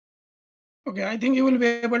Okay, I think you will be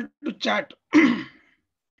able to chat.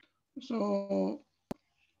 So,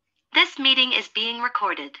 This meeting is being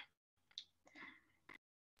recorded.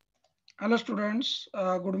 hello students,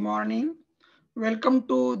 good morning. Welcome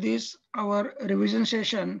to this our revision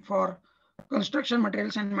session for construction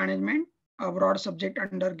materials and management, a broad subject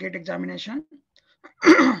under GATE examination.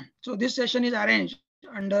 So this session is arranged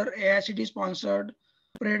under AICT sponsored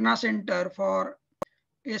Prerna Center for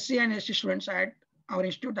SC and ST students at our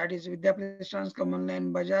institute, that is Vidya, Pratishthans,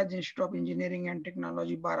 Kamalnayan, Bajaj Institute of Engineering and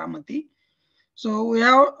Technology, Baramati. So we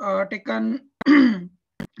have taken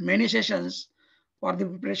many sessions for the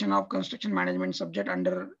preparation of construction management subject.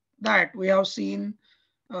 Under that, we have seen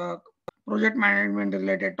uh, project management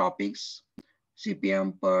related topics,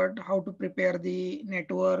 CPM, PERT, how to prepare the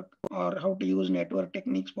network or how to use network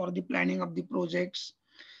techniques for the planning of the projects.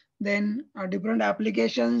 Then different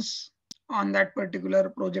applications on that particular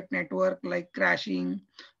project network like crashing,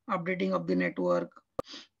 updating of the network,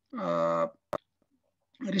 uh,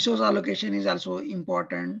 resource allocation is also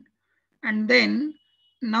important. And then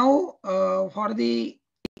now for the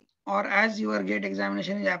or as your gate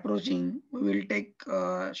examination is approaching, we will take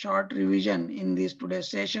a short revision in this today's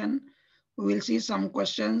session. We will see some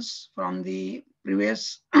questions from the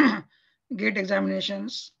previous gate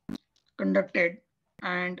examinations conducted,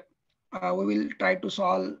 and we will try to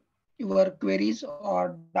solve your queries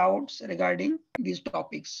or doubts regarding these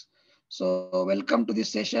topics. So welcome to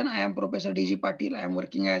this session. I am Professor DG Patil. I am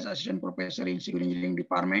working as Assistant Professor in Civil Engineering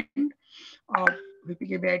Department of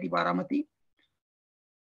VPCOE Baramati.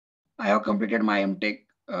 I have completed my MTech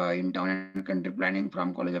in Town and Country Planning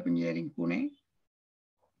from College of Engineering, Pune.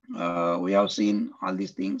 We have seen all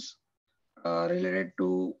these things related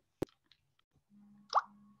to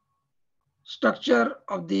structure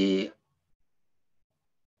of the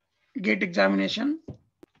gate examination,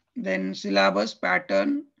 then syllabus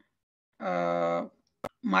pattern, uh,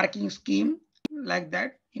 marking scheme, like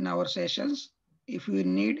that in our sessions. If we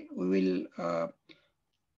need, we will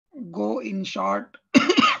go in short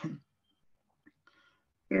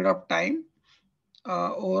period of time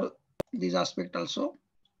over this aspect also.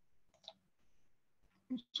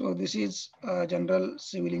 So this is general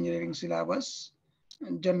civil engineering syllabus.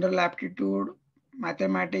 General aptitude,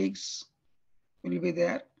 mathematics will be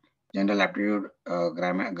there. General aptitude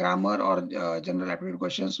grammar or general aptitude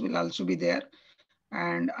questions will also be there.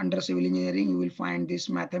 And under civil engineering, you will find this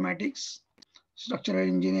mathematics, structural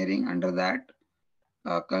engineering under that,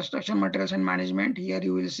 construction materials and management. Here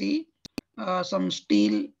you will see some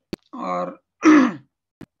steel or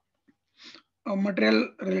material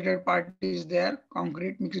related part is there,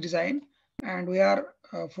 concrete mixed design. And we are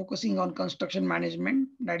focusing on construction management,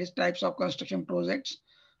 that is types of construction projects,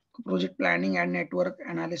 project planning and network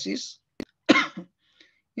analysis.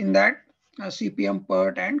 In that, CPM,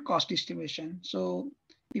 PERT and cost estimation. So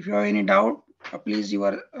if you have any doubt, please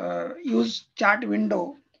use chat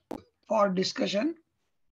window for discussion,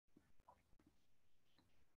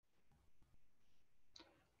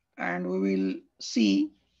 and we will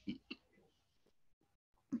see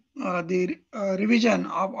the revision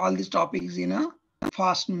of all these topics in a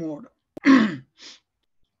fast mode.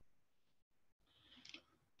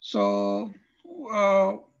 So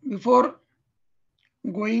uh, before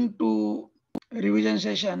going to revision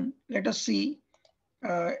session, let us see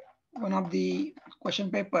uh, one of the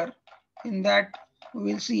question paper. In that,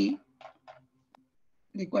 we will see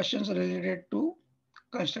the questions related to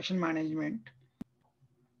construction management.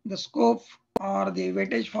 The scope or the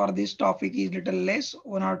weightage for this topic is little less,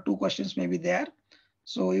 one or two questions may be there.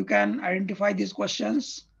 So you can identify these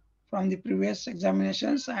questions from the previous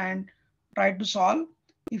examinations and try to solve.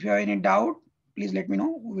 If you have any doubt, please let me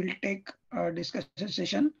know. We will take a discussion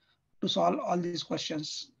session to solve all these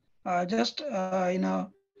questions. Just in a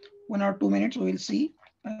 1 or 2 minutes, we will see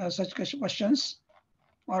such questions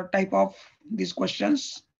or type of these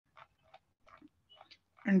questions,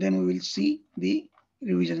 and then we will see the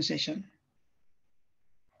revision session.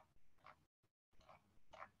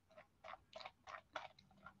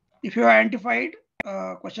 If you identified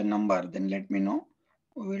question number, then let me know.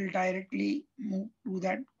 We will directly move to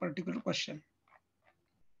that particular question.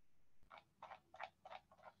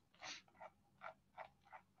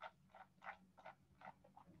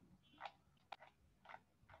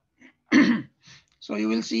 So you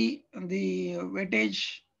will see the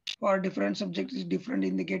weightage for different subjects is different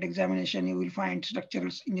in the GATE examination. You will find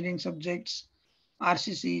structural engineering subjects,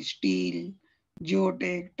 RCC, steel,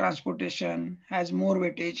 geotech, transportation has more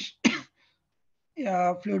weightage.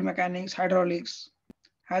 Fluid mechanics, hydraulics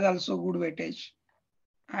has also good weightage,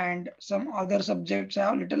 and some other subjects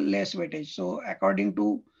have little less weightage. So according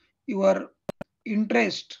to your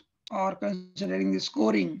interest or considering the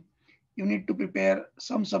scoring, you need to prepare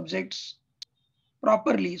some subjects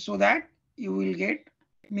properly so that you will get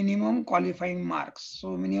minimum qualifying marks.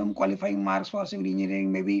 So minimum qualifying marks for civil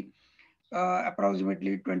engineering may be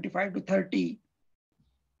approximately 25 to 30,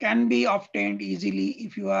 can be obtained easily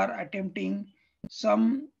if you are attempting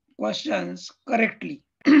some questions correctly.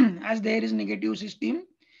 As there is negative system,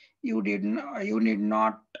 you need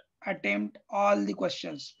not attempt all the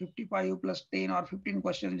questions 55 plus 10 or 15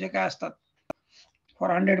 questions जे काय असतात for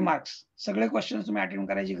 100 marks. सगळे questions तुम्ही attempt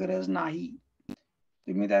करायची गरज नाही.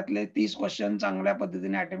 तुम्ही त्यातले 30 question चांगल्या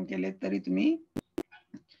पद्धतीने अटेम्प्ट केले तरी तुम्ही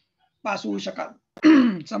पास होऊ शकाल.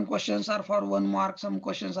 Some questions are for 1 mark, some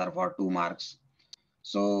questions are for 2 marks.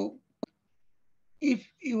 So if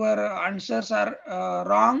your answers are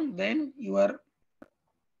wrong, then your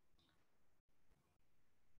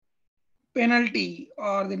penalty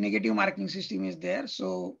or the negative marking system is there.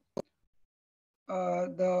 So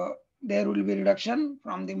there will be reduction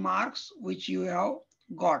from the marks which you have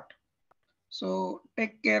got. So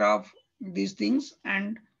take care of these things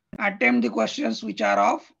and attempt the questions which are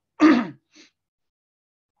of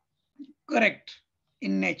correct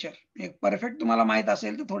in nature. एक perfect तुम्हाला माहित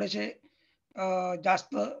असेल तर थोडेसे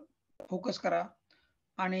जास्त focus करा.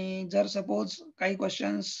 आणि जर सपोज काही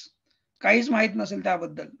क्वेश्चन्स काहीच माहित नसेल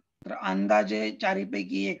त्याबद्दल तर अंदाजे 4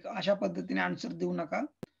 पैकी 1 अशा पद्धतीने आन्सर देऊ नका.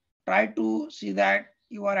 Try to see that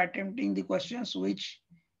you are attempting the questions which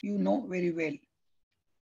you know very well.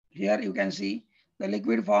 Here you can see the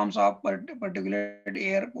liquid forms of particulate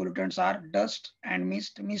air pollutants are dust and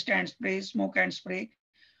mist and spray, smoke and spray,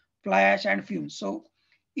 fly ash and fumes. So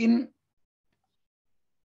in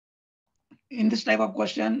this type of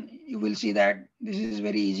question, you will see that this is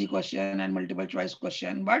very easy question and multiple choice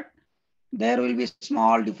question, but there will be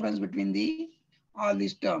small difference between all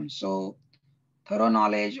these terms. So thorough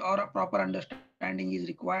knowledge or a proper understanding is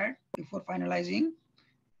required before finalizing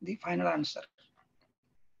the final answer.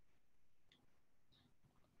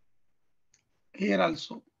 Here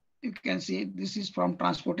also, you can see this is from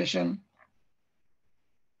transportation.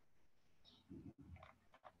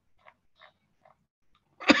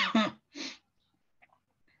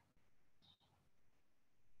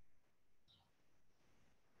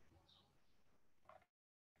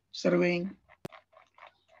 Surveying,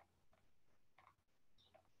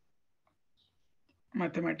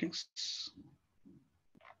 mathematics,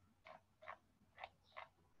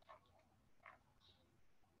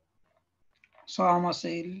 SOM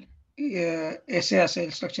असेल, essay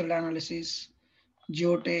असेल, structural analysis,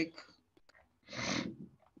 geotech,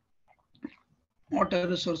 water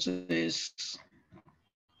resources.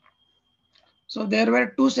 So there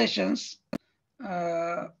were 2 sessions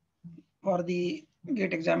for the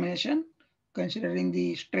GATE examination, considering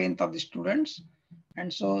the strength of the students.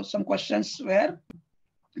 And so some questions were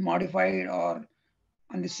modified or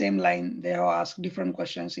on the same line, they have asked different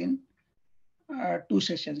questions in 2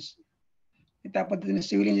 sessions. त्या पद्धतीने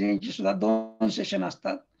civil इंजिनिअरिंगची सुद्धा 2 session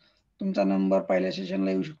असतात. तुमचा number पहिल्या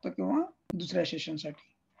सेशनला येऊ शकतो किंवा दुसऱ्या सेशनसाठी.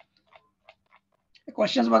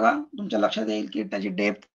 क्वेश्चन्स बघा, तुमच्या लक्षात येईल की त्याची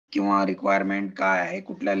डेप्थ किंवा रिक्वायरमेंट काय आहे,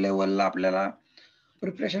 कुठल्या लेवलला आपल्याला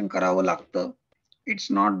प्रिपरेशन करावं लागतं.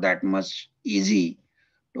 It's not that much easy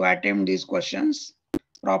to attempt these questions.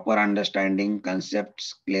 Proper understanding,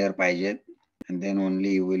 concepts clear पाहिजेत, and then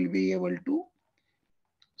only you will be able to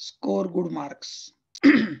score good marks.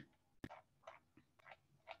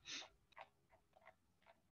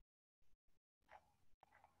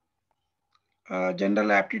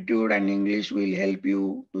 General aptitude and English will help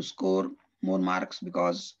you to score more marks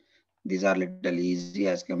because these are little easy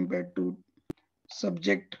as compared to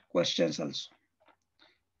subject questions also.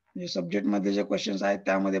 J subject मध्ये जे questions आहेत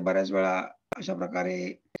त्यामध्ये बऱ्याच वेळा अशा प्रकारे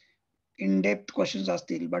in depth questions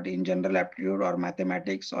असतील, but in general aptitude और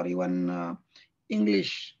mathematics और even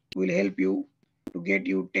English will help you to get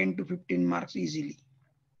you 10 to 15 marks easily.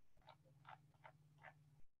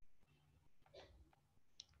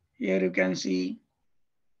 Here you can see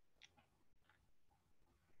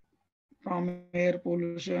from air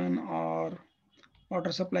pollution or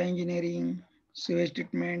water supply engineering, sewage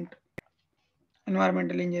treatment,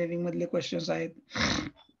 environmental engineering madle questions आहेत.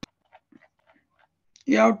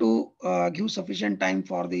 You have to give sufficient time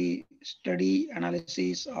for the study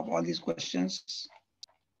analysis of all these questions.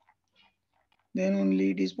 Then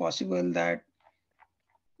only it is possible that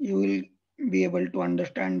you will be able to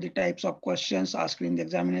understand the types of questions asked in the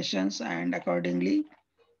examinations, and accordingly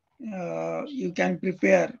you can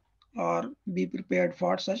prepare or be prepared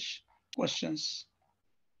for such questions.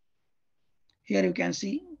 Here you can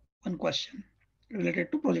see one question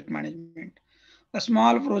related to project management. A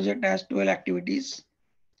small project has 12 activities.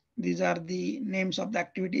 These are the names of the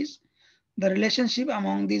activities. The relationship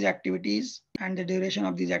among these activities and the duration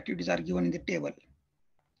of these activities are given in the table.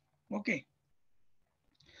 Okay.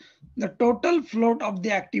 The total float of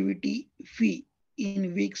the activity fee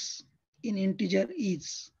in weeks in integer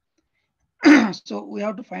is. So we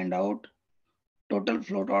have to find out total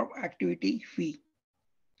float of activity fee.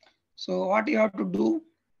 So what you have to do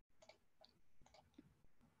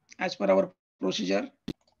as per our procedure,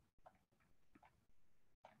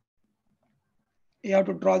 you have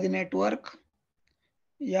to draw the network,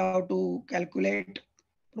 you have to calculate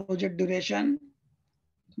project duration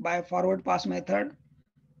by forward pass method,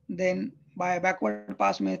 then by backward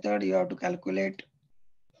pass method you have to calculate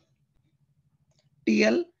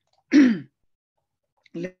TL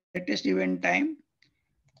latest event time,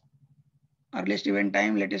 earliest event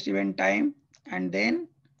time, latest event time, and then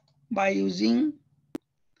by using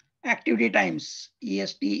activity times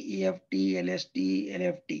EST, EFT, LST,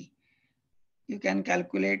 LFT, you can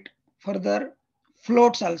calculate further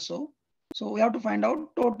floats also. So we have to find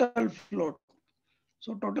out total float.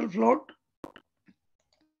 So total float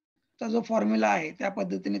चा जो formula आहे त्या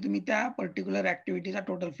पद्धतीने तुम्ही त्या particular ऍक्टिव्हिटीचा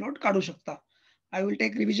total float काढू शकता. I will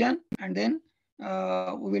take revision and then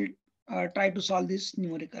we will try to solve this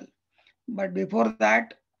numerical. But before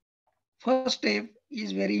that, first step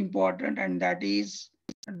is very important, and that is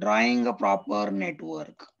drawing a proper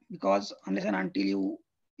network, because unless and until you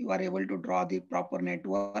are able to draw the proper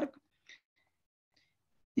network,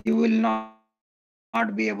 you will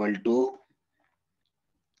not be able to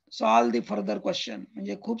solve the further question.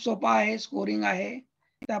 म्हणजे खूप सोपा आहे, scoring आहे,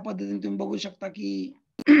 त्या पद्धतीने तुम्ही बघू शकता की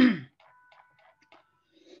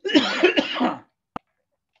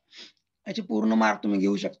याचे पूर्ण मार्क तुम्ही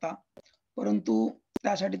घेऊ शकता, परंतु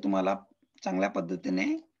त्यासाठी तुम्हाला चांगल्या पद्धतीने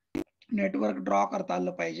नेटवर्क ड्रॉ करता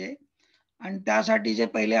आलं पाहिजे. आणि त्यासाठी जे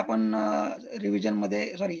पहिले आपण रिव्हिजन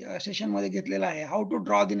मध्ये सेशन मध्ये घेतलेलं आहे, how to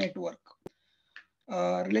draw the network,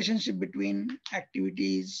 relationship between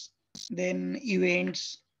activities, then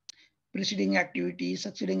events, preceding activity,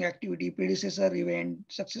 सक्सिडिंग activity, predecessor event,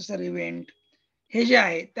 successor event, हे जे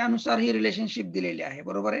आहे त्यानुसार ही रिलेशनशिप दिलेली आहे.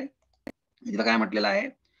 बरोबर आहे. इथं काय म्हटलेलं आहे,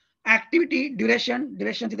 ऍक्टिव्हिटी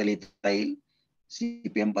ड्युरेशन तिथे लिहिता येईल.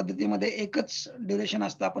 CPM पद्धतीमध्ये एकच ड्युरेशन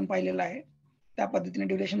असतं, आपण पाहिलेलं आहे, त्या पद्धतीने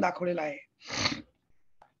ड्युरेशन दाखवलेलं आहे.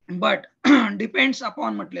 बट डिपेंड्स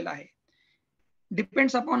अपॉन म्हटलेलं आहे.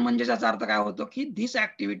 डिपेंड्स अपॉन म्हणजे त्याचा अर्थ काय होतो की this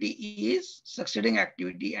activity is सक्सिडिंग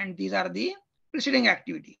activity and these are the preceding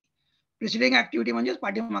activity. Preceding activity म्हणजे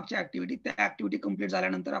पाठीमागच्या ऍक्टिव्हिटी, त्या ऍक्टिव्हिटी कंप्लीट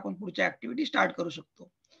झाल्यानंतर आपण पुढच्या ऍक्टिव्हिटी स्टार्ट करू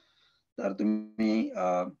शकतो. तर तुम्ही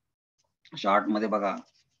शॉर्ट मध्ये बघा,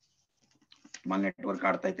 तुम्हाला नेटवर्क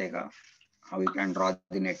काढता येते का, how you can draw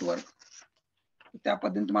the network. त्या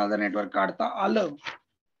पद्धतीने तुम्हाला जर नेटवर्क काढता आलं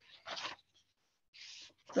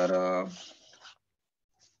तर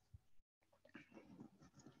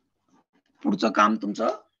पुढचं काम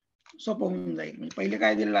तुमचं सोपं होऊन जाईल. म्हणजे पहिले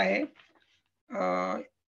काय दिलेलं आहे,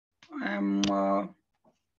 I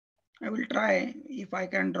will try if I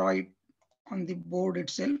can draw it on the board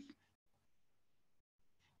itself.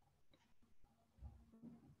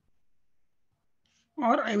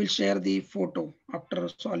 Or I will share the photo after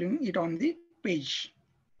solving it on the page.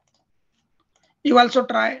 You also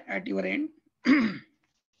try at your end.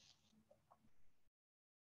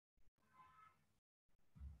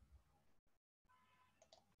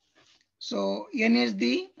 So N is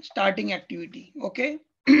the starting activity. Okay.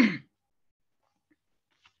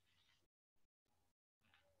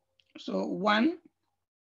 So 1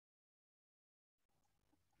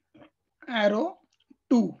 arrow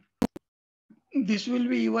 2. This will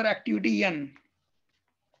be your activity N.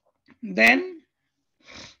 Then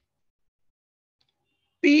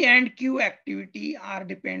P and Q activity are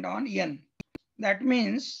depend on N. That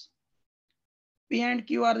means P and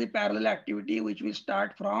Q are the parallel activity which will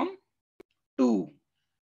start from 2.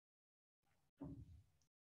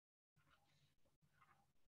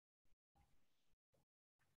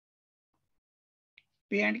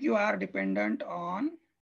 P and Q are dependent on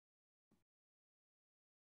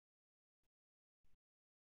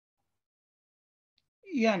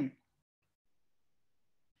N.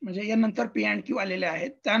 म्हणजे N नंतर P and Q आलेले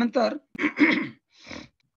आहेत. त्यानंतर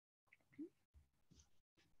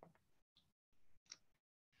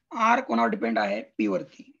R कोणावर depend आहे, P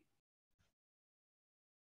वरती.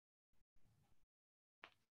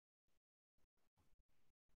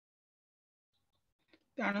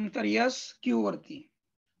 त्यानंतर S Q वरती,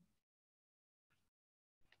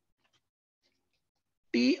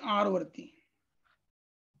 T R वरती.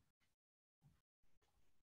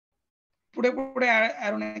 पुढे पुढे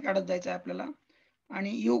ॲरोने काढत जायचं आहे आपल्याला.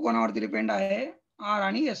 आणि U कोणावरती डिपेंड आहे, R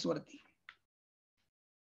आणि S वरती.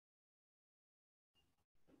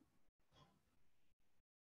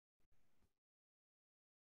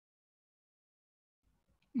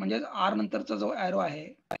 म्हणजे आर नंतरचा जो ॲरो आहे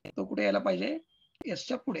तो कुठे यायला पाहिजे,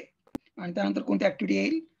 एसच्या पुढे. आणि त्यानंतर कोणती ऍक्टिव्हिटी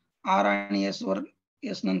येईल, आर आणि एस वर,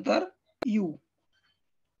 एस नंतर यू.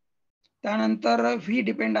 त्यानंतर व्ही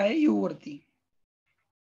डिपेंड आहे यू वरती.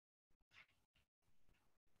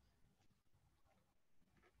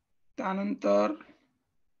 त्यानंतर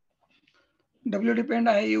डब्ल्यू डिपेंड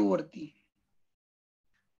आहे यू वरती.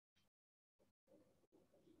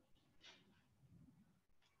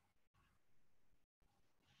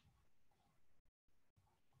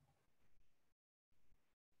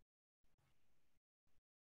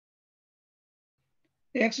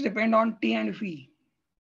 X depend on T and V.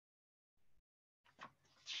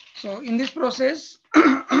 So in this process,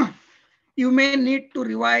 you may need to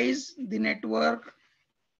revise the network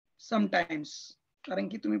sometimes. कारण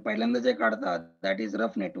की तुम्ही पहिल्यांदा जे काढता that is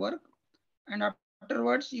rough network, and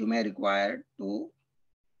afterwards you may require to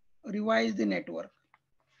revise the network.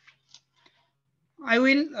 I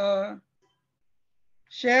will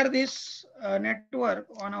share this network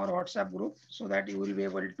on our WhatsApp group so that you will be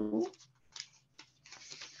able to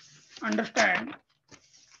understand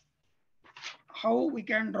how we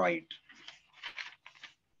can draw it.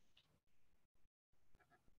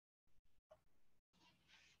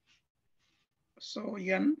 So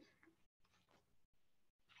N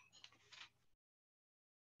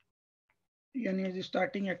is the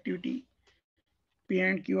starting activity. P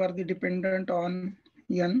and Q are the dependent on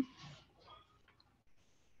N.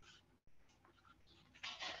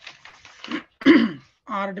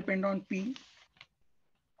 R depend on P.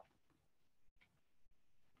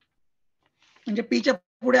 म्हणजे P च्या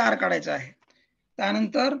पुढे R काढायचा आहे.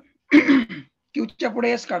 त्यानंतर Q च्या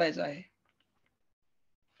पुढे S काढायचा आहे.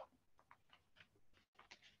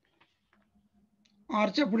 R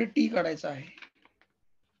च्या पुढे T काढायचा आहे.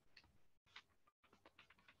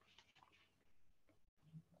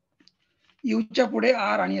 U च्या पुढे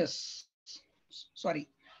R आणि S. सॉरी,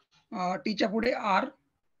 T च्या पुढे R.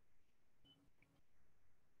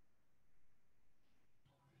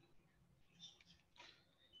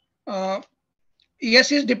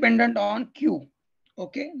 S is dependent on Q.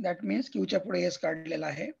 Okay, that means Q च्या पुढे S काढलेला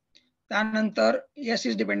आहे. त्यानंतर S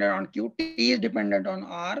is dependent on Q, T is dependent on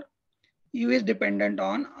R, U is dependent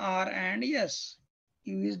on R and S.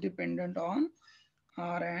 U is dependent on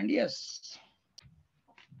R and S.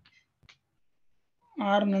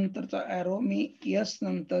 R नंतरचा arrow मी S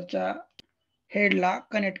नंतरच्या हेडला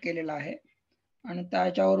connect केलेला आहे आणि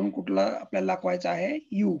त्याच्यावरून कुठला आपल्याला दाखवायचा आहे,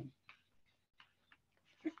 U.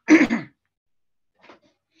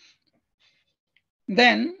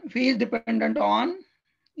 Then V is dependent on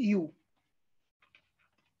U.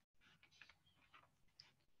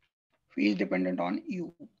 V is dependent on U.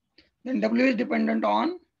 Then W is dependent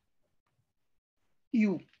on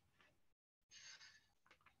U.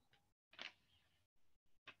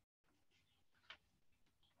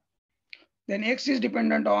 Then X is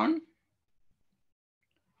dependent on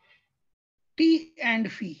T and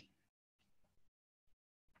V.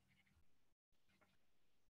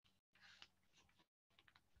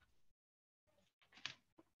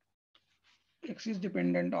 X is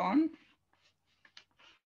dependent on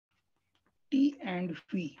T and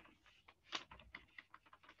V.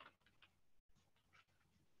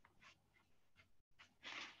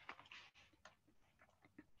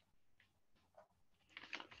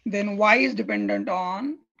 Then Y is dependent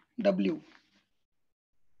on W.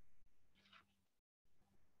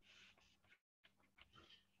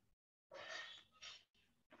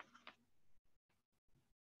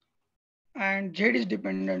 And Z is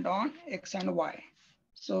dependent on X and Y.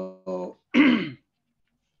 So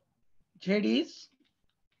Z is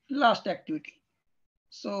last activity.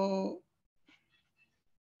 So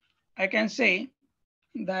I can say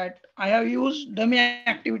that I have used dummy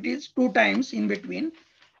activities 2 times in between,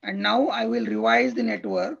 and now I will revise the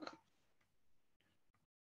network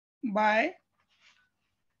by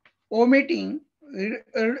omitting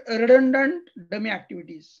redundant dummy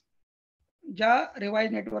activities. ज्या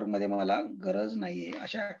revise network मध्ये मला गरज नाहीये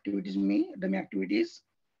अशा activities मी dummy activities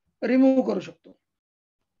remove करू शकतो.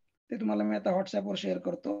 ते तुम्हाला मी आता व्हॉट्सअपवर शेअर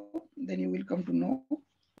करतो. Then you will come to know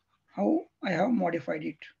how I have modified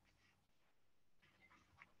it.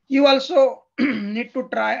 You also need to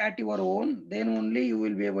try at your own, then only you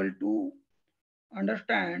will be able to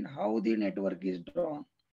understand how the network is drawn.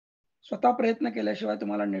 स्वतः प्रयत्न केल्याशिवाय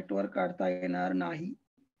तुम्हाला network काढता येणार नाही.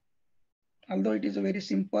 Although it is a very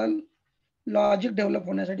simple, logic develop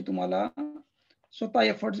होण्यासाठी तुम्हाला स्वतः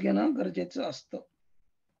एफर्ट्स घेणं गरजेचं असतं.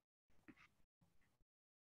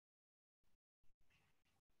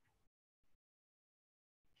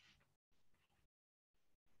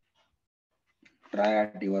 Try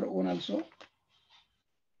at your own also.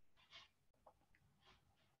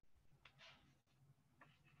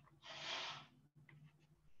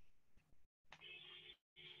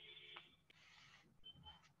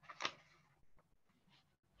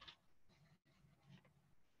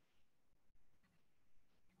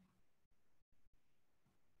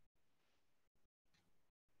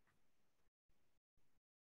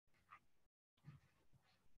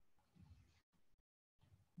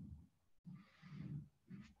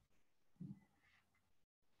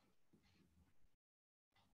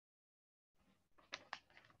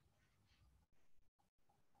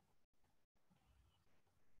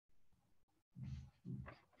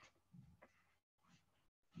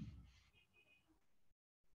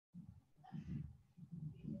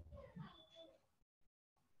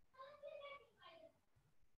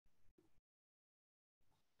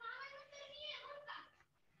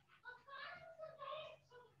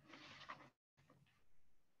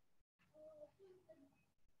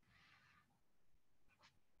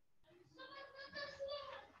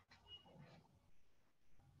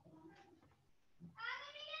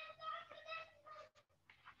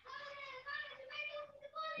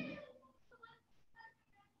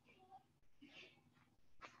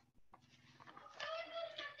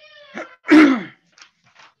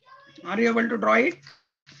 Are you able to draw it?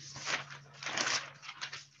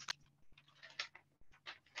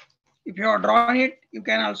 If you have drawn it, you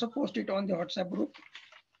can also post it on the WhatsApp group.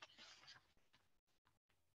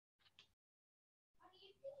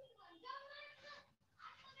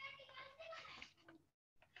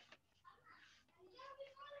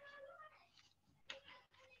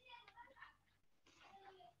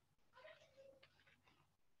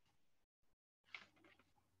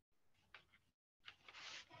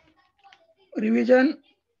 Revision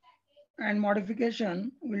and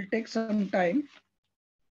modification will take some time,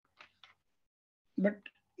 but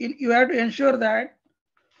you have to ensure that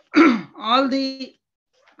all the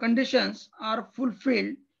conditions are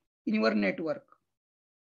fulfilled in your network.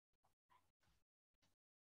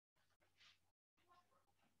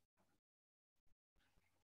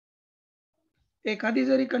 एखादी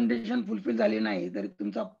जरी condition fulfil झाली नाही तरी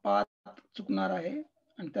तुमचा path चुकणार आहे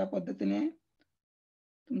आणि त्या पद्धतीने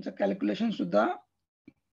तुमचं कॅल्क्युलेशन सुद्धा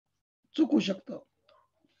चुकू शकतं.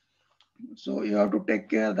 So you have to take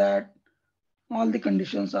care that all the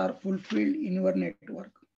conditions are fulfilled in your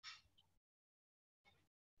network.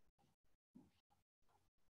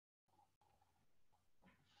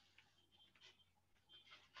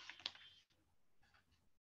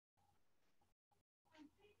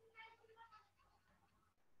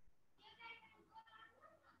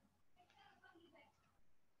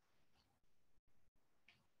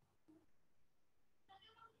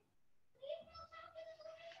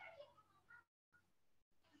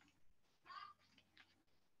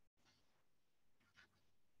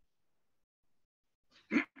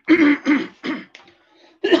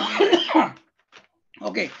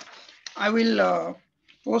 Okay, I will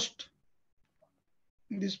post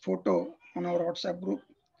this photo on our WhatsApp group.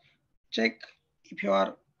 Check if you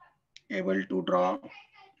are able to draw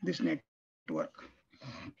this network.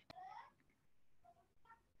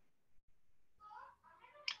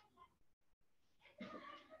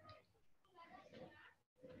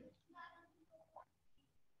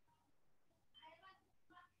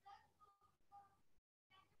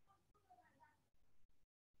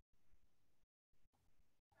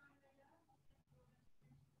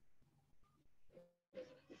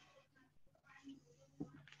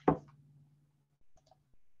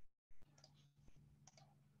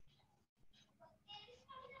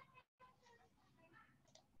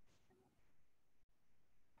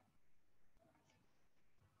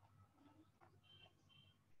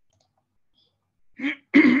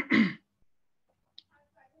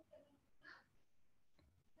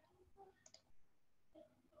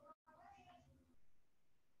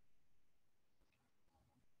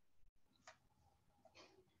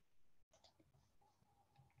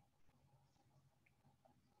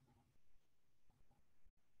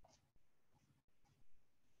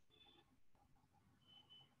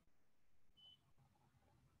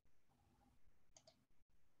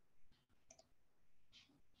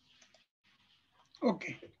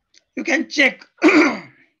 Okay, you can check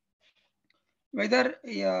whether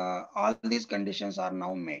all these conditions are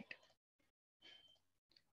now met.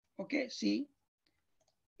 Okay, see,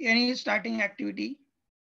 any starting activity.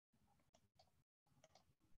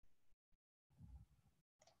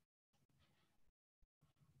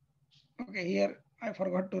 Okay, here I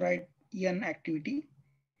forgot to write N activity.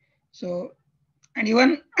 So, and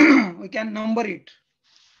even we can number it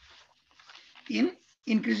in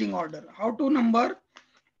increasing order. How to number?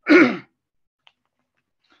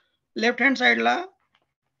 Left hand side ला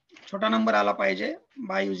छोटा number आला पाहिजे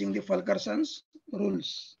by using the Fulkerson's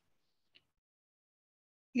rules.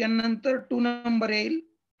 N नंतर 2 number येईल,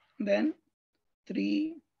 then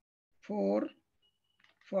 3, 4,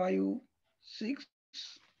 5, 6,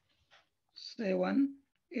 7,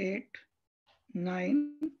 8,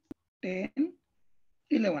 9, 10,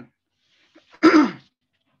 11.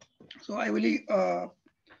 So I will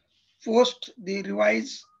post the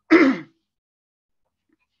revised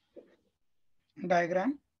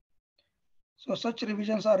diagram. So such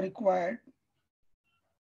revisions are required.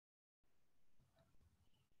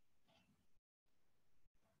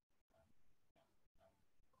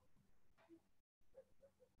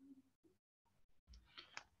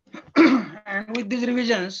 And with these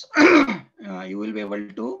revisions, you will be able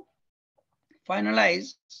to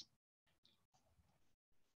finalize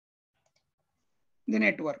the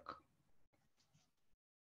network.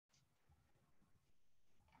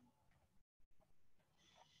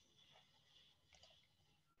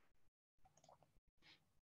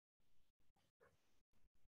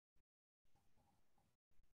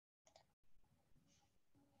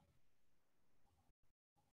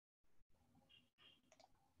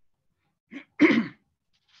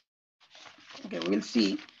 Okay, we will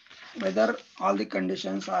see whether all the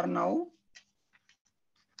conditions are now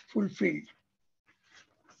fulfilled.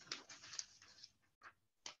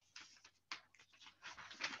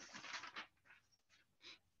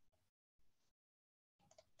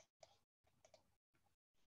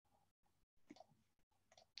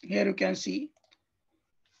 Here you can see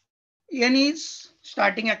N is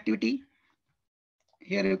starting activity.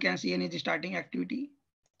 Here you can see N is the starting activity.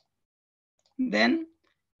 Then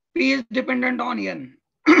P is dependent on N.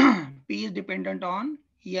 P is dependent on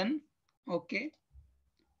N. Okay.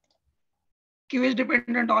 Q is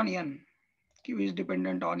dependent on N. Q is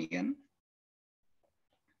dependent on N.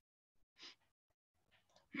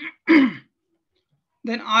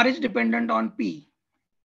 Then R is dependent on P.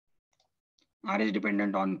 R is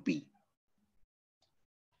dependent on P.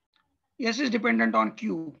 S is dependent on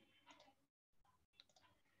Q.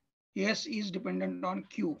 S is dependent on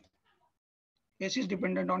Q. S is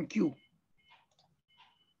dependent on Q.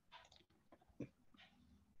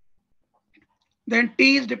 Then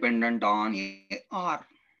T is dependent on R.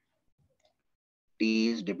 T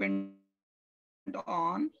is dependent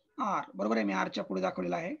on R. बरोबर आहे, मी R च्या पुढे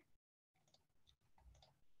दाखवलेला आहे.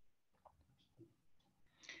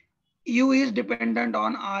 U is dependent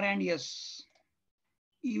on R and S.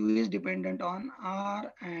 U is dependent on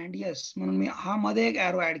R and S. म्हणून मी हा मध्ये एक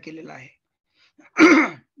arrow ऍड केलेला आहे.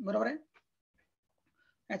 बरोबर आहे.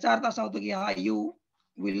 याचा अर्थ असा होतो की हा U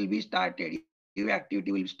will be started. U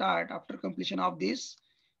activity will start after completion of this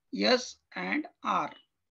S and R.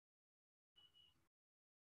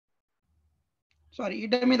 Sorry, he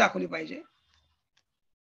dummy दाखवली पाहिजे,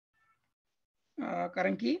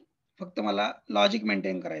 कारण की फक्त मला लॉजिक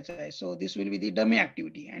मेंटेन करायचं आहे. So this will be the dummy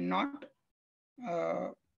activity and not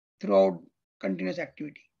through out continuous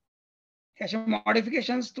activity. ह्याचे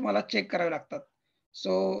modifications तुम्हाला चेक करावे लागतात.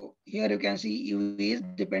 So here you can see you is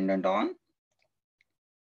dependent on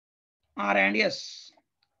R and S.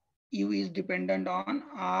 U is dependent on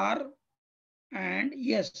R and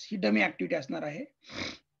S. He dummy activity असणार आहे.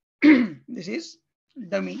 This is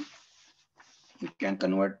dummy. You can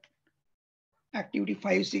convert activity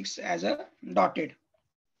 5, 6 as a dotted.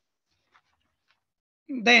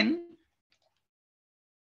 Then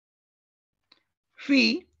phi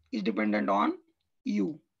is dependent on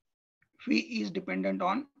U. Phi is dependent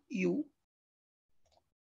on U.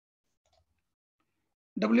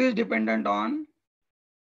 W is dependent on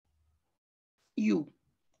U.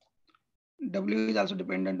 W is also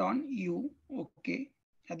dependent on U. Okay.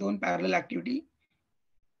 या दोन parallel activity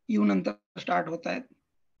U नंतर start होत आहेत.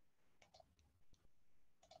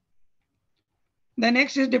 Then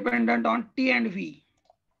X is dependent on T and V.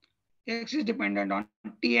 X is dependent on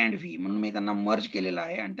T and V. म्हणून मी त्यांना मर्ज केलेला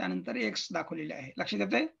आहे आणि त्यानंतर X दाखवलेले आहे. लक्षात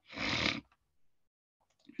येतंय?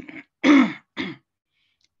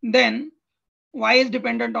 Then Y is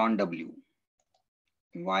dependent on W.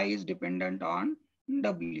 Y is dependent on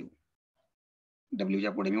W. W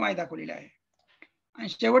च्या पुढे मी Y दाखवलेला आहे. आणि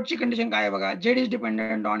शेवटची कंडिशन काय आहे बघा, Z is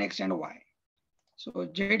dependent on X and Y. So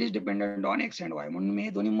Z is dependent on X and Y. म्हणून मी हे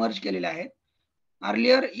दोन्ही मर्ज केलेले आहेत.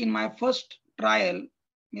 Earlier in my first trial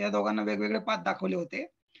मी या दोघांना वेगवेगळे पाथ दाखवले होते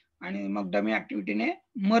आणि मग डमी ऍक्टिव्हिटीने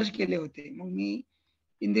मर्ज केले होते. मग मी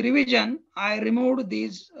in the revision I removed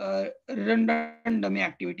these redundant dummy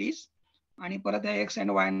activities आणि परत या एक्स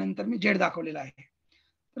अँड वाय नंतर मी झेड दाखवलेला आहे.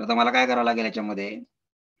 तर आता मला काय करावं लागेल याच्यामध्ये,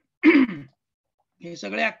 हे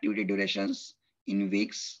सगळे ऍक्टिव्हिटी ड्युरेशन्स इन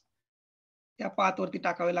वीक्स त्या पाथ वरती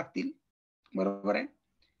टाकावे लागतील. बरोबर आहे.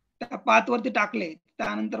 त्या पाथ वरती टाकले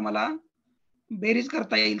त्यानंतर मला बेरीज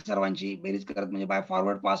करता येईल सर्वांची. बेरीज करत म्हणजे bye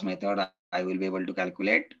forward pass method I will be able to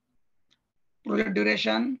calculate project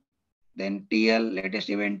duration, then TL, latest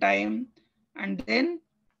event time, and then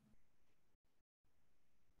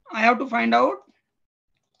I have to find out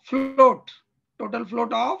float, total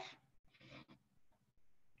float of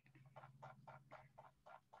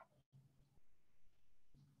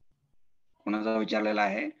कोणाचा विचारलेला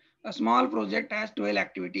आहे. A small project has 12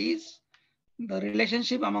 activities. The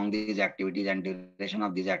relationship among these activities and duration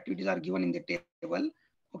of these activities are given in the table.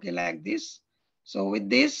 Okay, like this. So with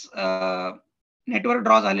this network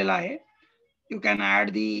draw झालेला आहे. You can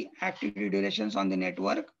add the activity durations on the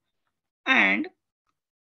network and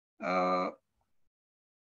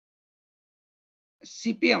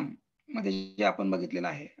CPM मध्ये जे आपण बघितलेलं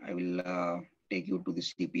आहे. I will take you to the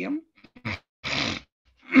CPM.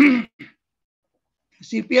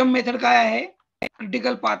 CPM method काय आहे?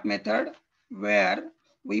 Critical path method where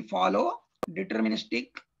we follow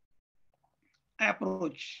deterministic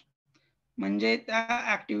approach. म्हणजे त्या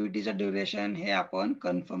ऍक्टिव्हिटीचं ड्युरेशन हे आपण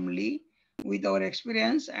confirmly with our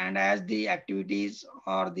experience and as the activities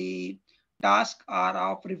or the tasks are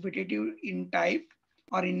of repetitive in type,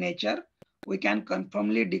 or in nature, we can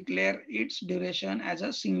confirmly declare its duration as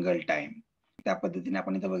a single time. त्या पद्धतीने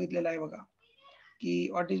आपण इथे बघितलेलं आहे बघा की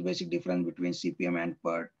what is basic difference between CPM and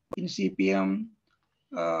PERT. In CPM,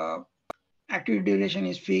 activity duration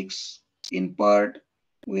is fixed. In PERT,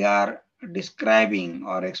 we are describing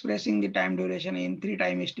or expressing the time duration in 3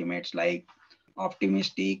 time estimates like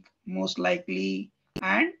optimistic, most likely,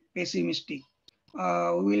 and pessimistic.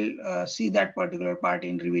 We will see that particular part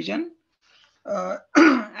in revision.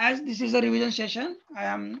 As this is a revision session, I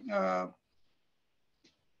am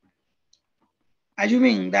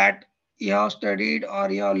assuming that you have studied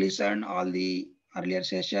or you have listened all the earlier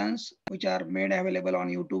sessions which are made available on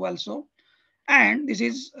YouTube also. And this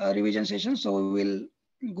is a revision session, so we will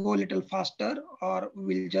go a little faster, or we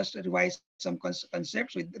will just revise some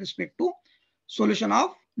concepts with respect to solution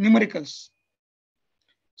of numericals.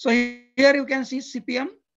 So here you can see CPM,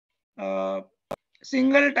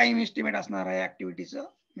 single time estimate असणार आहे ऍक्टिव्हिटीचं,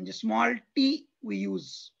 म्हणजे small T V use.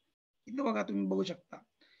 इथं बघा तुम्ही बघू शकता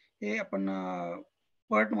हे आपण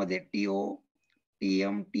PERT मध्ये TO,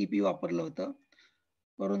 TM, TP वापरलं होतं,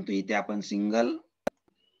 परंतु इथे आपण सिंगल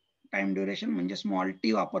टाइम ड्युरेशन म्हणजे स्मॉल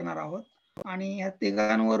टी वापरणार आहोत. आणि ह्या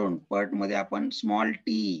तिघांवरून पर्ट मध्ये आपण small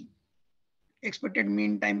T expected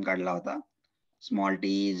mean time काढला होता. Small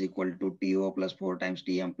T is equal to TO plus 4 times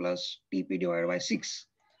TM plus TP divide by 6.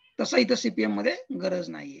 तसं इथं CPM मध्ये गरज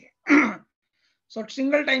नाहीये. सो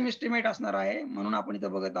सिंगल टाइम एस्टिमेट असणार आहे, म्हणून आपण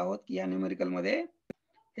इथं बघत आहोत की या न्यूमेरिकल मध्ये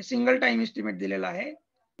हे सिंगल टाइम एस्टिमेट दिलेला आहे.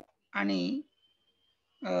 आणि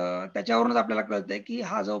त्याच्यावरूनच आपल्याला कळतंय की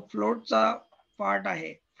हा जो फ्लोटचा पार्ट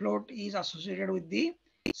आहे, float is associated with the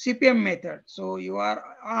CPM method. So you are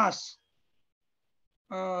asked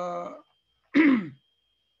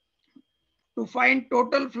to find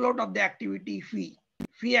total float of the activity fee.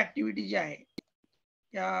 Fee activity जी आहे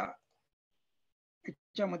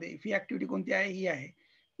त्याच्यामध्ये fee activity कोणती आहे, ही आहे.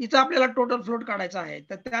 इथं आपल्याला टोटल फ्लोट काढायचा आहे.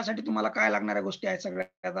 तर त्यासाठी तुम्हाला काय लागणाऱ्या गोष्टी आहेत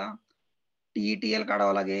सगळ्यात, आता TETL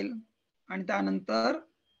काढावं लागेल आणि त्यानंतर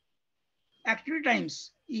activity times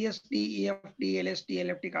EST, EFT, LST,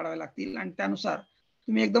 LFT काढावे लागतील. आणि त्यानुसार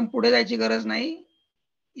तुम्ही एकदम पुढे जायची गरज नाही,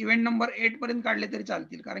 इव्हेंट नंबर 8 पर्यंत काढले तरी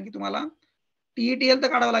चालतील, कारण की तुम्हाला TETL तर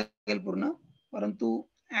काढावं लागेल पूर्ण, परंतु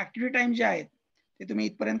ऍक्टिव्हिटी टाइम जे आहेत ते तुम्ही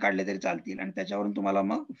इथपर्यंत काढले तरी चालतील. आणि त्याच्यावरून तुम्हाला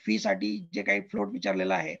मग फी साठी जे काही फ्लोट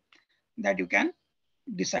विचारलेला आहे दॅट यू कॅन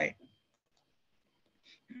डिसाइड.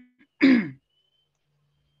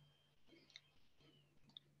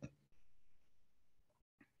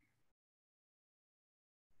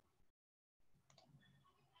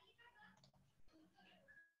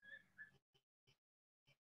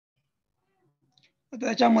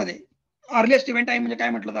 त्याच्यामध्ये अर्लिएस्ट इव्हेंट टाइम म्हणजे काय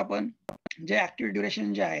म्हटलं आपण, जे ऍक्टिव्हिटी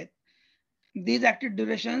ड्युरेशन जे आहेत, these active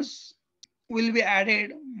durations will be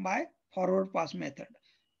added by forward pass method.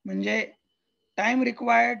 म्हणजे time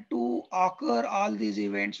required to occur all these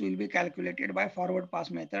events will be calculated by forward pass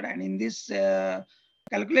method. And in this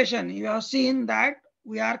calculation you have seen that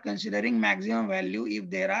we are considering maximum value if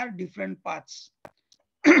there are different paths.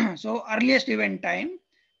 So earliest event time,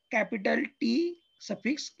 capital T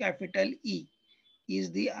suffix capital E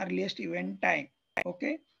is the earliest event time.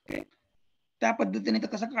 Okay, त्या पद्धतीने तर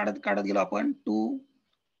कसं काढत गेलो आपण, 2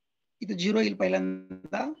 इथं 0 येईल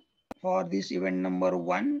पहिल्यांदा. For this event number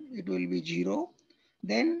 1 it will be 0,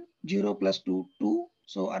 then 0 plus 2 2.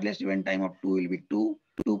 So earliest event time of 2 will be 2,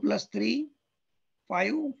 2 plus 3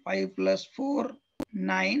 5, 5 plus 4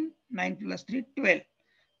 9, 9 plus 3 12.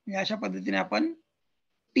 अशा पद्धतीने आपण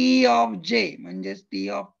T of J म्हणजे T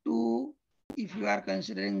of 2 if you are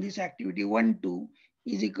considering this activity 1 2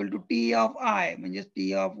 is equal to T of I म्हणजे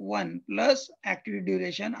T of 1 plus activity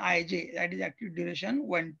duration IJ, that is activity duration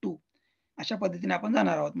 1 2. अशा पद्धतीने आपण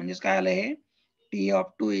जाणार आहोत. म्हणजे काय आलं हे, T of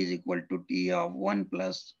 2 is equal to T of 1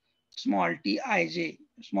 plus small t IJ,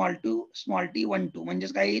 small t 1 2. म्हणजे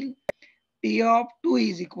काय येईल, T of 2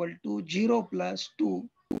 is equal to 0 plus 2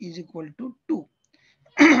 is equal to 2.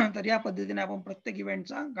 तर या पद्धतीने आपण प्रत्येक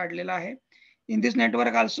इव्हेंटचा काढलेला आहे. In this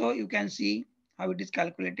network also you can see how it is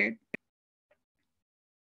calculated.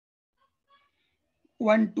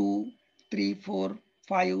 1 2 3 4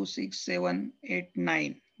 5 6 7 8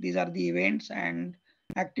 9. These are the events and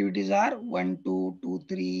activities are 1 2 2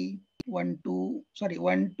 3 1 2 sorry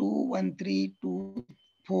 1 2 1 3 2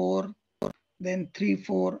 4 then 3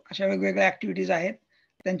 4. अशा वेगवेगळ्या ऍक्टिव्हिटीज आहेत,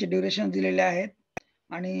 त्यांचे ड्युरेशन दिलेले आहेत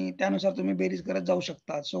आणि त्यानुसार तुम्ही बेरीज करत जाऊ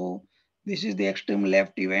शकता. So this is the extreme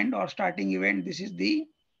left event और starting event, this is the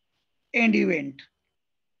end event,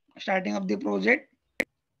 starting of the project,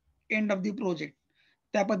 end of the project.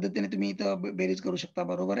 त्या पद्धतीने तुम्ही इथं बेरीज करू शकता.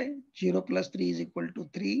 बरोबर आहे, 0 प्लस 3 इज इक्वल टू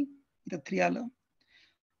 3, इथं 3 आलं.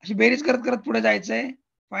 अशी बेरीज करत करत पुढे जायचंय.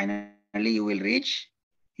 Finally you will reach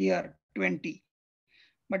here 20.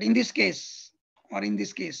 But in this case, or in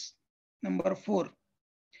this case number 4,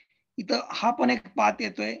 इथं हा पण एक पाथ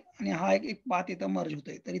येतोय आणि हा एक पाथ इथं मर्ज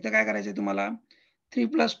होतोय. तर इथं काय करायचंय तुम्हाला, 3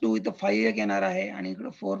 + 2 इथं 5 एक येणार आहे आणि इकडे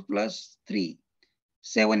 4 + 3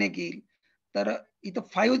 7 एक येईल. तर इथं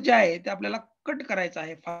 5 जे आहे ते आपल्याला कट करायचं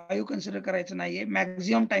आहे. 5 कन्सिडर करायचं नाहीये,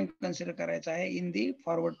 मॅक्झिमम टाइम कन्सिडर करायचा आहे इन दी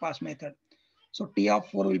forward pass method. So T of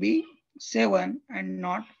 4 will be 7 and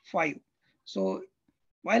not 5. So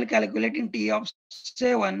while calculating T of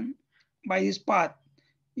 7 by this path,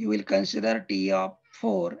 you will consider T of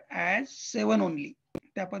 4 as 7 only.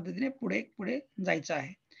 त्या पद्धतीने पुढे पुढे जायचं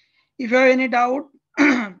आहे. If you have any doubt,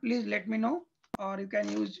 please let me know, or you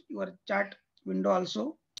can use your chat window also.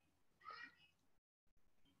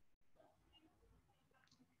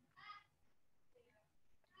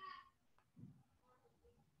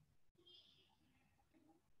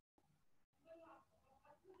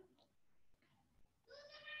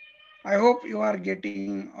 I hope you are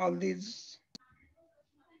getting all these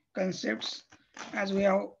concepts, as we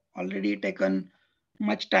have already taken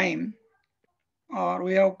much time, or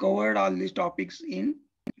we have covered all these topics in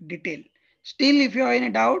detail. Still, if you have any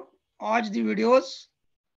doubt, watch the videos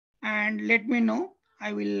and let me know.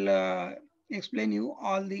 I will explain you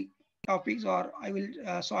all the topics, or I will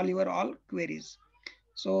solve your all queries.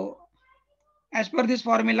 So as per this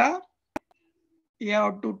formula, you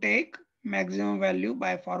have to take maximum value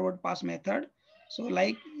by forward pass method. So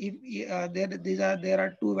like if there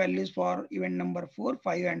are two values for event number 4,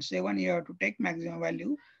 5 and 7, you have to take maximum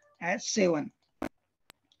value as 7.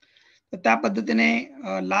 तर त्या पद्धतीने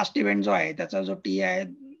last event जो आहे त्याचा जो T आहे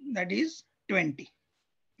that is 20.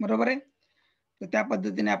 बरोबर आहे. तर त्या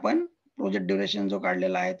पद्धतीने आपण प्रोजेक्ट ड्युरेशन जो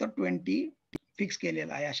काढलेला आहे तो 20 फिक्स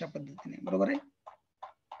केलेला आहे अशा पद्धतीने. बरोबर आहे.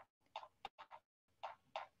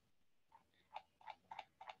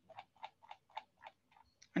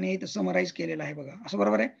 आणि इथं समराइज केलेलं आहे बघा असं.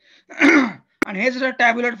 बरोबर आहे. आणि हे जर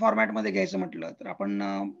टॅब्युलर फॉर्मॅट मध्ये घ्यायचं म्हटलं तर आपण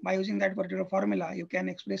by using that particular formula you can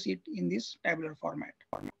express it in this tabular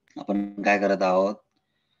format. आपण काय करत आहोत,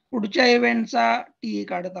 पुढच्या इव्हेंटचा टी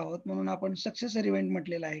काढत आहोत, म्हणून आपण सक्सेसर इव्हेंट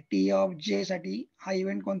म्हटलेला आहे. टी ऑफ जे साठी हा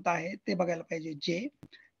इव्हेंट कोणता आहे ते बघायला पाहिजे, जे.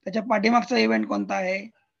 त्याच्या पाठीमागचा इव्हेंट कोणता आहे,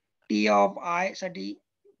 टी ऑफ आय साठी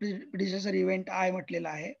प्रिडिसेसर इव्हेंट आय म्हटलेला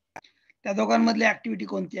आहे. त्या दोघांमधली ऍक्टिव्हिटी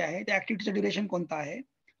कोणती आहे, त्या ऍक्टिव्हिटीचं ड्युरेशन कोणता आहे,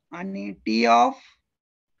 आणि T of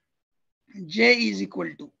J is equal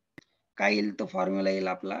to काय येईल, तो फॉर्म्युला येईल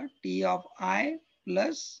आपला T of I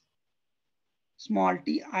plus small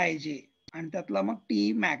T I जे, आणि त्यातला मग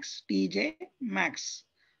टी मॅक्स टी जे मॅक्स.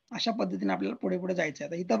 अशा पद्धतीने आपल्याला पुढे पुढे जायचं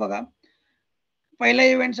आहे. आता इथं बघा, पहिल्या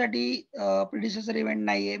इव्हेंटसाठी प्रिडिसेसर इव्हेंट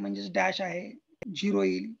नाहीये म्हणजे डॅश आहे, 0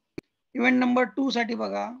 येईल. इव्हेंट नंबर 2 साठी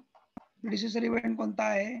बघा, प्रिडिसेसर इव्हेंट कोणता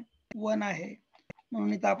आहे, 1 आहे,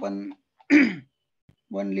 म्हणून इथं आपण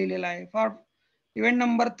 1 लिहिलेला आहे. For event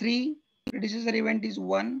number 3 predecessor event is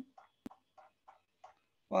 1.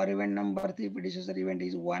 For event number 3 predecessor event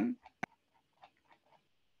is 1.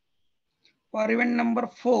 For event number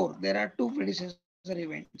 4 there are two predecessor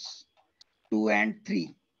events, 2 and 3.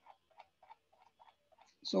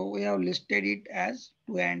 So we have listed it as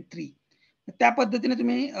 2 and 3. त्या पद्धतीने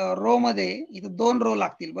तुम्ही रो मध्ये इथं 2 रो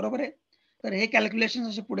लागतील. बरोबर आहे. तर हे कॅल्क्युलेशन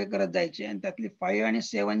असे पुढे करत जायचे, आणि त्यातली 5 आणि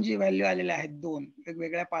 7 जी व्हॅल्यू आलेल्या आहेत, 2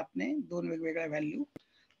 वेगवेगळ्या पाथने 2 वेगवेगळ्या व्हॅल्यू,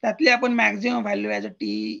 त्यातली आपण maximum value as a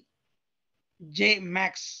T J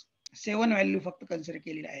max 7 value फक्त कन्सिडर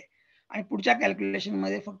केलेली आहे, आणि पुढच्या कॅल्क्युलेशन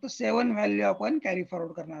मध्ये फक्त 7 व्हॅल्यू आपण कॅरी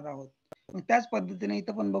फॉरवर्ड करणार आहोत. मग त्याच पद्धतीने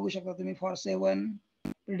इथं पण बघू शकता तुम्ही, for 7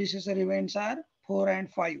 predecessor events are 4 and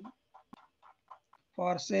 5.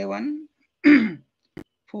 For 7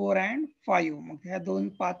 4 and 5. मग ह्या दोन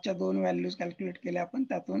पाचच्या दोन व्हॅल्यूज कॅल्क्युलेट केल्या आपण,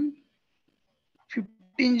 त्यातून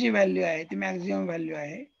 15 जी व्हॅल्यू आहे ती मॅक्झिमम व्हॅल्यू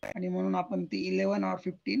आहे, आणि म्हणून आपण ती 11 और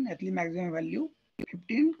 15 यातली मॅक्झिमम व्हॅल्यू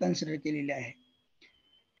 15 कन्सिडर केलेली आहे.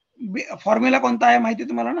 फॉर्म्युला कोणता आहे माहिती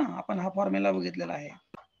तुम्हाला ना, आपण हा फॉर्म्युला बघितलेला आहे.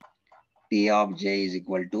 T of J is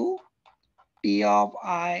equal to T of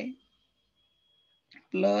I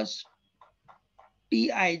plus T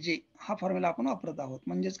I जे, हा फॉर्म्युला आपण वापरत आहोत.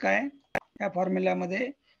 म्हणजेच काय, या फॉर्म्युल्यामध्ये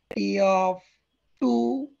T of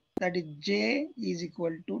 2 that is J is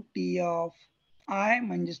equal to T of I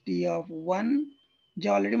म्हणजेच टी ऑफ 1, जे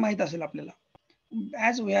ऑलरेडी माहित असेल आपल्याला,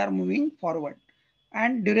 as we are moving forward,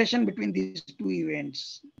 and duration between these 2 events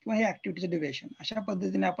किंवा हे ऍक्टिव्हिटीचं ड्युरेशन. अशा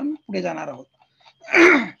पद्धतीने आपण पुढे जाणार आहोत.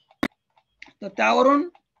 तर त्यावरून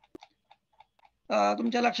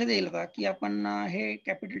तुमच्या लक्षात येईल का की आपण हे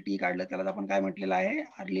कॅपिटल टी काढलं, त्याला आपण काय म्हटलेलं आहे,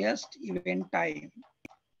 earliest event time.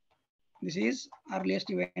 This is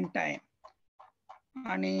earliest event time.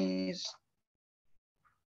 आणि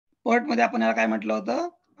पर्ट मध्ये आपण याला काय म्हटलं होतं,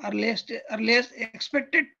 earliest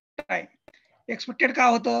expected time. Expected का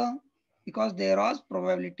होतं? Because there was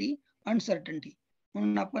probability uncertainty.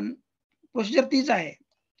 म्हणून आपण प्रोसिजर तीच आहे,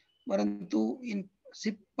 परंतु in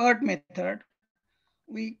PERT method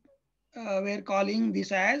we were calling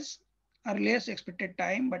this as earliest expected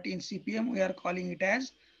time, but in CPM we are calling it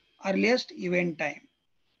as earliest event time.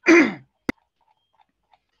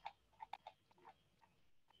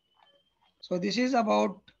 So this is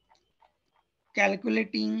about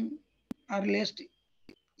calculating earliest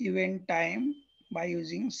event time by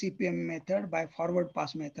using CPM method, by forward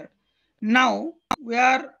pass method. Now we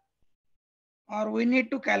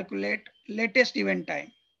need to calculate latest event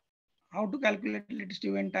time. How to calculate latest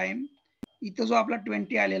event time? इथं जो आपला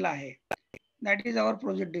 20 आलेला आहे, that is our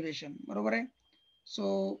project duration, बरोबर आहे.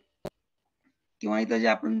 सो किंवा इथं जे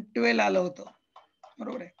आपण 12 आलं होतं,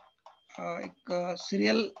 बरोबर आहे. एक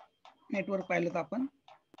सिरियल नेटवर्क पाहिलं होतं आपण,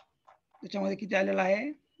 त्याच्यामध्ये किती आलेलं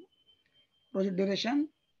आहे प्रोजेक्ट ड्युरेशन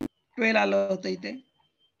 12 आलं होतं इथे,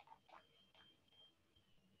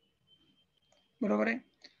 बरोबर आहे.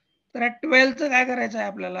 तर 12चं काय करायचं आहे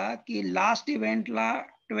आपल्याला की लास्ट इव्हेंटला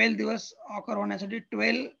 12 दिवस ऑकर होण्यासाठी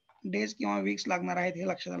 12 डेज किंवा वीक्स लागणार आहेत हे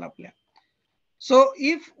लक्षात आलं आपल्या. So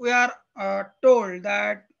if we are told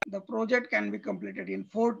that the project can be completed in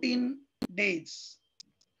 14 days,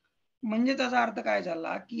 म्हणजे त्याचा अर्थ काय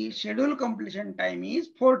झाला की schedule completion time is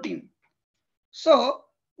 14. So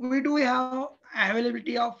we do have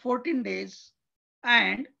availability of 14 days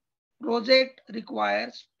and project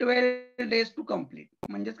requires 12 days to complete.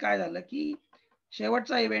 म्हणजेच काय झालं की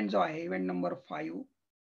शेवटचा इव्हेंट जो आहे, event number 5,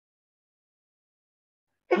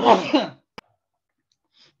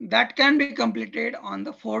 that can be completed on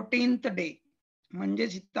the 14th day.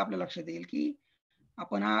 म्हणजेच इथं आपल्या लक्षात येईल की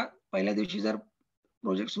आपण हा पहिल्या दिवशी जर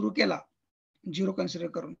प्रोजेक्ट सुरू केला 0 कन्सिडर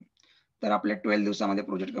करून, तर आपल्या 12 दिवसामध्ये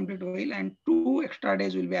प्रोजेक्ट कंप्लीट होईल and 2 extra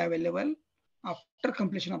days will be available after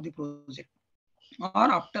completion of the project or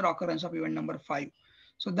after occurrence of event number 5.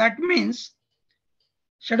 So that means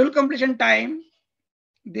schedule completion time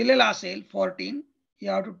दिलेला असेल 14, you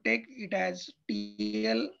have to take it as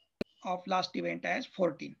TL of last event as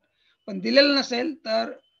 14. पण दिलेलं नसेल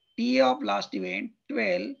तर TA of last event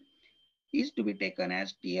 12 is to be taken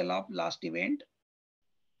as TL of last event,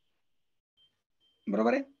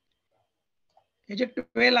 बरोबर आहे. हे जे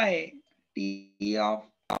 12 आहे TA of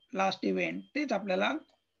last event तेच आपल्याला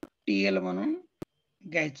TL म्हणून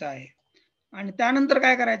घ्यायचं आहे. आणि त्यानंतर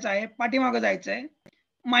काय करायचं आहे, पाठीमागं जायचं आहे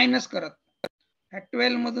मायनस करत.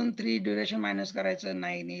 12 मधून 3 ड्युरेशन मायनस करायचं,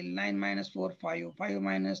 9 येईल. 9 minus 4 5, 5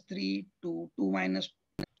 minus 3 2, 2 minus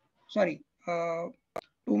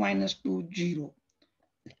 2 0.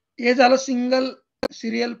 हे झालं सिंगल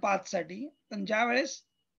सिरियल पाथ साठी. पण ज्या वेळेस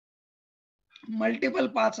मल्टिपल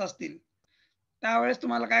पाथ्स असतील त्यावेळेस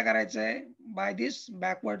तुम्हाला काय करायचं आहे, by this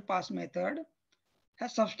backward pass method ह्या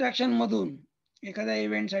सबस्ट्रॅक्शन मधून एखाद्या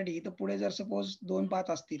इव्हेंटसाठी इथं पुढे जर सपोज 2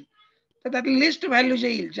 पाथ असतील तर त्यातली लिस्ट व्हॅल्यू जे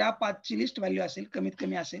येईल, ज्या पाथची लिस्ट व्हॅल्यू असेल कमीत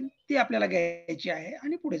कमी असेल ती आपल्याला घ्यायची आहे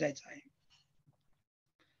आणि पुढे जायचं आहे.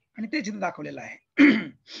 आणि तेच इथे दाखवलेलं आहे.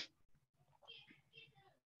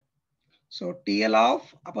 सो टीएल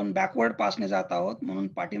ऑफ आपण बॅकवर्ड पासने जात आहोत म्हणून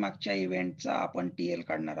पाठीमागच्या इव्हेंटचा आपण टीएल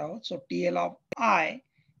काढणार आहोत. सो TL of I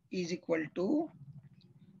is equal to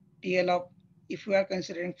TL of, if you are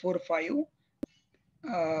considering 4 5,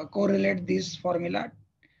 correlate this formula.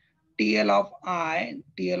 TL of I,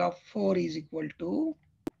 TL of 4 is equal to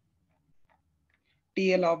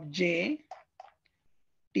TL of J,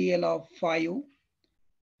 TL of 5,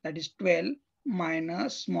 that is 12,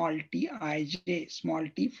 minus small t ij, small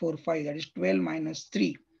t 4 5, that is 12 minus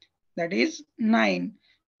 3, that is 9.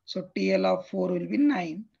 So TL of 4 will be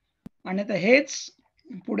 9. आणि आता हेच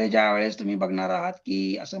पुढे ज्या वेळेस तुम्ही बघणार आहात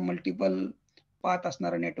की असं मल्टिपल पाथ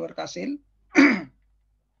असणारं नेटवर्क असेल,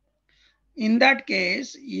 in that case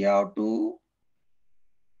you have to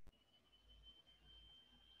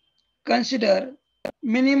consider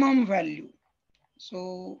minimum value. So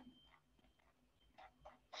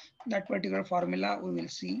that particular formula we will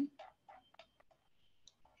see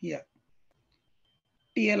here.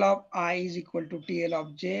 TL of I is equal to TL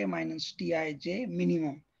of J minus Tij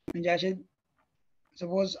minimum. म्हणजे असे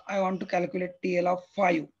suppose I want to calculate TL of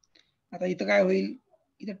 5. आता इथं काय होईल,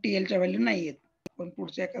 इथं TL च्या value नाही आहेत, पण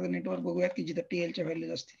पुढचं एखादं नेटवर्क बघूयात की जिथं TL च्या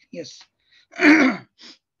व्हॅल्यूज असतील. येस.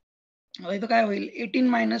 इथं काय होईल, 18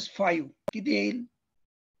 minus 5 किती येईल,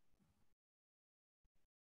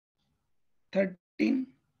 13.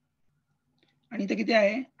 आणि इथे किती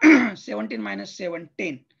आहे, 17 minus 7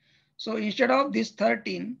 10. So instead of this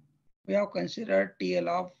 13 we have considered TL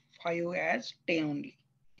of 5 as 10 only.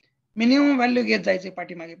 Minimum value घेत जायचे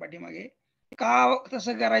पाठीमागे. का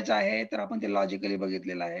तसं करायचं आहे तर आपण ते लॉजिकली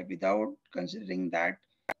बघितलेलं आहे. Without considering that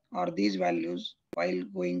or these values while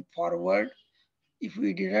going forward, if we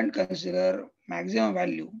didn't consider maximum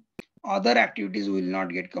value, other activities will not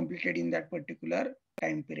get completed in that particular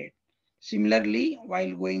time period. Similarly,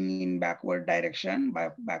 while going in backward direction by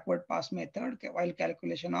backward pass method, while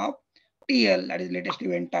calculation of TL, that is latest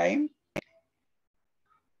event time,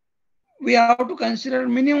 we have to consider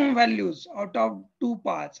minimum values out of 2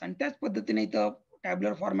 paths. आणि त्याच पद्धतीने इथं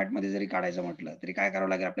tabular format मध्ये जरी काढायचं म्हटलं तरी काय करावं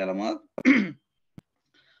लागेल आपल्याला मग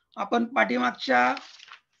आपण पाठीमागच्या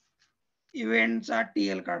इव्हेंटचा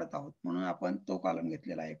टीएल काढत आहोत म्हणून आपण तो कॉलम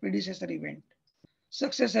घेतलेला आहे. Predecessor event,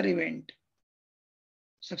 successor event.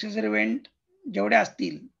 Successor event जेवढे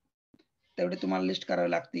असतील तेवढे तुम्हाला लिस्ट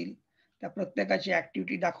करावे लागतील. त्या प्रत्येकाची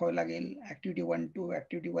ऍक्टिव्हिटी दाखवावी लागेल. ऍक्टिव्हिटी 1, 2,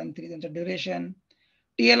 ऍक्टिव्हिटी 1, 3, त्यांचं ड्युरेशन.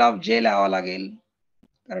 टीएल ऑफ जे लावावं लागेल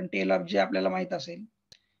कारण टीएल ऑफ जे आपल्याला माहित असेल.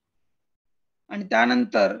 आणि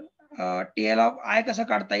त्यानंतर टीएल ऑफ आय कसं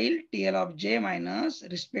काढता येईल, TL of J minus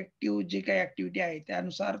respective जे काही ऍक्टिव्हिटी आहे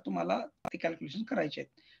त्यानुसार तुम्हाला ते कॅल्क्युलेशन करायचे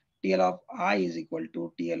आहेत. TL of I is equal to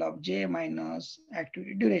TL of J minus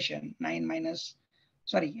activity duration 9 minus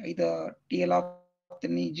sorry इथं टीएल ऑफ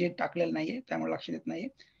त्यांनी जे टाकलेलं नाहीये त्यामुळे लक्ष देत नाहीये.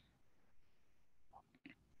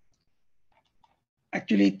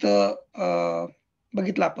 ऍक्च्युली इथं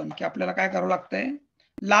बघितलं आपण की आपल्याला काय करावं लागतंय,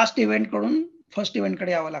 लास्ट इव्हेंट कडून फर्स्ट इव्हेंट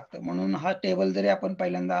कडे यावं लागतं. म्हणून हा टेबल जरी आपण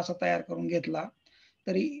पहिल्यांदा असा तयार करून घेतला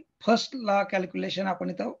तरी फर्स्टला कॅल्क्युलेशन आपण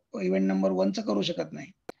इथं इव्हेंट नंबर 1 चं करू शकत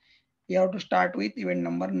नाही. You have to start with event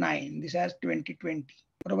number 9. This has 2020.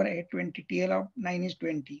 बरोबर आहे. 20 TL of 9 is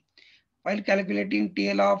 20. while calculating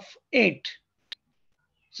TL of 8,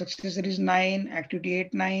 successor is 9, activity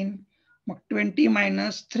 8, 9, mug 20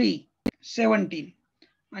 minus 3, 17.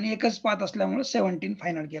 आणि एकच पाथ असल्यामुळे 17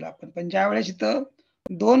 फायनल केला आपण. पण ज्या वेळेस इथं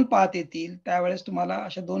 2 पाथ येतील त्यावेळेस तुम्हाला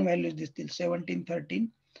अशा 2 व्हॅल्यूज दिसतील 17, 13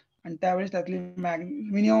 आणि त्यावेळेस त्यातली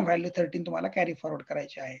मिनिमम व्हॅल्यू 13 तुम्हाला कॅरी फॉरवर्ड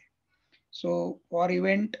करायची आहे. सो फॉर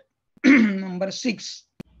इव्हेंट नंबर 6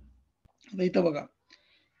 इथं बघा,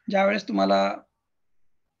 ज्या वेळेस तुम्हाला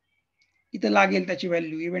इथं लागेल त्याची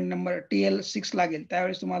व्हॅल्यू इव्हेंट नंबर टीएल 6 लागेल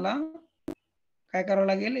त्यावेळेस तुम्हाला काय करावं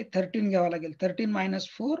लागेल, 13 घ्यावं लागेल. 13 minus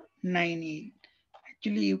 4, 9 येईल.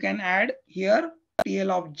 Actually you can add here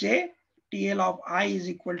TL of J, TL of I is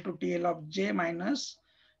equal to TL of J minus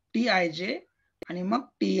TIJ आणि मग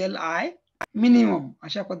TLI मिनिमम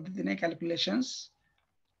अशा पद्धतीने कॅल्क्युलेशन्स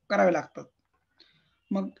करावे लागतात.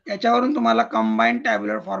 मग याच्यावरून तुम्हाला कंबाईन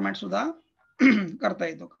टॅब्युलर फॉर्मॅट सुद्धा करता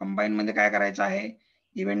येतो. कंबाईन मध्ये काय करायचं आहे,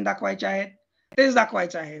 इव्हेंट दाखवायचे आहेत, तेच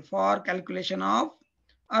दाखवायचं आहे. For calculation of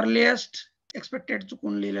earliest expected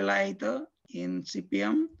चुकून लिहिलेलं आहे इथं इन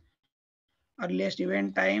CPM earliest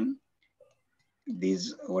event time. these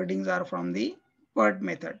wordings are from the PERT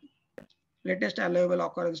method, latest allowable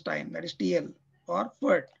occurrence time, that is TL or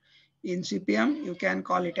PERT. In CPM you can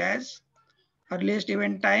call it as earliest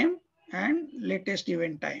event time and latest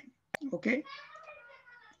event time. Okay,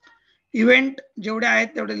 event जेवढे आहेत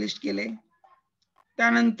तेवढे list केले.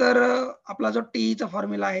 त्यानंतर आपला जो टीईचा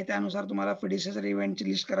formula आहे त्यानुसार तुम्हाला प्रिडिसेसर इव्हेंटची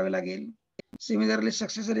लिस्ट करावी लागेल. सिमिलरली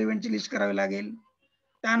सक्सेसर इव्हेंटची लिस्ट करावी लागेल.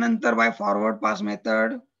 त्यानंतर बाय फॉरवर्ड पास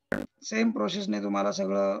मेथड सेम प्रोसेसने तुम्हाला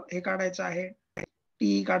सगळं हे काढायचं आहे.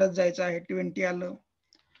 टी काढत जायचं आहे. 20 आलं,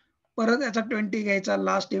 परत याचा 20 घ्यायचा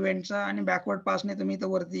लास्ट इव्हेंटचा आणि बॅकवर्ड पासने तुम्ही इथं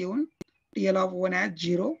वरती येऊन टीएल ऑफ 1 ॲज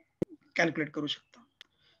 0 कॅल्क्युलेट करू शकता.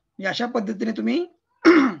 अशा पद्धतीने तुम्ही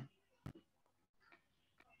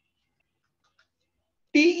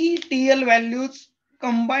टीईटीएल व्हॅल्यूज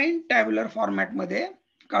कंबाईन टॅब्युलर फॉर्मॅट मध्ये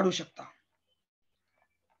काढू शकता.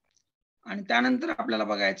 आणि त्यानंतर आपल्याला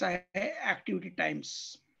बघायचं आहे ऍक्टिव्हिटी टाइम्स.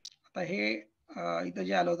 आता हे इथं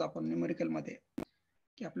जे आलं होतं आपण न्यूमेरिकल मध्ये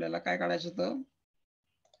की आपल्याला काय काढायचं होतं,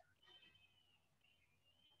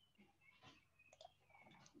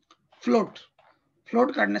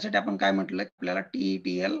 फ्लोट काढण्यासाठी आपण काय म्हटलं, आपल्याला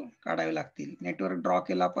टीईटीएल काढावे लागतील. नेटवर्क ड्रॉ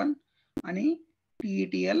केला आपण आणि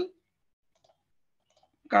टीईटीएल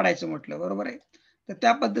काढायचं म्हटलं, बरोबर आहे. तर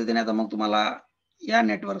त्या पद्धतीने आता मग तुम्हाला या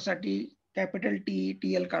नेटवर्कसाठी कॅपिटल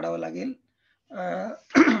टीईटीएल काढावं लागेल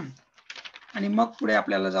आणि मग पुढे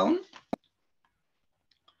आपल्याला जाऊन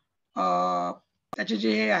त्याचे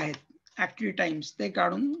जे हे आहेत ऍक्टिव्हिटी टाइम्स ते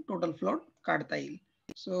काढून टोटल फ्लोट काढता येईल.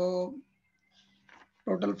 सो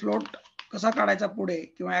टोटल फ्लोट कसा काढायचा पुढे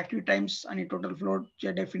किंवा ऍक्टिव्हिटी टाइम्स आणि टोटल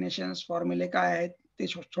फ्लोटचे डेफिनेशन्स फॉर्म्युले काय आहेत ते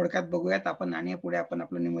थोडक्यात बघूयात आपण आणि पुढे आपण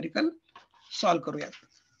आपलं न्यूमेरिकल सॉल्व्ह करूयात.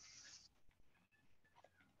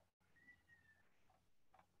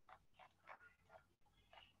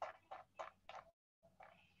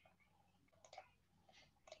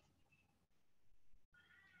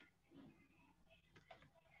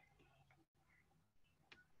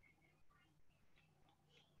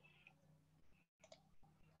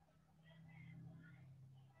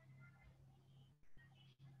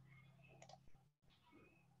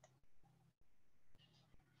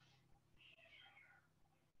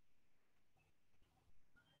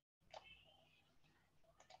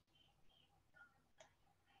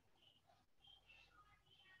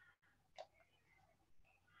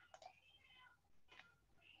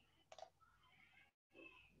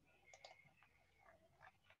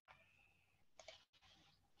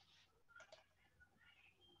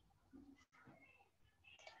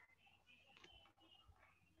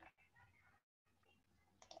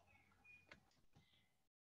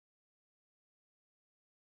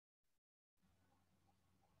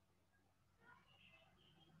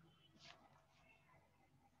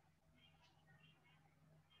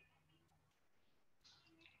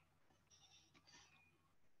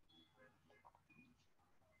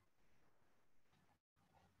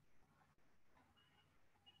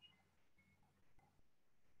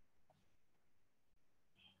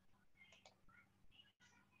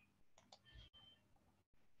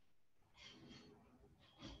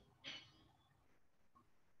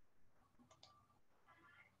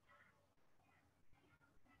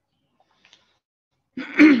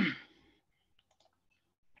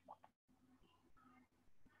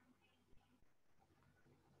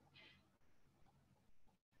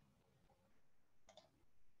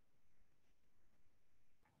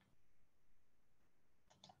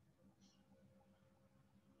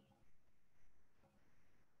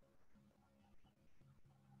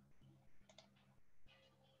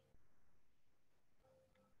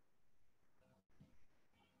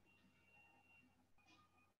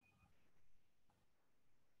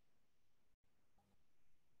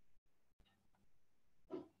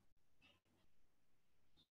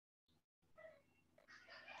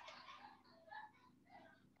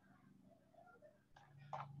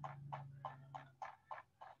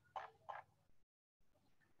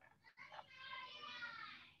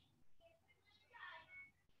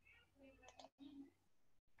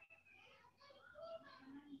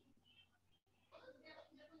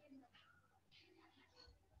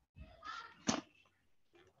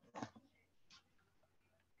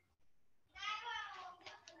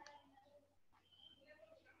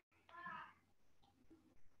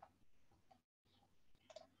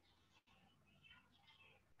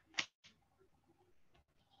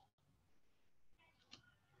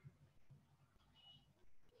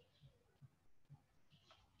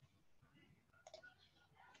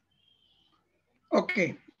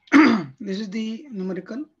 Okay, this is the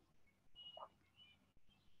numerical.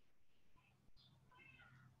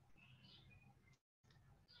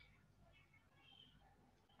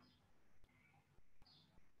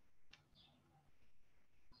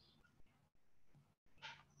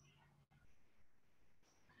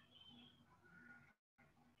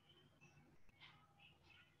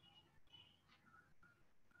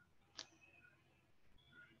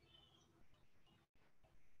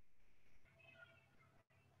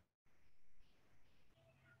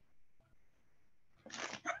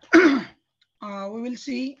 We will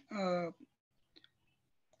see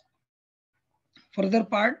further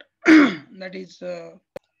part that is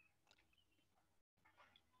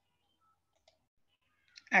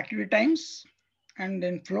activity times and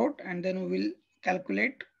then float, and then we will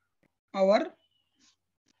calculate our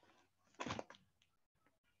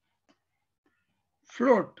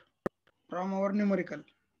float from our numerical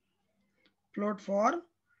float for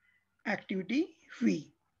activity fee.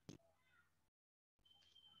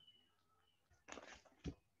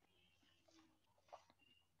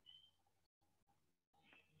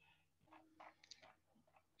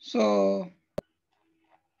 So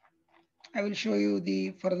I will show you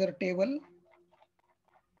the further table,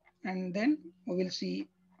 and then we will see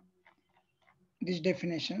these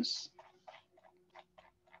definitions.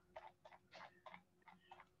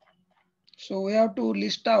 So we have to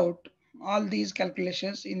list out all these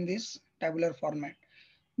calculations in this tabular format.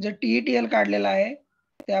 जर TETL काढलेला आहे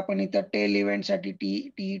ते आपण इथं tell event साठी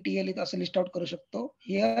TETL इथं असं list out करू शकतो.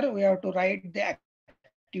 Here we have to write the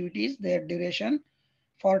activities, their duration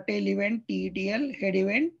for tail event TETL, head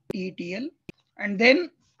event TETL, and then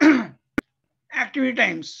activity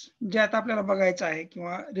times जे आता आपल्याला बघायचं आहे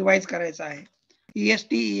किंवा रिवाइज करायचं आहे.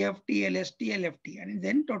 EST, EFT, LST, LFT, and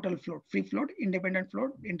then total float, free float, independent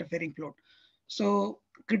float, interfering float. So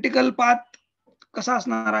critical path कसा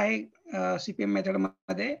असणार आहे CPM मेथड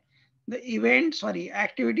मध्ये, the event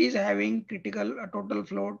activities having critical total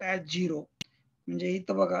float as 0. म्हणजे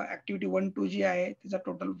इथं बघा ऍक्टिव्हिटी 1, 2 जी आहे तिचा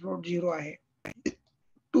टोटल फ्लोट 0 आहे,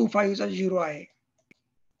 2, 5 चा 0 आहे,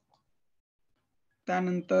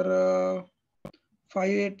 त्यानंतर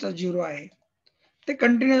 5, 8 चा 0 आहे. ते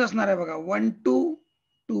कंटिन्यूअस असणार आहे बघा, 1, 2,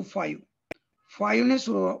 2, 5. 5 ने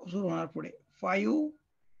सुरू होणार पुढे, 5,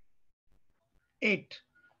 8.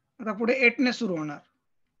 आता पुढे 8 ने सुरू होणार,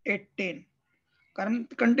 8, 10, कारण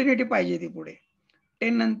कंटिन्युटी पाहिजे ती पुढे.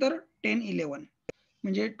 10 नंतर 10, 11.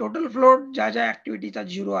 म्हणजे टोटल फ्लोट ज्या ज्या ऍक्टिव्हिटीचा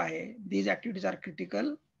 0 आहे, these activities are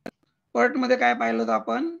critical. PERT मध्ये काय पाहिलं होतं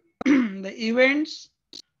आपण, the events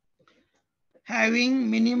having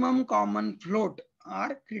minimum common float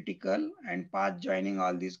are critical, and path joining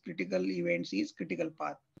all these critical events is critical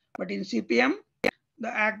path. But in CPM,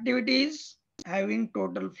 the activities having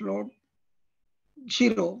total float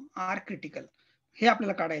 0 are critical. हे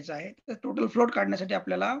आपल्याला काढायचं आहे. तर total float काढण्यासाठी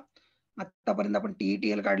आपल्याला आतापर्यंत आपण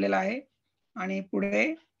TETL काढलेला आहे, आणि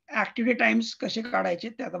पुढे ऍक्टिव्हिटी टाइम्स कसे काढायचे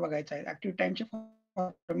ते आता बघायचे आहे. ऍक्टिव्हिटी टाइमचे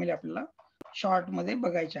फॉर्म्युले आपल्याला शॉर्ट मध्ये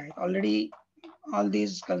बघायचे आहेत. Already all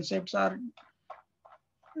these concepts are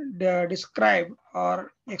described or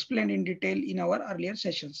explained in detail in our earlier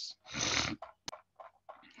sessions.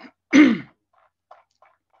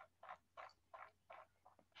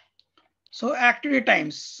 So activity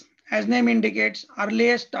times, as name indicates,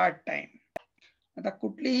 earliest start time. आता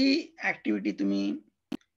कुठलीही ऍक्टिव्हिटी तुम्ही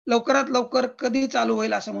लवकरात लवकर कधी चालू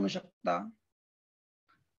होईल असं म्हणू शकता?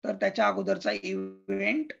 तर त्याच्या अगोदरचा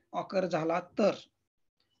इव्हेंट ऑकर झाला तर,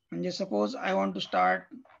 म्हणजे suppose I want to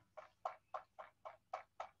start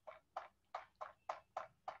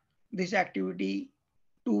this activity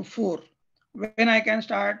 2-4. When I can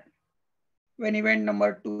start? When event number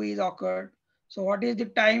 2 is occurred. So what is the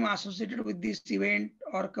time associated with this event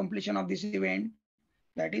or completion of this event?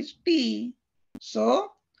 That is T. So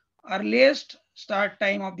earliest start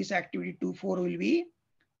time of this activity 2-4 will be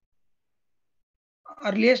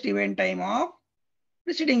earliest event time of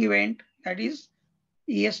preceding event. That is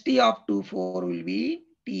EST of 2-4 will be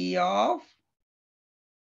T of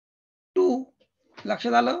 2.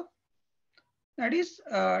 लक्षात आलं? That is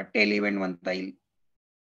tail event म्हणता येईल.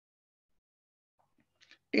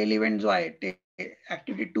 Tell event जो आहे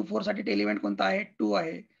activity 2-4 साठी tell event कोणता आहे? 2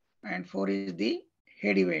 आहे and 4 is the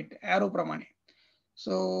head event arrow प्रमाणे.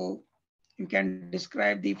 So you can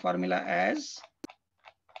describe the formula as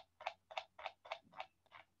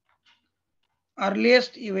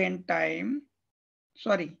earliest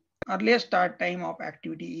start time of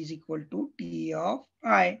activity is equal to T of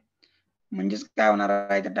I. म्हणजेच काय होणार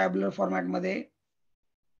आहे त्या टॅब्युलर फॉर्मॅट मध्ये?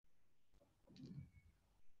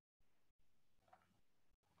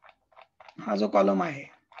 हा जो कॉलम आहे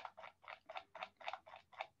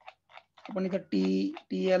आपण इथं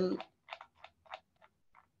TL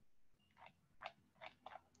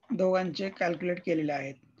दोघांचे कॅल्क्युलेट केलेले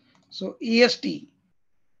आहेत. सो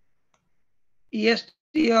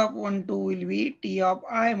EST of 1-2 will be T of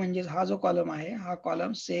I, म्हणजे हा जो कॉलम आहे हा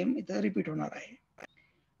कॉलम सेम इथं रिपीट होणार आहे.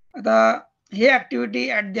 आता हे activity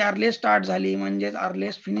at the earliest start झाली म्हणजेच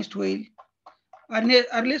अर्लिएस्ट फिनिश्ड होईल.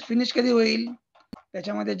 अर्लिएस्ट फिनिश कधी होईल?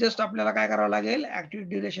 त्याच्यामध्ये जस्ट आपल्याला काय करावं लागेल? ऍक्टिव्हिटी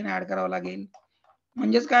ड्युरेशन ऍड करावं लागेल.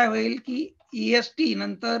 म्हणजेच काय होईल की EST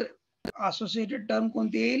नंतर असोसिएटेड टर्म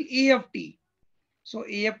कोणती येईल? EFT. So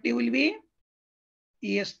EFT will be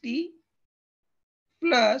EST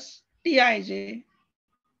plus TIJ.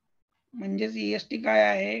 म्हणजेच EST काय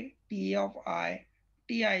आहे? T of I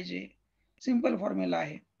TIJ. Simple formula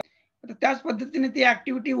आहे. आता त्याच पद्धतीने ती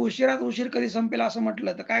ऍक्टिव्हिटी उशिरात उशीर कधी संपेल असं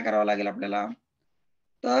म्हटलं तर काय करावं लागेल आपल्याला?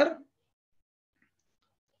 तर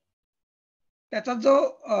त्याचा जो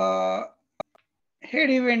हेड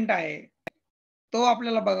इव्हेंट आहे तो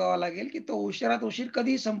आपल्याला बघावा लागेल की तो उशिरात उशीर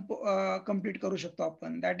कधी कंप्लीट करू शकतो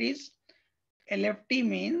आपण. That is LFT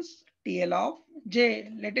means TL of J,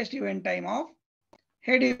 latest event time of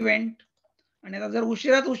head event. आणि आता जर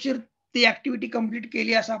उशिरात उशीर ती ऍक्टिव्हिटी कंप्लीट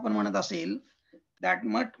केली असं आपण म्हणत असेल, that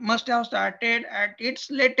must have started at it's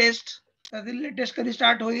latest. तर ती लेटेस्ट कधी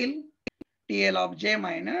स्टार्ट होईल? TL of J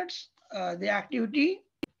minus the activity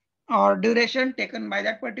or duration taken by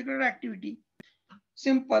that particular activity.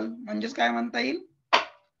 Simple. म्हणजेच काय म्हणता येईल?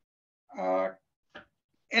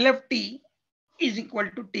 LFT is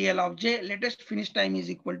equal to TL of J, latest finish time is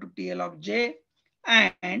equal to TL of J,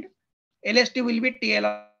 and LST will be TL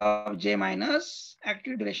of J minus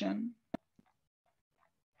active duration.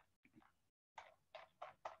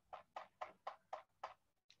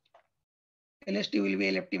 LST will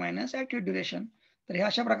be LFT minus active duration. तर ह्या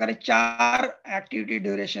अशा प्रकारे 4 activity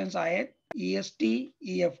ड्युरेशन्स आहेत. EST,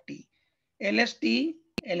 EFT, LST,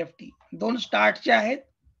 LFT. 2 स्टार्टचे आहेत,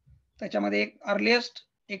 त्याच्यामध्ये एक earliest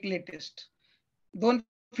एक latest. 2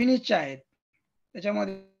 फिनिशचे आहेत,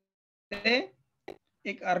 त्याच्यामध्ये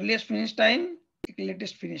एक अर्लिएस्ट फिनिश टाइम एक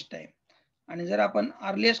लेटेस्ट फिनिश टाइम. आणि जर आपण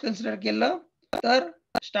अर्लिएस्ट कन्सिडर केलं तर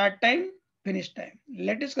start time finish time,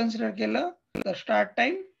 latest consider केलं तर स्टार्ट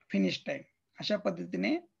टाइम फिनिश टाइम. अशा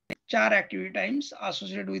पद्धतीने 4 activity times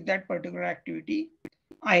associated with that particular activity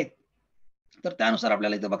आहेत. तर त्यानुसार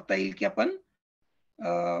आपल्याला इथं बघता येईल की आपण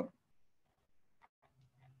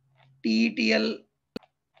TETL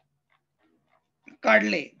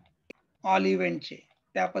काढले ऑल इव्हेंटचे,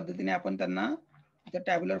 त्या पद्धतीने आपण त्यांना इथं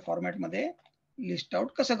टॅब्युलर फॉर्मॅट मध्ये लिस्ट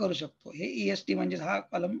आउट कसं करू शकतो. हे EST म्हणजे हा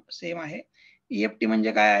कॉलम सेम आहे. EFT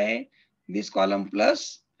म्हणजे काय आहे? This column plus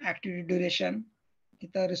activity duration.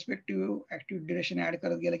 इथं रिस्पेक्टिव्ह ऍक्टिव्हिटी ड्युरेशन ऍड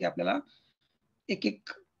करत गेलं की आपल्याला एक एक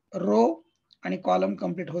रो आणि कॉलम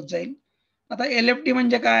कंप्लीट होत जाईल. आता LFT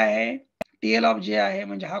म्हणजे काय आहे? TL ऑफ J आहे,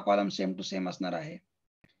 म्हणजे हा कॉलम सेम टू सेम असणार आहे.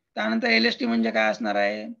 त्यानंतर LST म्हणजे काय असणार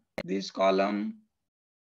आहे? This column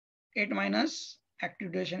 8 minus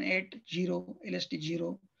activity duration 8 0 LST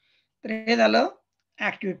 0. तर हे झालं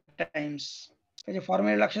ऍक्टिव्हिटी टाइम्स. त्याचे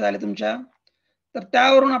फॉर्म्युले लक्षात आले तुमच्या? तर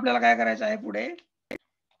त्यावरून आपल्याला काय करायचं आहे पुढे?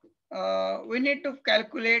 we need to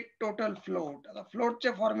calculate total float. आता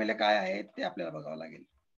फ्लोटचे फॉर्म्युले काय आहेत ते आपल्याला बघावं लागेल.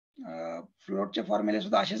 फ्लोटचे फॉर्म्युले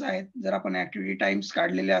सुद्धा असेच आहेत. जर आपण ऍक्टिव्हिटी टाइम्स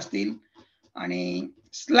काढलेले असतील आणि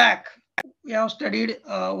slack, we have studied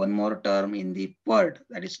one more term in the PERT,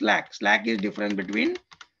 that is slack. Slack is difference between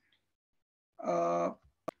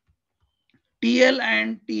TL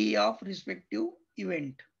and TE of respective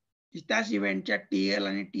event. त्याच इव्हेंटच्या TL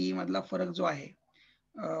आणि TE मधला फरक जो आहे,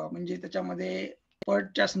 म्हणजे त्याच्यामध्ये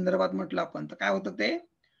PERTच्या संदर्भात म्हटलं आपण तर काय होतं ते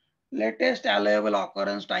latest allowable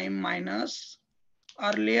occurrence time minus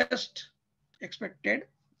earliest expected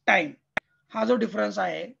time. हा जो डिफरन्स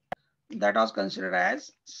आहे that was considered as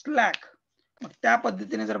slack. मग त्या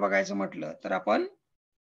पद्धतीने जर बघायचं म्हटलं तर आपण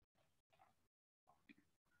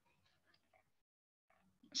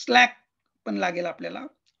स्लॅक पण लागेल आपल्याला,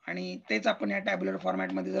 आणि तेच आपण या टॅब्युलर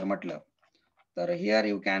फॉर्मॅट मध्ये जर म्हटलं तर here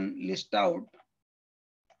you can list out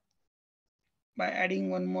by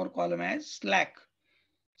adding one more column as slack,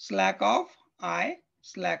 slack of I,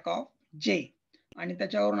 slack of जे, आणि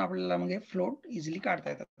त्याच्यावरून आपल्याला मग फ्लोट इझिली काढता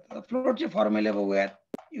येतात. फ्लोटचे फॉर्म्युले बघूयात.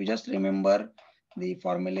 You just remember the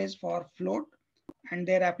formulas for float and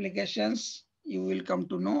their applications you will come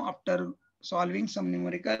to know after solving some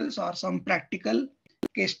numericals or some practical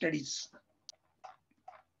case studies.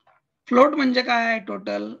 Float म्हणजे काय आहे?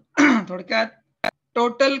 Total. थोडक्यात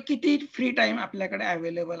टोटल किती फ्री टाइम आपल्याकडे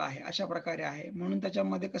available आहे अशा प्रकारे आहे. म्हणून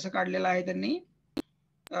त्याच्यामध्ये कसं काढलेलं आहे त्यांनी,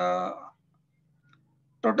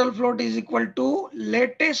 total float is equal to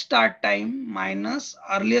latest start time minus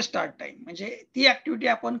earliest start time. म्हणजे ती ऍक्टिव्हिटी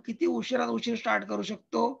आपण किती उशिरात उशीर स्टार्ट करू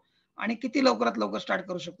शकतो आणि किती लवकरात लवकर स्टार्ट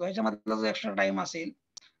करू शकतो ह्याच्यामधला जो एक्स्ट्रा टाइम असेल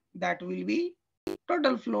that will be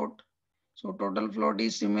total float. So total float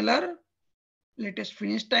is similar latest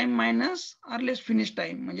finish time minus earliest finish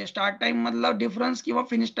time. म्हणजे स्टार्ट टाइम मधला डिफरन्स किंवा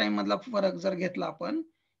फिनिश टाइम मधला फरक जर घेतला आपण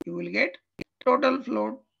you will get total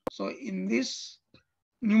float. So in this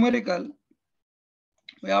numerical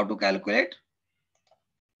we have to calculate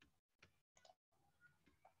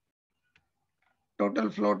total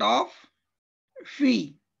float of fee.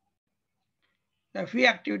 त्या फी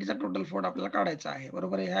ऍक्टिव्हिटीचा total float आपल्याला काढायचा आहे.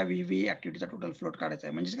 बरोबर आहे. ह्या व्ही ऍक्टिव्हिटीचा टोटल फ्लोट काढायचा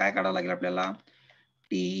आहे. म्हणजे काय काढावं लागेल आपल्याला,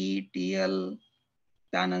 टी, टीएल,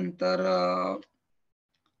 त्यानंतर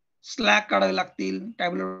स्लॅक काढावे लागतील,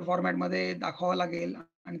 टॅब्युलर फॉर्मॅट मध्ये दाखवावं लागेल,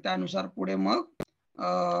 आणि त्यानुसार पुढे मग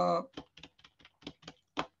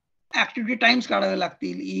ऍक्टिव्हिटी टाइम्स काढावे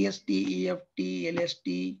लागतील, EST, EFT,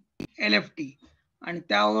 LST, LFT, आणि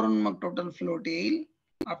त्यावरून मग टोटल फ्लोट येईल.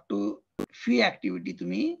 अप टू फी ऍक्टिव्हिटी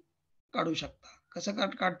तुम्ही काढू शकता. कसं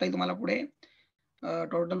काढता येईल तुम्हाला पुढे,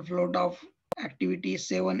 total float of activity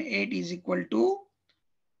 7-8 is equal to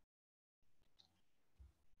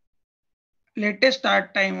latest start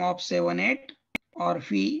time of 7-8 और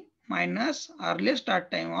फी minus earliest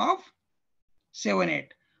start time of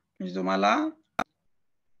 7-8. म्हणजे तुम्हाला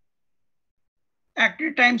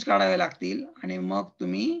ऍक्टिव्हिटी टाइम्स काढावे लागतील आणि मग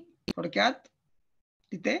तुम्ही थोडक्यात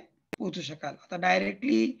तिथे पोहोचू शकाल. आता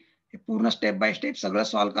डायरेक्टली पूर्ण स्टेप बाय स्टेप सगळं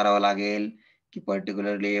सॉल्व्ह करावं लागेल की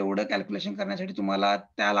पर्टिक्युलरली एवढं कॅल्क्युलेशन करण्यासाठी तुम्हाला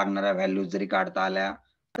त्या लागणाऱ्या व्हॅल्यूज जरी काढता आल्या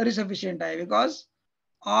तरी सफिशियंट आहे. Because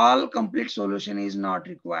all complete solution is not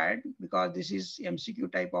required because this is MCQ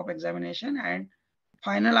type of examination and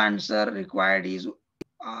final answer required is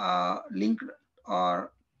linked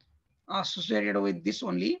or associated with this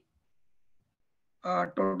only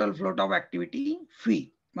total float of activity fee.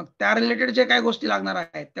 मग त्या related जे काही गोष्टी लागणार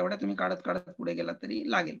आहेत तेवढ्या तुम्ही काढत काढत पुढे गेला तरी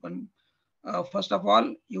लागेल. पण first of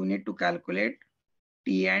all you need to calculate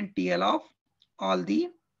T and TL of all the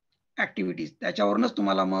activities. त्याच्यावरूनच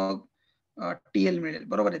तुम्हाला मग TL मिळेल.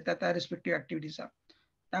 बरोबर आहे, त्या रिस्पेक्टिव्ह ऍक्टिव्हिटीचा.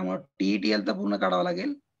 त्यामुळे TETL तर पूर्ण काढावं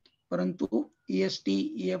लागेल, परंतु EST,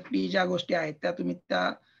 EFT ज्या गोष्टी आहेत त्या तुम्ही त्या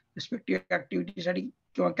रिस्पेक्टिव्ह ऍक्टिव्हिटीसाठी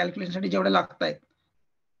किंवा कॅल्क्युलेशनसाठी जेवढ्या लागत आहेत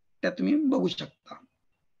त्या तुम्ही बघू शकता.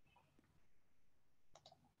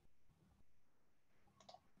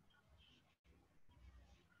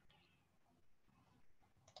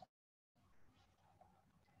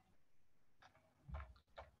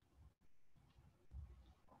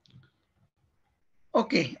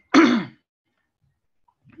 ओके.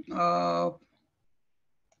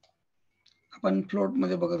 आपण फ्लोट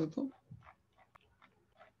मध्ये बघत होतो,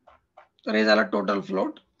 तर हे झालं टोटल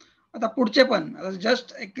फ्लोट. आता पुढचे पण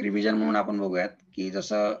जस्ट एक रिव्हिजन म्हणून आपण बघूयात की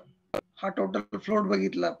जसं हा टोटल फ्लोट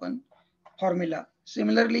बघितला आपण formula.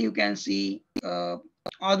 Similarly you can see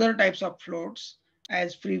other types of floats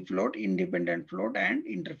as free float, independent float, and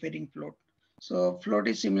interfering float. So float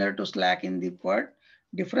is similar to slack in the PERT.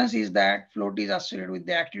 Difference is that float is associated with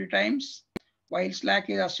the activity times, while slack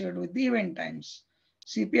is associated with the event times.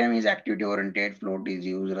 CPM is activity oriented. Float is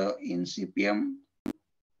used in CPM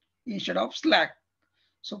instead of slack.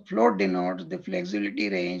 So float denotes the flexibility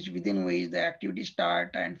range within which the activity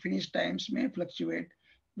start and finish times may fluctuate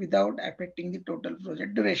without affecting the total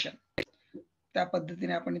project duration. त्या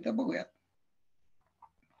पद्धतीने आपण इथे बघूयात.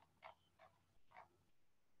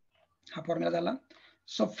 हा formula झाला.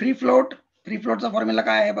 So free फ्लोटचा formula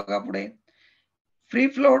काय आहे बघा पुढे. free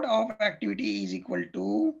float of activity is equal to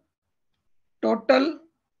total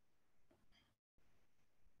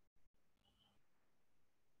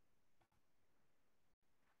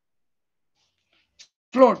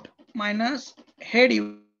float minus head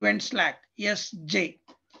event slack SJ.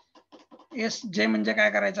 SJ म्हणजे काय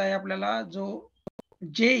करायचं आहे आपल्याला, जो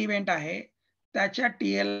जे इव्हेंट आहे त्याच्या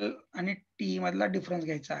TL आणि टी मधला डिफरन्स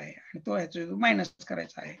घ्यायचा आहे आणि तो ह्याचा मायनस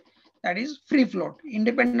करायचा आहे. That is free float.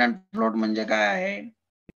 Independent float म्हणजे काय आहे?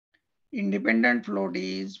 Independent float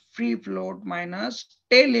is free float minus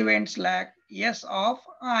tell event slack S of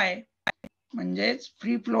I. म्हणजेच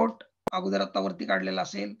फ्री फ्लोट अगोदर आता वरती काढलेला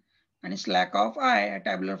असेल आणि slack of I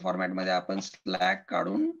tabular format मध्ये आपण स्लॅक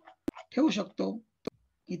काढून ठेवू शकतो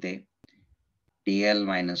इथे. TL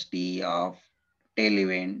minus T of tail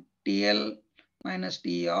event, TL minus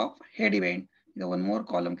T of head event. The one more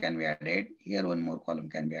column can be added. Here one more column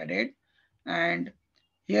can be added. And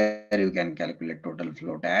here you can calculate total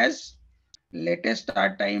float as latest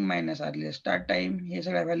start time minus earliest start time. Here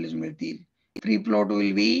सगळ्या values मिळतील. Free float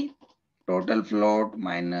will be total float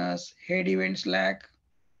minus head event slack.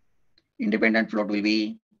 Independent float will be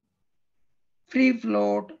free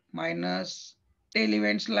float minus tail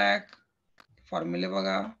event slack. फॉर्म्युले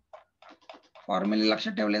बघा, फॉर्म्युले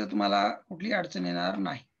लक्षात ठेवले तर तुम्हाला कुठली अडचण येणार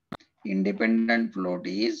नाही. Independent float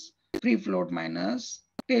is free float minus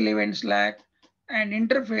tell event slack and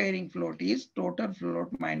इंटरफेअरिंग float is total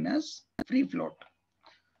float minus free float.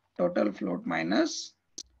 Total float minus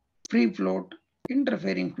free float,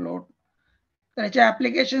 इंटरफेअरिंग float. तर याचे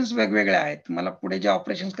ऍप्लिकेशन्स वेगवेगळे आहेत. मला पुढे जे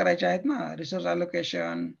ऑपरेशन्स करायचे आहेत ना, resource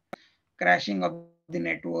allocation, crashing of the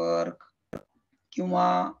network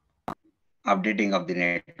किंवा अपडेटिंग ऑफ द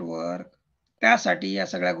नेटवर्क, त्यासाठी या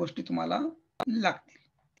सगळ्या गोष्टी तुम्हाला लागतील.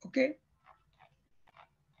 ओके.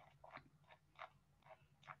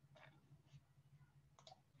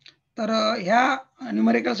 तर ह्या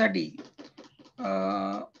न्यूमेरिकल साठी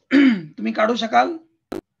तुम्ही काढू शकाल.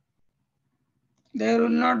 There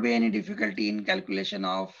will not be any difficulty in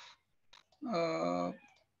calculation of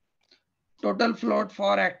total float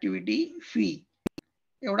for activity fee.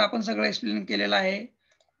 एवढं आपण सगळं एक्सप्लेन केलेलं आहे.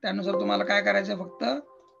 त्यानुसार तुम्हाला काय करायचं, फक्त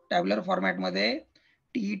टॅब्युलर फॉर्मॅट मध्ये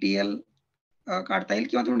TETL काढता येईल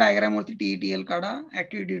किंवा तुम्ही डायग्राम वरती TETL काढा,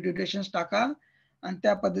 ऍक्टिव्हिटी ड्युरेशन्स टाका आणि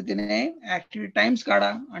त्या पद्धतीने ऍक्टिव्हिटी टाइम्स काढा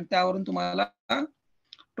आणि त्यावरून तुम्हाला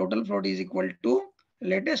total float is equal to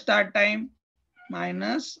latest start time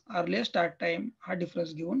minus earliest start time हा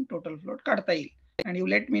डिफरन्स घेऊन टोटल फ्लोट काढता येईल. And you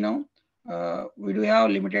let me know, we do have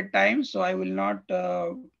limited time, so I will not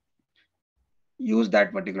use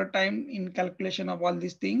that particular time in calculation of all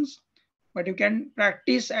these things, but you can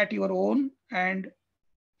practice at your own and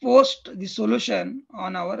post the solution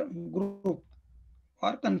on our group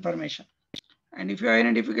for confirmation. And if you have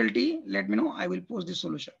any difficulty, let me know. I will post the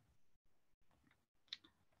solution.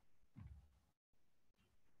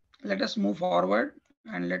 Let us move forward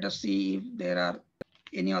and let us see if there are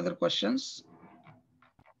any other questions.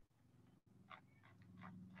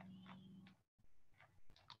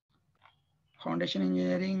 Foundation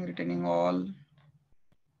engineering, retaining all,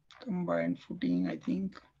 combined footing, I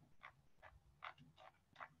think.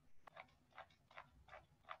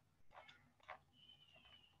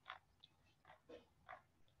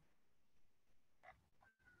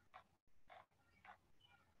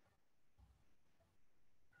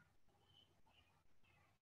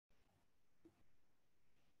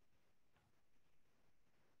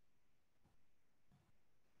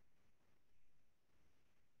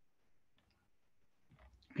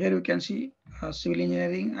 Here you can see civil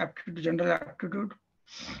engineering aptitude, general aptitude,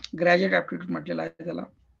 graduate aptitude म्हटलेला आहे त्याला.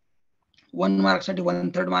 1 mark साठी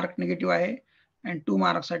 1/3 mark negative आहे and 2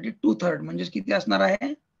 mark साठी 2/3, म्हणजे किती असणार आहे?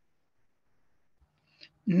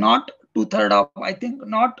 Not 2/3 of, I think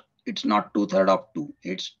not, it's not 2/3 of 2,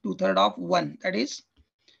 it's 2/3 of 1, that is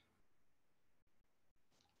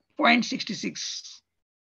 0.66.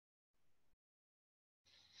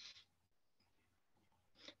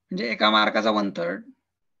 म्हणजे एका मार्काचा 1/3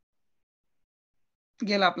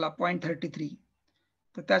 गेला आपला 0.33.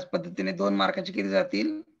 तर त्याच पद्धतीने 2 मार्काचे किती जातील?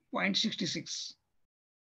 0.66.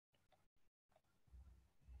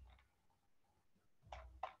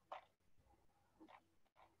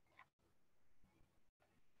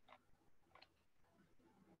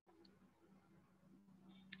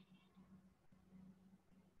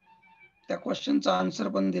 त्या क्वेश्चनचा आन्सर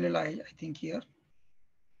पण दिलेला आहे आय थिंक हिअर.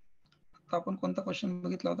 आता आपण कोणता क्वेश्चन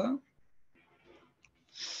बघितला होता?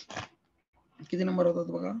 किती नंबर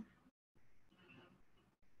होता बघा?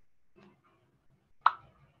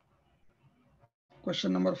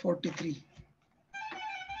 Question number 43.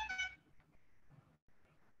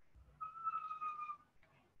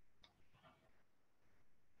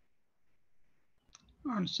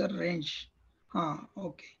 आन्सर रेंज, हां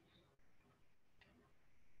ओके.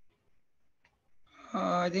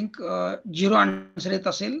 आय थिंक 0 आन्सर येत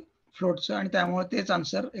असेल फ्लोटचं आणि त्यामुळे तेच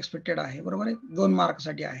आन्सर एक्सपेक्टेड आहे. बरोबर आहे, 2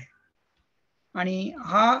 मार्कसाठी आहे. आणि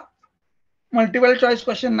हा मल्टिपल चॉईस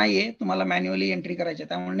क्वेश्चन नाहीये, तुम्हाला मॅन्युअली एंट्री करायचे,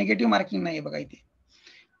 त्यामुळे निगेटिव्ह मार्किंग नाहीये बघा इथे.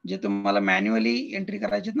 जे तुम्हाला मॅन्युअली एंट्री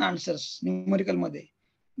करायचे ना आन्सर्स न्यूमेरिकल मध्ये,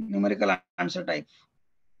 न्यूमेरिकल आन्सर टाईप,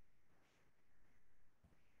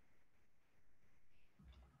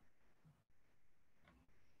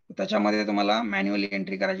 त्याच्यामध्ये तुम्हाला मॅन्युअली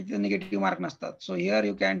एंट्री करायची, तिथे निगेटिव्ह मार्क नसतात. So here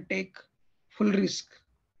you can take full risk.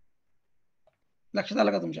 लक्षात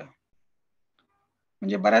आलं का तुमच्या?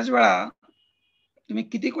 म्हणजे बऱ्याच वेळा तुम्ही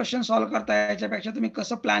किती क्वेश्चन सॉल्व्ह करता याच्यापेक्षा तुम्ही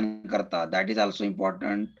कसं प्लॅन करता, that is also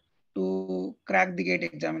important to crack the gate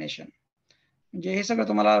examination. म्हणजे हे सगळं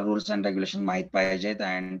तुम्हाला रूल्स अँड रेग्युलेशन माहित पाहिजेत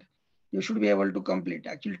and you should be able to complete.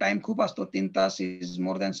 Actually time खूप असतो, 3 तास is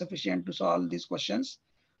more than sufficient to solve this questions.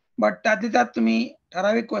 But त्यातल्या त्यात तुम्ही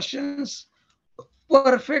ठराविक क्वेश्चन्स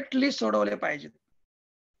परफेक्टली सोडवले पाहिजेत.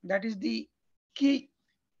 दॅट इज दी की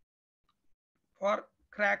for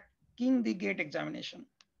cracking the gate examination.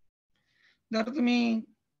 जर तुम्ही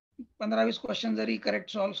 15-20 क्वेश्चन जरी करेक्ट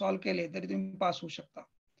सॉल्व्ह केले तरी तुम्ही पास होऊ शकता.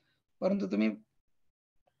 परंतु तुम्ही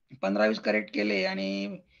 15-20 करेक्ट केले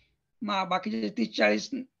आणि बाकीचे 30-40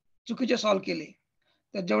 चुकीचे सॉल्व्ह केले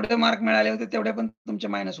तर जेवढे मार्क मिळाले होते तेवढे पण तुमचे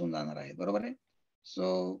मायनस होऊन जाणार आहेत. बरोबर आहे.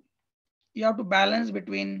 So you have to balance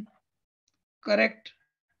between correct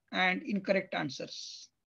and incorrect answers.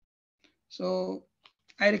 So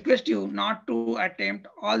I request you not to attempt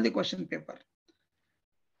all the question paper.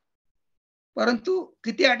 परंतु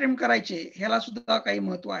किती अटेम्प्ट करायचे ह्याला सुद्धा काही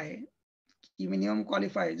महत्व आहे की मिनिमम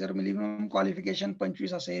क्वालिफाय, जर मिनिमम क्वालिफिकेशन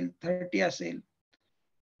 25 असेल, 30 असेल,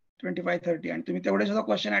 25-30 आणि तुम्ही तेवढे सुद्धा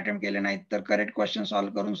क्वेश्चन अटेम्प्ट केले नाहीत तर करेक्ट क्वेश्चन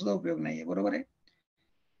सॉल्व्ह करून सुद्धा उपयोग नाहीये. बरोबर आहे.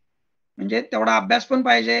 म्हणजे तेवढा अभ्यास पण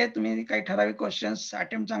पाहिजे, तुम्ही काही ठराविक क्वेश्चन्स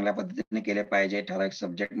अटेम्प्ट चांगल्या पद्धतीने केले पाहिजे, ठराविक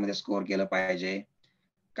सब्जेक्ट मध्ये स्कोअर केलं पाहिजे,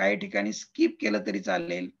 काही ठिकाणी स्किप केलं तरी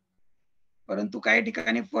चालेल, परंतु काही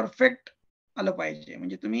ठिकाणी परफेक्ट आलं पाहिजे.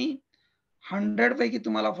 म्हणजे तुम्ही 100 पैकी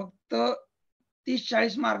तुम्हाला फक्त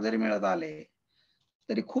 30-40 मार्क जरी मिळत आले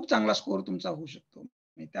तरी खूप चांगला स्कोअर तुमचा होऊ शकतो.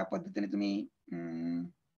 त्या पद्धतीने तुम्ही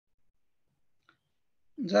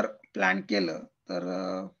जर प्लॅन केलं तर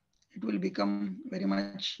it will become very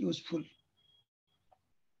much useful.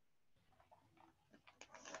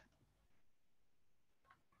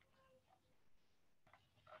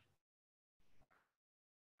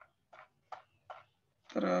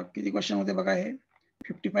 तर किती क्वेश्चन होते बघा, हे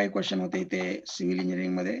 55 क्वेश्चन होते इथे सिव्हिल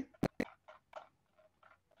इंजिनिअरिंग मध्ये.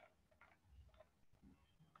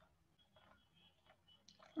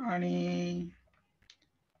 आणि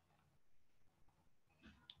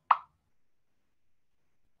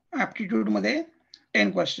ऍप्टिट्यूड मध्ये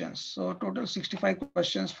 10 questions. So total 65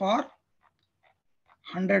 questions for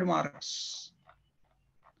 100 marks.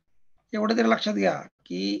 एवढं तरी लक्षात घ्या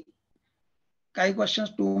की काही क्वेश्चन्स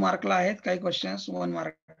 2 मार्कला आहेत, काही क्वेश्चन्स 1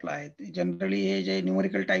 मार्कला आहेत. जनरली हे जे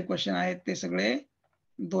न्यूमेरिकल टाईप क्वेश्चन आहेत ते सगळे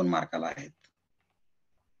 2 मार्काला आहेत.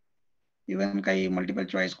 इव्हन काही मल्टिपल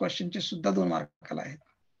चॉईस क्वेश्चनचे सुद्धा 2 मार्काला आहेत.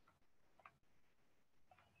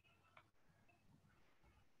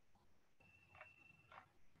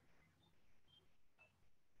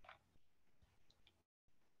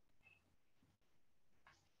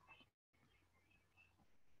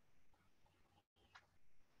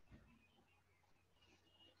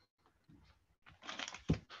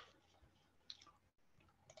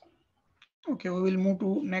 Okay, we will move to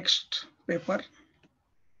next paper.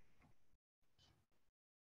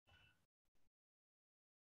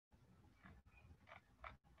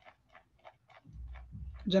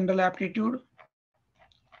 General aptitude,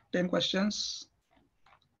 10 questions.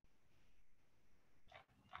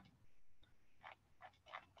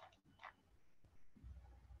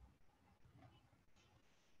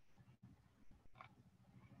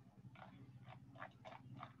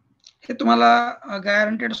 हे तुम्हाला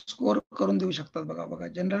गॅरंटेड स्कोर करून देऊ शकतात. बघा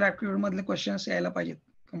जनरल ऍप्टिट्यूड मधले क्वेश्चन्स यायला पाहिजेत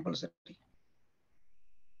कंपल्सरी.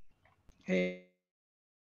 हे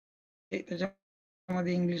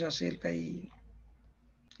त्याच्यामध्ये इंग्लिश असेल, काही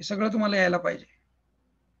हे सगळं तुम्हाला यायला पाहिजे.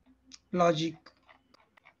 लॉजिक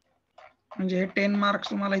म्हणजे हे 10 मार्क्स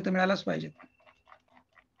तुम्हाला इथं मिळायलाच पाहिजेत,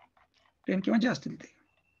 10 किंवा जे असतील ते.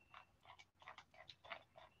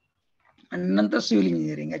 आणि नंतर सिव्हिल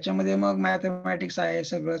इंजिनिअरिंग, याच्यामध्ये मग मॅथमॅटिक्स आहे,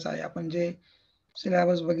 सगळंच आहे. आपण जे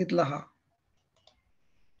सिलेबस बघितला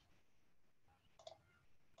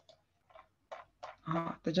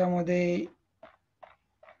त्याच्यामध्ये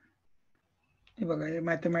हे बघा, हे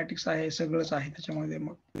मॅथमॅटिक्स आहे, सगळंच आहे त्याच्यामध्ये.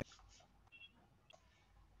 मग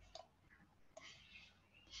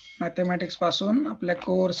मॅथमॅटिक्स पासून आपल्या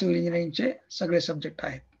कोर सिव्हिल इंजिनिअरिंगचे सगळे सब्जेक्ट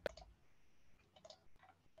आहेत.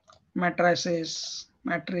 मॅट्रायसेस,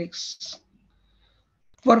 मॅट्रिक्स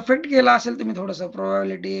परफेक्ट केला असेल तुम्ही थोडंसं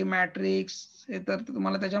प्रोबॅबिलिटी मॅट्रिक्स हे तर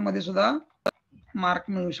तुम्हाला त्याच्यामध्ये सुद्धा मार्क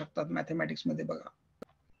मिळू शकतात. मॅथमॅटिक्स मध्ये बघा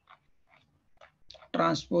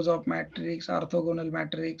transpose of matrix, orthogonal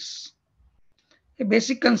matrix hey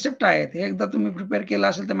basic concept आहेत. हे एकदा तुम्ही प्रिपेअर केला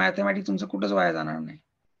असेल तर मॅथमॅटिक्स तुमचं कुठंच वाया जाणार नाही.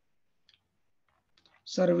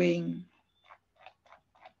 सर्वेइंग,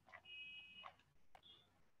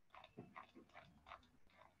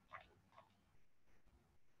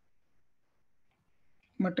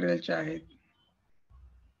 मटेरियलचे आहेत.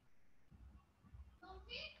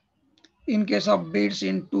 In case of bids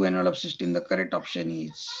in two envelope system, the correct option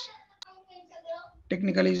is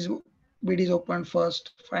technical is bid is opened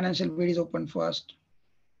first, financial bid is opened first.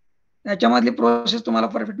 याच्यामधली process तुम्हाला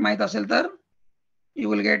परफेक्ट माहित असेल तर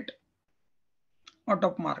you will get out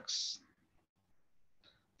of marks.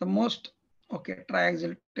 The most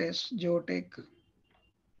triaxial test, geotech,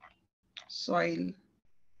 soil,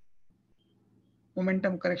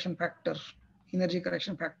 momentum correction factor, energy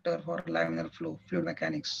correction factor for laminar flow, fluid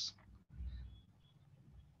mechanics,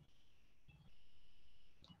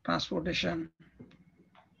 transportation,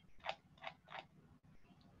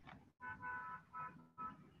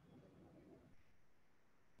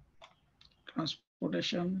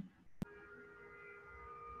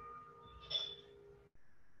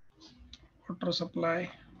 water supply,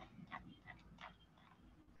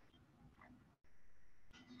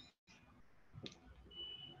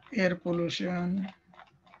 air pollution,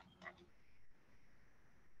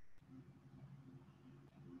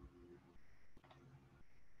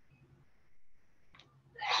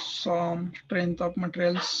 SOM, strength of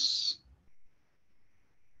materials,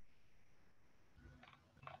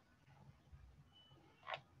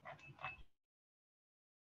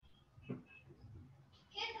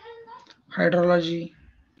 hydrology,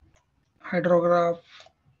 hydrograph,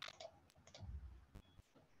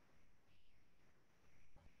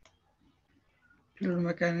 fluid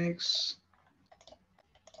mechanics,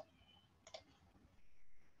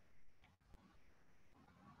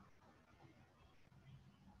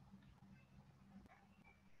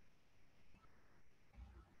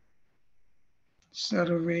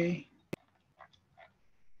 survey,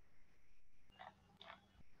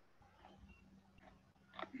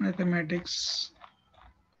 mathematics,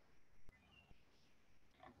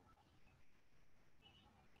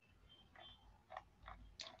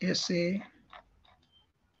 essay,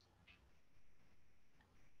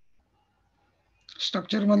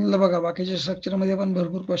 structure मधलं बघा बाकीच्या structure मध्ये पण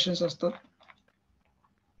भरपूर questions असतात.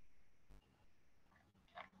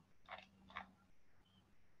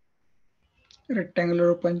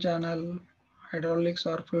 rectangular open channel, hydraulics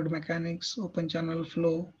or fluid mechanics, open channel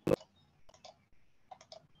flow,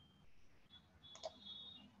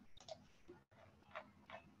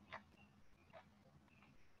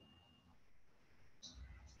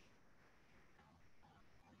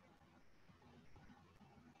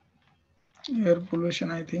 air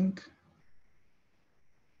pollution, I think,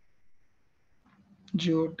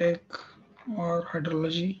 geotech or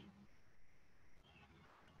hydrology.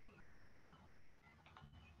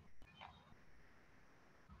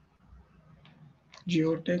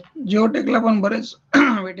 जिओटेकला पण बरेच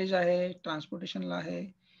weightage आहे, ट्रान्सपोर्टेशनला आहे,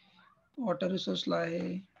 वॉटर रिसोर्सला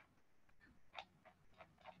आहे,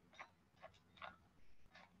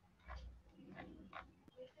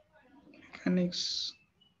 मेकॅनिक्स,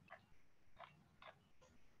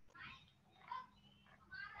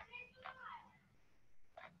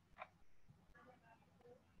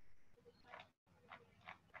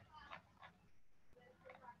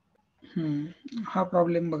 हा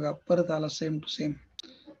प्रॉब्लेम बघा परत आला सेम टू सेम.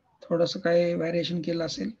 थोडंसं काय व्हॅरिएशन केलं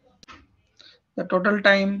असेल. The total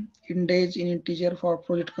time in days in integer for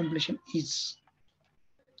project completion is.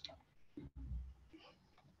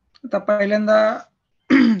 आता पहिल्यांदा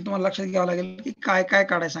तुम्हाला लक्षात घ्यावं लागेल की काय काय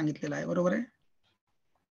काढायला सांगितलेलं आहे. बरोबर आहे.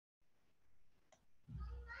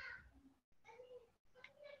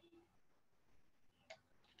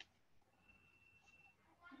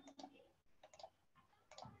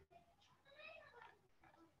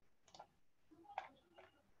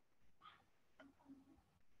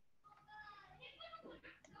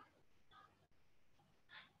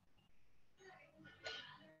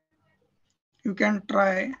 You can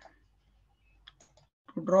try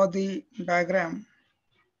to draw the diagram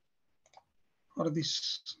for this.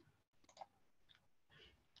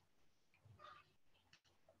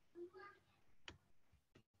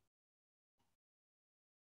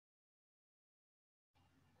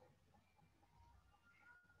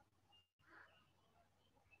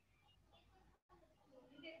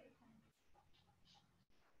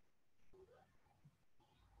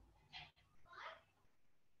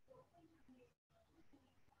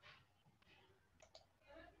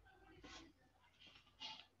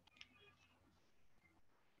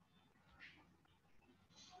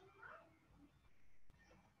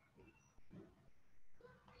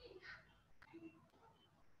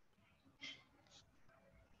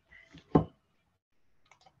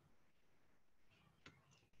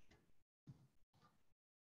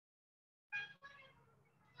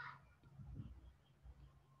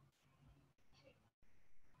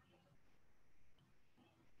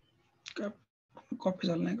 Copy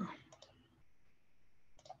डालने का।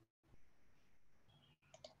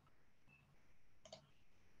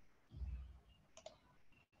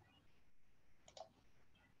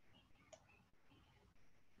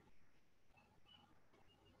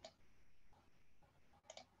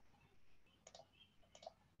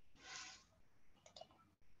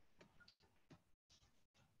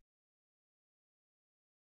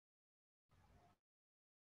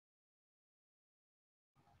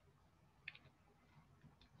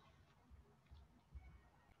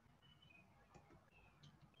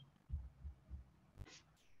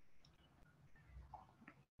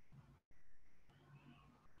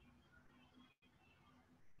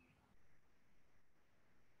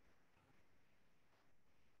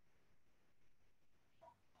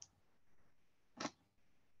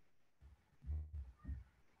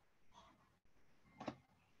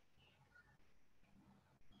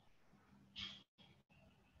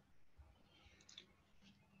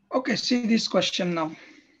 Okay, see this question now.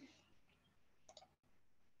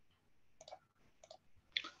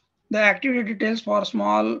 The activity details for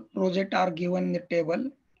small project are given in the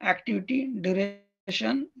table. Activity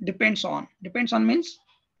duration depends on means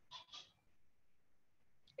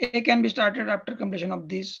A can be started after completion of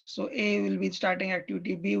this. So A will be starting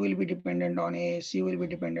activity, B will be dependent on A, C will be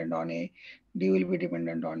dependent on A, D will be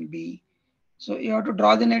dependent on B. So you have to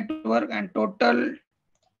draw the network and total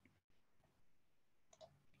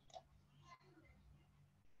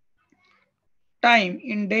time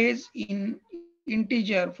in days in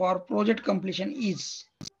integer for project completion is.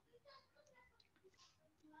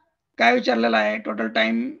 काय विचारलेलं आहे? Total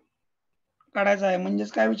time काढायचा आहे,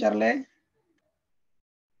 म्हणजेच काय विचारलंय?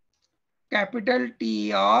 Capital T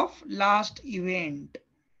of last event.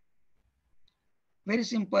 Very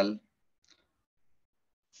simple.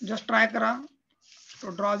 Just try kara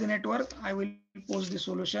to draw the network. I will post the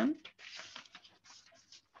solution.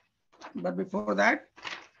 But before that,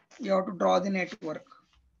 you have to draw the network.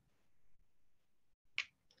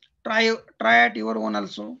 Try at your own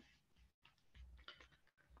also.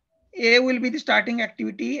 A will be the starting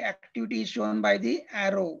activity. Activity is shown by the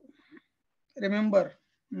arrow. Remember,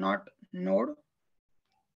 not node.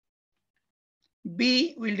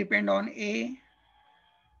 B will depend on A.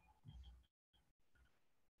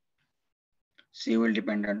 C will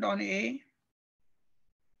dependent on A.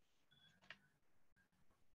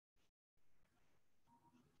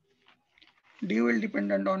 D will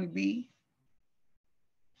dependent on B.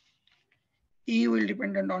 E will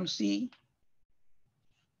dependent on C.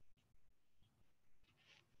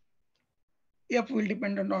 F will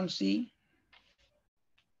dependent on C.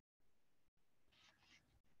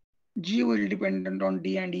 G will dependent on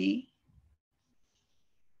D and E.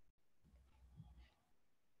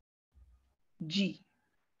 G.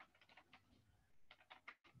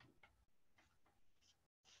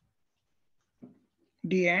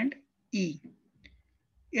 D and E.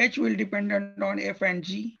 H will dependent on F and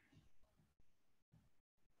G.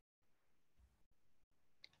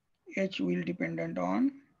 H will dependent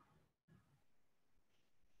on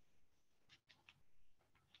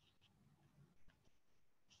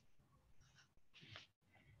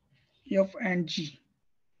F and G.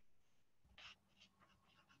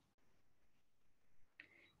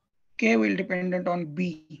 K will dependent on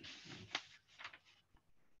B.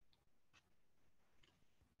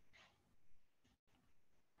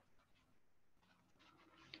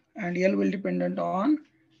 And L will dependent on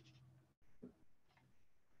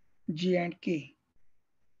G and K.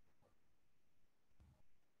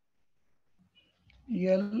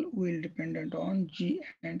 L will dependent on G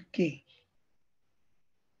and K.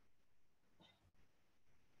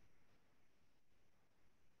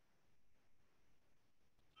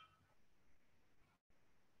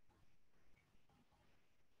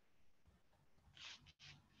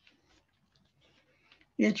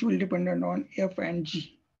 H will dependent on F and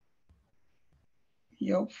G.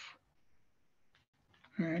 F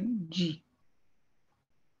and G.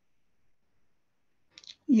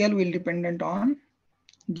 L will dependent on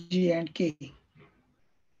G and K.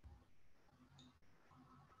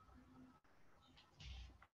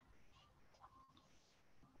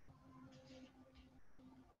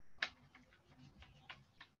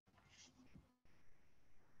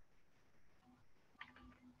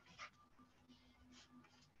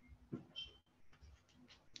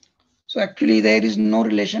 So actually there is no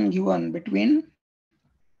relation given between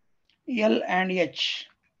L and H.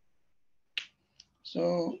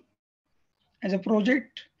 So as a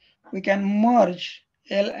project, we can merge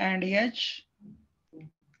L and H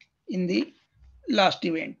in the last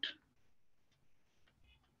event.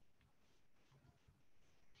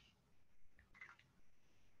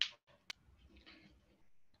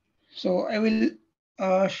 So I will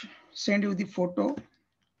send you the photo.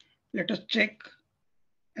 Let us check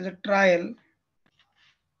as a trial.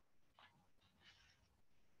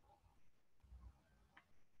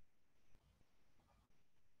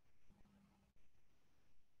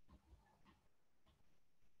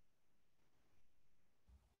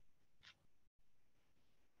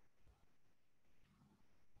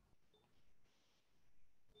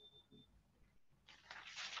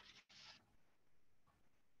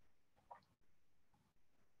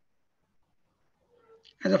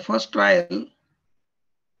 As a first trial,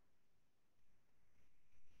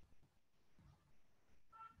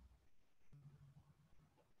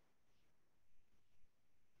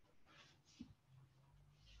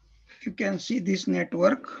 you can see this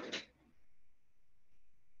network.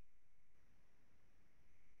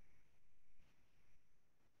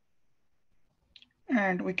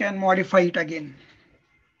 And we can modify it again.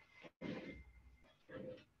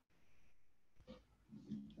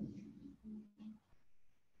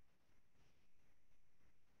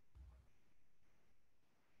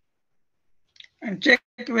 And check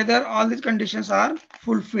whether all these conditions are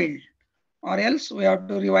fulfilled, or else we have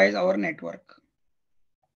to revise our network.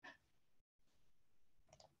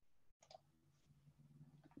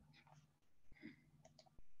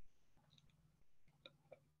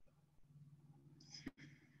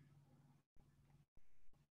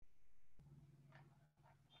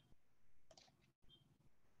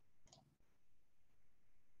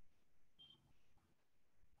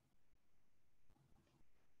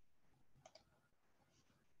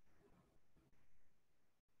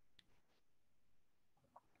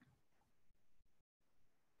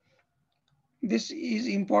 This is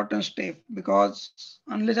important step, because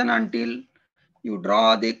unless and until you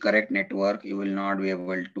draw the correct network, you will not be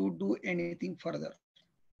able to do anything further.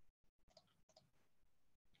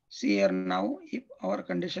 See here now if our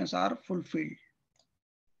conditions are fulfilled.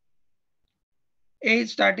 A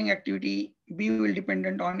is starting activity, B will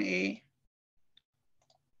dependent on A,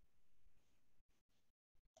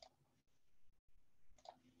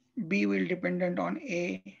 B will dependent on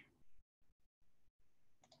A,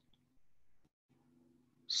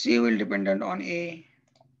 C will dependent on A,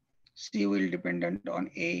 C will dependent on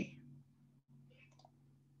A,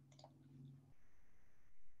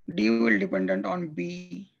 D will dependent on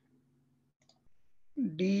B,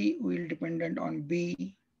 D will dependent on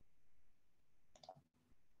B,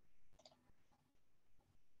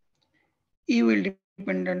 E will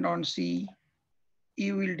dependent on C,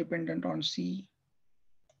 E will dependent on C,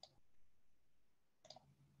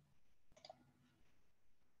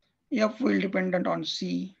 F will dependent on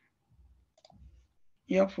C,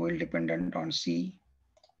 F will dependent on C,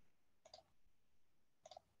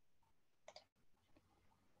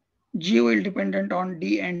 G will dependent on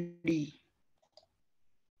D and E,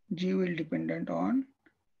 G will dependent on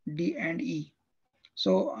D and E.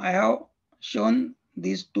 So I have shown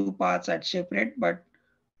these two paths as separate, but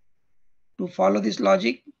to follow this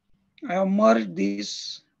logic, I have merged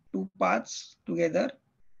these two paths together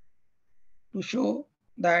to show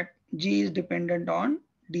that G is dependent on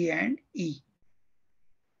D and E.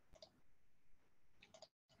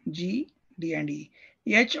 G, D and E.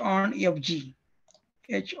 H on FG.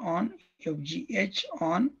 H on FG. H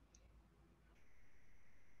on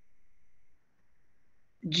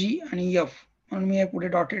G आणि F. म्हणून मी पुढे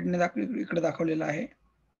डॉटेडने इकडे दाखवलेला आहे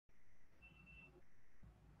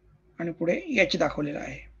आणि पुढे H दाखवलेला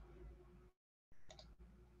आहे.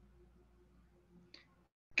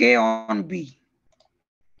 K on B.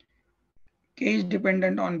 K is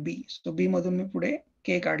dependent on B. So B मधून मी पुढे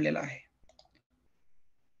K काढलेला आहे.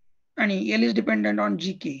 आणि L is dependent on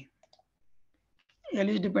GK. L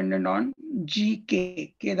is dependent on GK.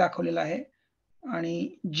 K दाखवलेला आहे आणि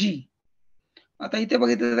G. आता इथे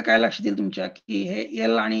बघितलं तर काय लक्षात येईल तुमच्या की हे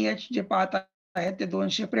L आणि H जे पाथ आहेत ते दोन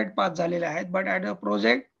सेपरेट पाथ झालेले आहेत, बट ऍट अ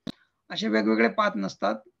प्रोजेक्ट असे वेगवेगळे पाथ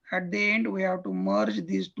नसतात. At the end we have to merge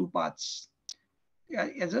these two paths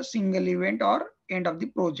as a single event or end of the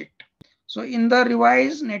project. So in the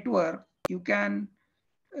revised network, you can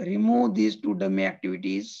remove these two dummy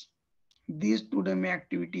activities. These two dummy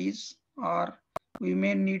activities, or we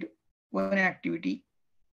may need one activity.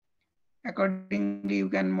 Accordingly, you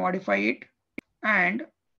can modify it and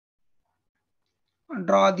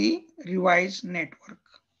draw the revised network.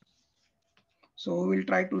 So we will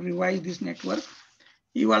try to revise this network.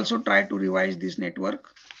 You also try to revise this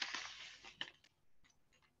network.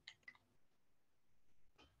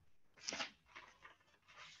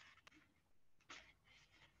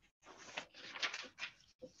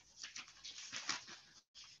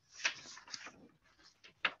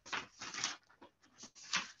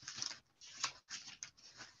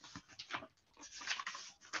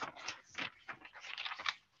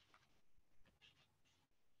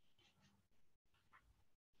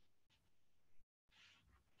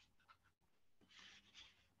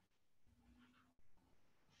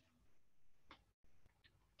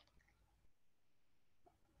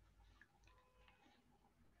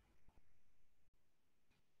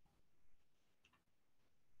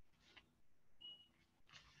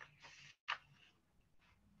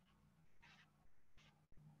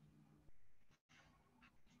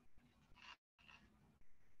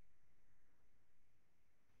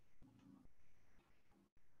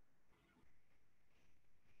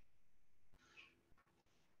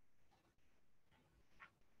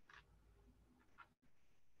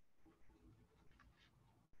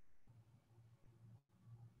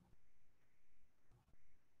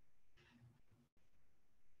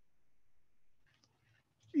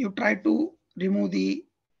 you try to remove the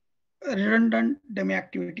redundant dummy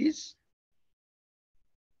activities.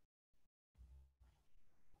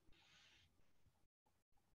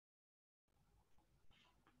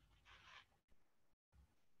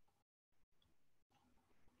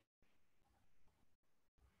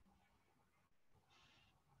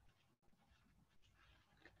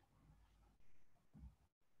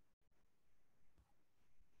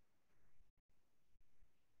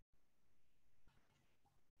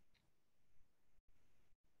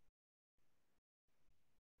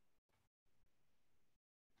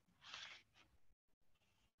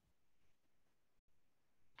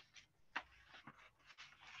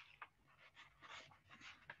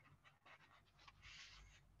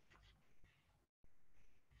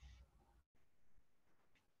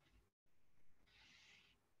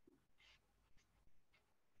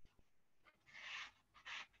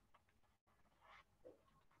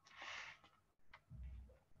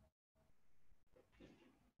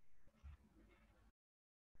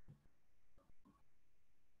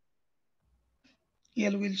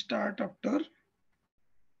 L will start after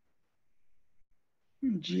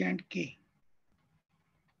G and K.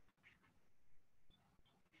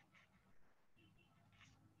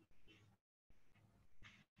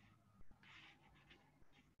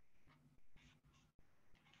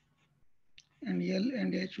 And L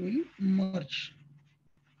and H will merge.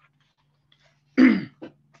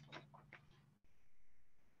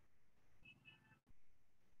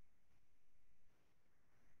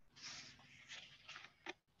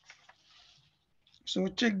 So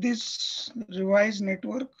check this revised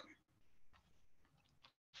network.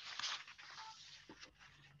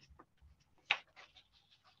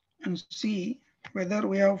 And see whether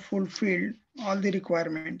we have fulfilled all the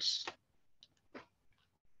requirements.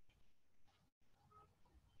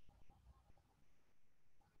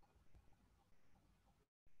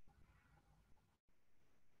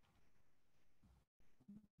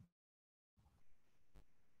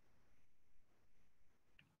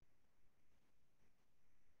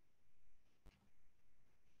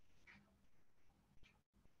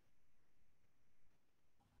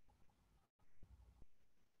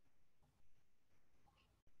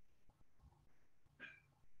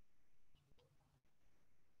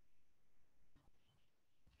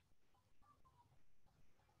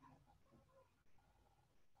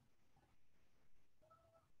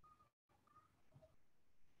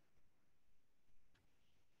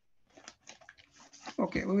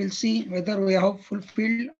 Okay, we will see whether we have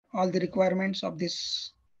fulfilled all the requirements of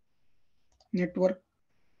this network.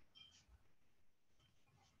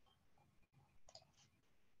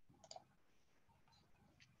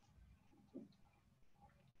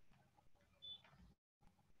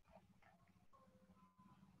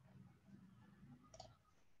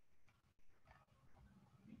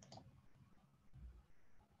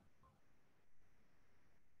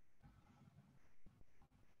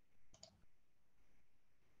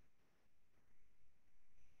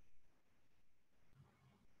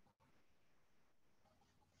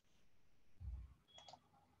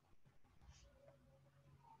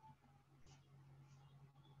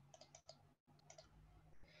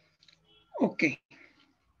 Okay.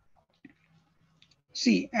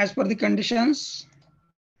 See, as per the conditions,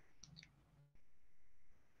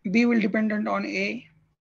 B will dependent on A,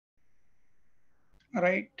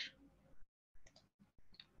 right?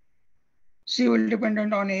 C will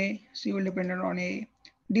dependent on A, C will dependent on A,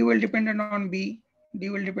 D will dependent on B, D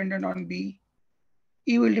will dependent on B,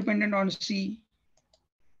 E will dependent on C,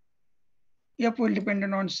 F will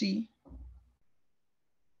dependent on C,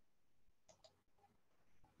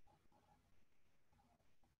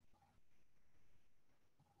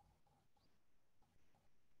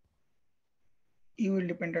 E will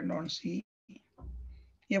dependent on C,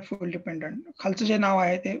 F will dependent. खालचं जे नाव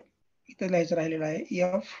आहे ते इथं लिहायचं राहिलेलं आहे.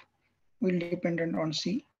 F will dependent on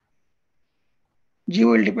C. G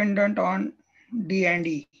will dependent on D and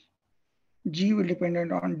E. G will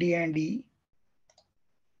dependent on D and E.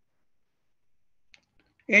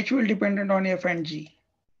 H will dependent on F and G.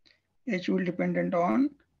 H will dependent on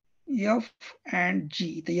F and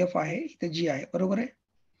G. इथं F आहे, इथं G आहे, बरोबर आहे.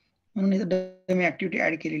 म्हणून इथं dummy activity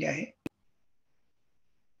add केलेली आहे.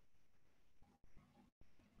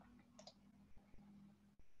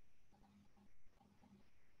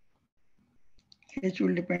 H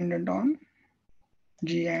will dependent on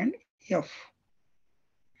G and F.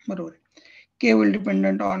 बरोबर. K will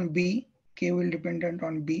dependent on B. K will dependent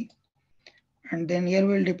on B. And then L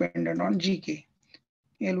will dependent on GK.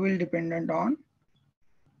 L will dependent on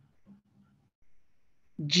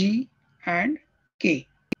G and K.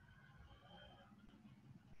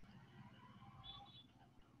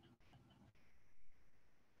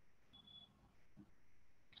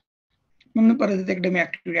 म्हणून परत एकदा मी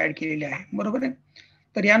activity add केलेली आहे. बरोबर आहे.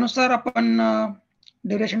 तर यानुसार आपण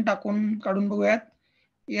ड्युरेशन टाकून काढून बघूयात.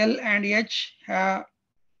 एल अँड एच ह्या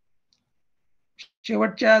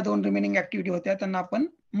शेवटच्या 2 रिमेनिंग ऍक्टिव्हिटी होत्या, त्यांना आपण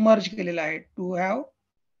मर्ज केलेला आहे to have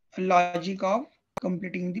logic of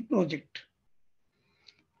completing the project.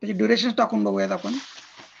 त्याचे ड्युरेशन टाकून बघूयात आपण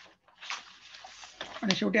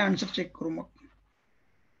आणि शेवटी आन्सर चेक करू. मग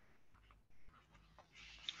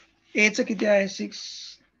ए चं किती आहे 6,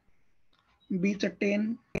 बी चं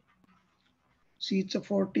 10, सी चं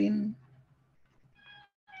 14,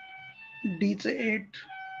 डी चं 8,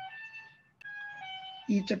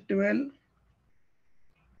 ई चं 12,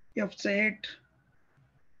 एफ चं 8,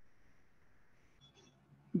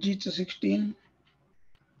 जी चं 16,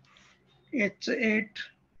 एच चं 8,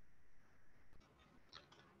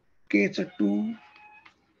 के चं 2,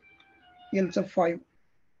 L चं 5.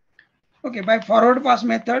 Okay, by forward pass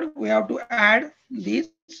method, we have to add these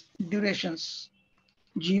durations.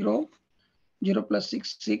 0, 0 plus 6,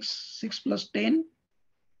 6, 6 plus 10,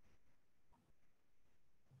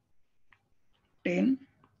 10,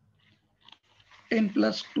 10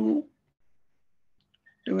 plus 2,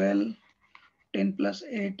 12, 10 plus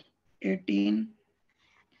 8, 18,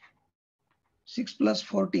 6 plus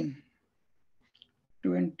 14,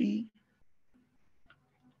 20,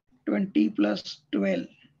 20 plus 12,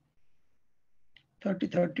 30,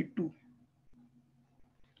 32.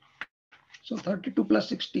 So 32 plus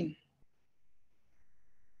 16,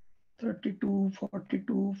 32,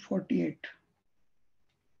 42, 48,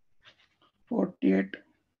 48,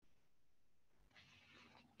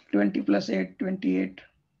 20 plus 8, 28,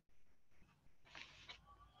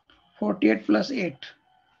 48 plus 8,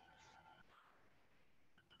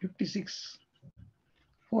 56,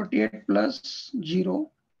 48 plus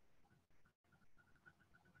 0,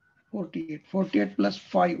 48, 48 plus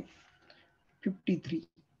 5, 53.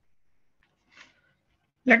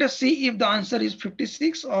 Let us see if the answer is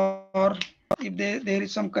 56 or if there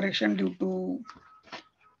is some correction due to,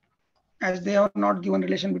 as they have not given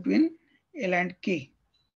relation between L and K.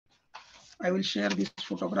 I will share this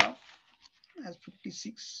photograph as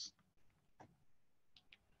 56.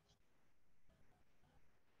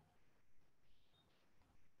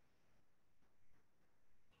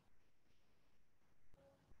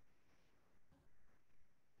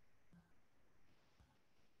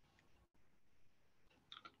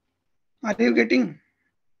 Are you getting?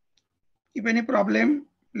 If any problem,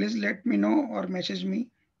 please let me know or message me.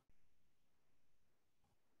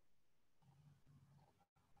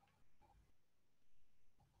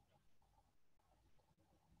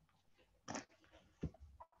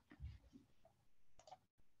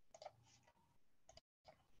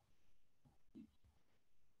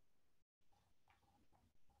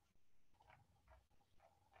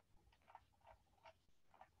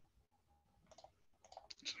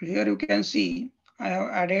 So here you can see I have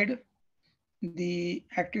added the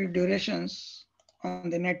active durations on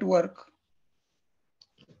the network.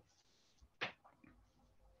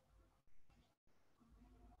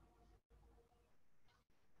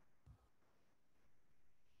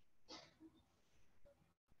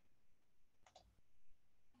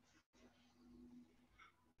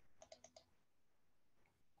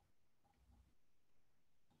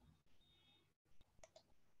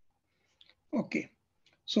 Okay,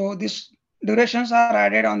 so this durations are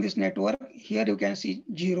added on this network. Here you can see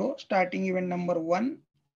 0, starting event number 1.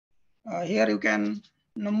 Here you can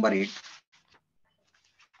number it.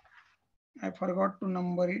 I forgot to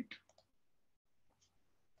number it.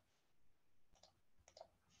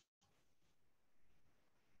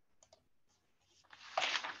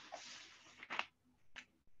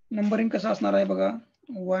 Numbering कसं असणार आहे बघा.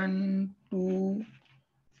 1, 2,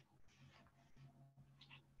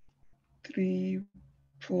 3,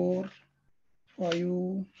 4,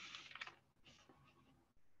 5,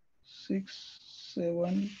 6,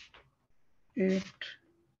 7, 8,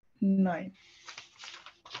 9.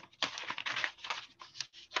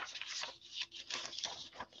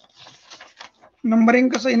 Numbering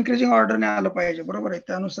कसं increasing ऑर्डरने आलं पाहिजे, बरोबर आहे.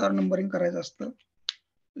 त्यानुसार नंबरिंग करायचं असतं.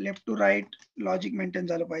 Left to right logic maintain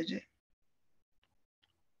झालं पाहिजे.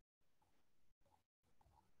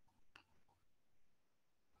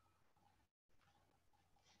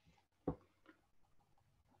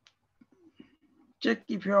 Check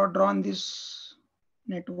if you have drawn this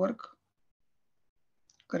network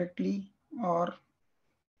correctly or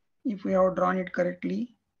if we have drawn it correctly.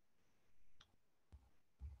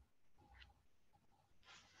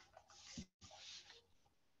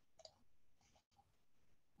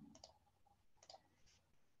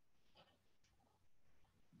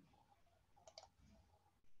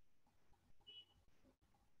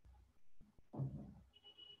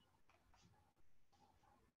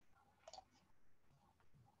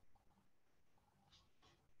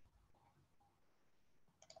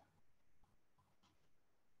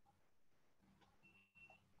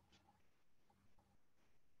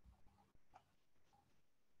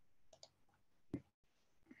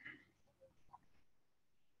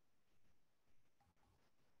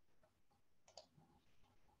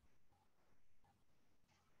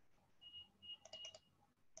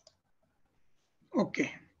 Okay,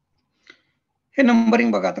 hey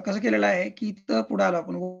numbering बघा आता कसं केलेलं आहे की इथं पुढे आलो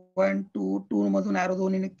आपण 1 2 मधून ॲरो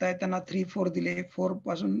दोन्ही निघतायत, त्यांना 3 4 दिले, 4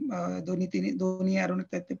 पासून दोन्ही ॲरो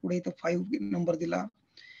निघतायत ते पुढे इथं 5 नंबर दिला.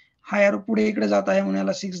 हा ॲरो पुढे इकडे जात आहे म्हणून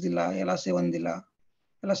याला 6 दिला, याला 7 दिला,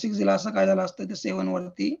 याला 6 दिला. असं काय झालं असतं ते 7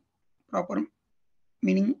 वरती प्रॉपर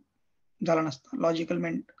मिनिंग झाला नसतं, लॉजिक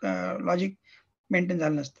मेंटेन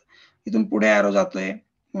झालं नसतं. इथून पुढे ॲरो जातोय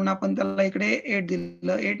म्हणून आपण त्याला इकडे 8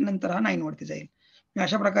 दिलं, 8 नंतर हा 9 वरती जाईल.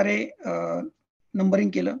 अशा प्रकारे नंबरिंग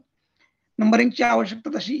केलं. नंबरिंगची आवश्यकता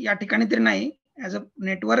तशी या ठिकाणी तरी नाही, ॲज अ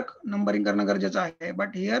नेटवर्क नंबरिंग करणं गरजेचं आहे.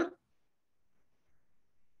 But here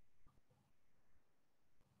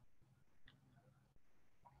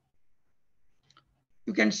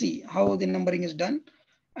you can see how the numbering is done.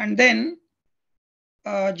 And then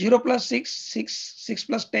 0 plus 6, 6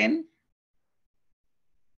 plus 10,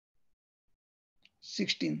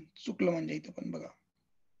 16. चुकलं म्हणजे इथं पण बघा,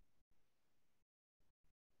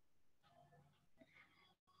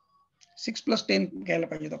 6 plus 10 घ्यायला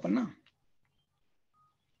पाहिजेत आपण ना.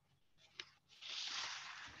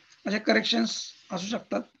 असे करेक्शन्स असू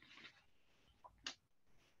शकतात.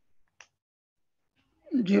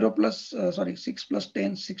 0 plus 6 plus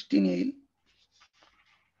 10 16 येईल,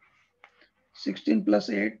 16 plus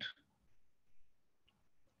 8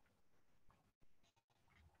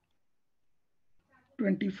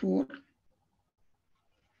 24,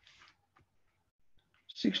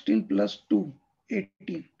 16 plus 2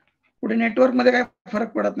 18. पुढे नेटवर्क मध्ये काय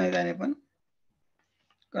फरक पडत नाही त्याने पण,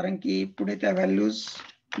 कारण की पुढे त्या व्हॅल्यूज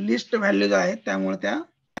लिस्ट व्हॅल्यूज आहेत त्यामुळे त्या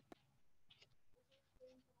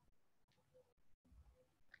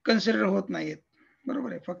कन्सिडर होत नाहीत.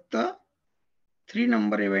 बरोबर आहे. फक्त 3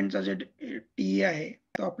 नंबर इव्हेंटचा जे टी आहे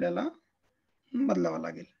तो आपल्याला बदलावा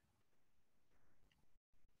लागेल.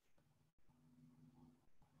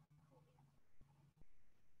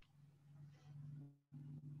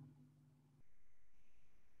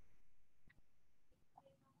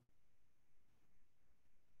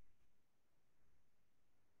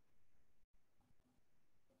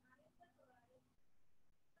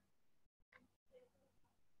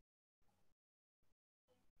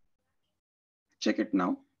 Check it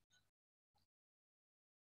now.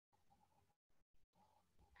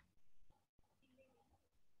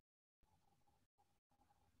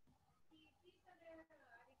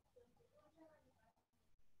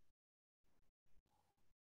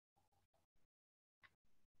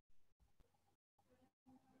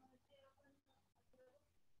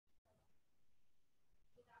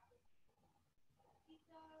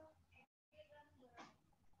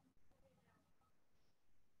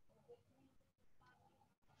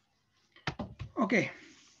 Okay,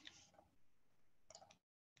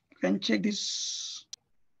 you can check this,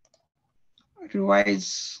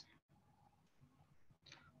 revise.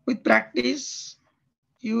 With practice,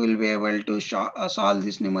 you will be able to solve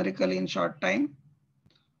this numerically in short time,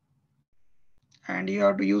 and you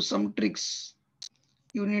have to use some tricks.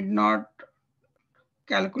 You need not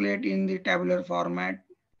calculate in the tabular format.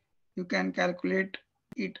 You can calculate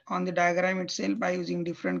it on the diagram itself by using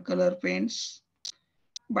different color paints,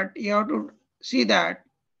 but you have to see that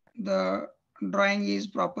the drawing is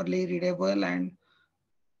properly readable and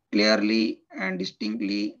clearly and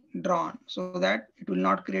distinctly drawn so that it will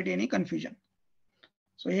not create any confusion.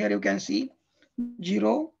 So here you can see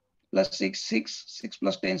 0 plus 6, 6, 6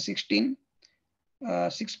 plus 10, 16,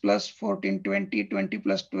 6 plus 14, 20, 20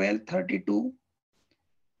 plus 12, 32.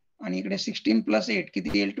 आणि इकडे 16 plus 8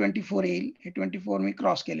 किती येईल, 24 येईल. हे 24 मी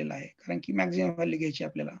cross केलेलं आहे कारण की maximum value घ्यायची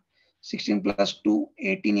आपल्याला. 16 plus 2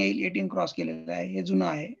 18 येईल, 18 क्रॉस केलेलं आहे, हे जुनं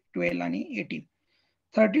आहे 12 आणि 18.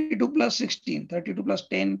 32 plus 16, 32 plus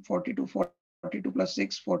 10 42, 42 plus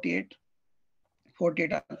 6 48,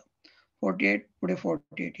 48 आलं, 48 पुढे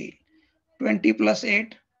 48 येईल. 20 plus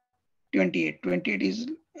 8 28, 28 is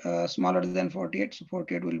smaller than 48, so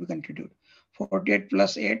 48 will be continued. 48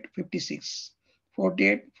 plus 8 56,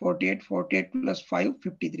 48 48 48 plus 5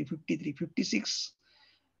 53, 53 56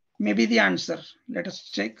 may be the answer. Let us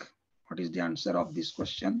check what is the answer of this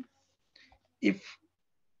question. If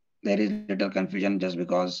there is little confusion just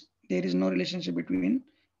because there is no relationship between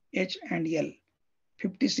H and L.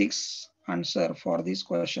 56 answer for this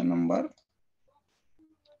question number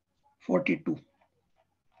 42.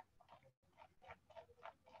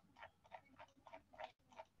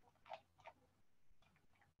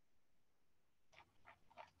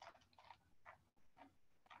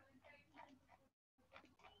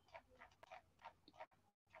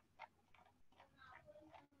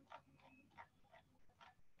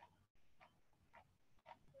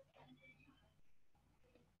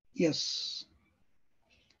 Yes,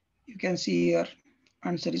 you can see here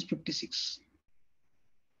answer is 56.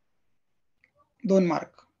 2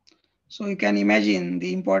 mark. So you can imagine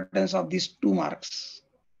the importance of these 2 marks.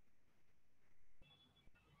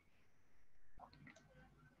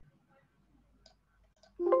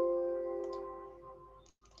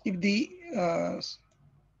 If the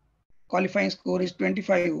qualifying score is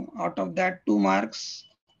 25, out of that 2 marks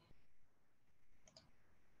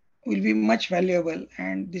will be much valuable,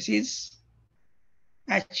 and this is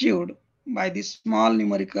achieved by this small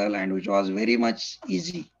numerical and which was very much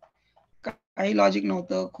easy. काही logic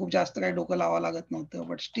नव्हतं, खूप जास्त काही डोकं लावा लागत नव्हतं,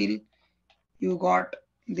 but still you got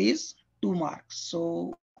these 2 marks.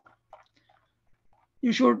 So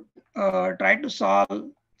you should try to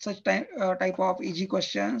solve such type of easy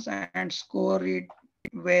questions and score it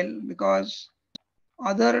well, because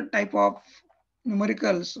other type of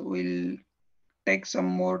numericals will take some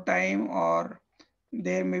more time or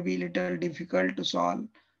they may be little difficult to solve.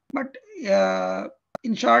 But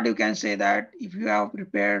in short, you can say that if you have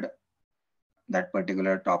prepared that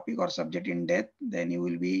particular topic or subject in depth, then you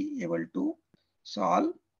will be able to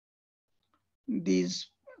solve these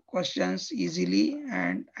questions easily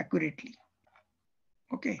and accurately.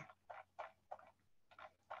 Okay.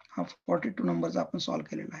 हा 42 नंबरचा आपण solve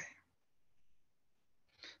केलेला आहे.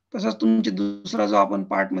 तसंच तुमचे दुसरा जो आपण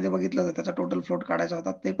पार्ट मध्ये बघितलं होतं त्याचा टोटल फ्लोट काढायचा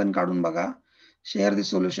होता, ते पण काढून बघा. Share the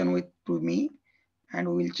solution with to me and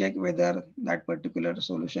we will check whether that particular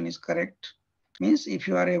solution is correct. Means if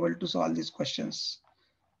you are able to solve these questions.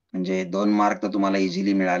 म्हणजे 2 मार्क तर तुम्हाला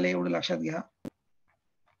इझिली मिळाले एवढं लक्षात घ्या.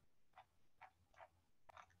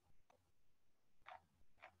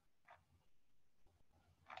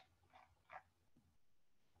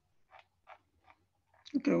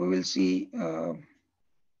 Okay, we will see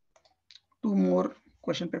 2 more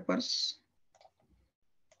question papers.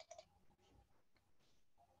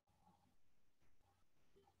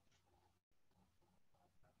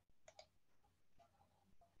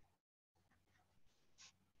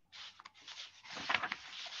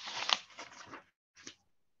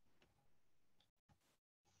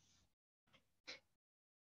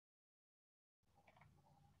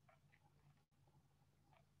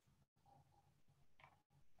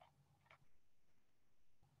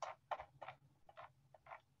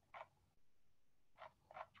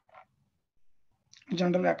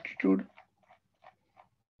 General aptitude,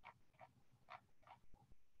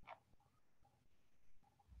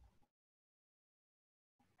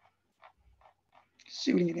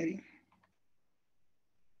 civil engineering,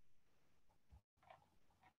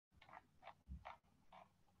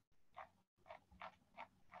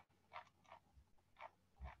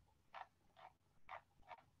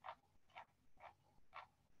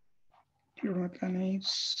 fluid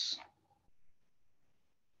mechanics,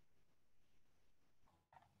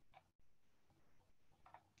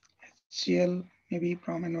 HCL, maybe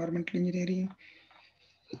from environmental engineering,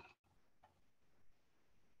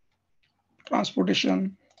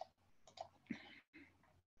 transportation,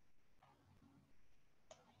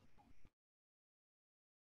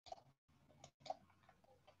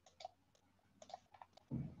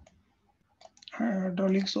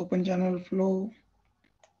 hydraulics, open channel flow,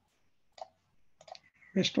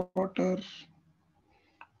 wastewater,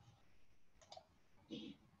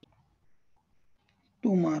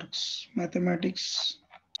 2 marks, mathematics,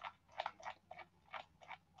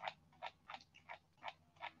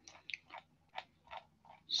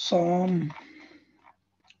 SOM,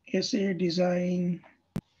 SA design,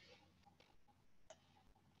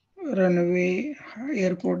 runway,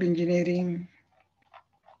 airport engineering,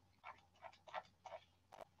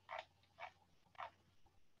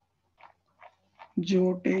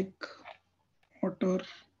 geotech, water,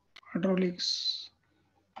 hydraulics,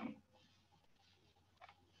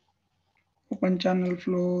 open channel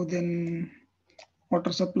flow, then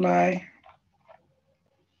water supply,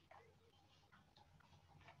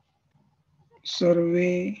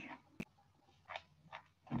 survey,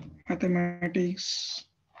 mathematics,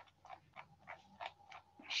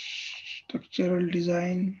 structural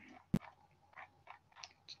design.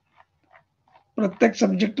 प्रत्येक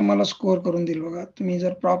subject तुम्हाला score करून देईल बघा. तुम्ही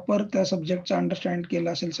जर proper त्या सब्जेक्टचा understand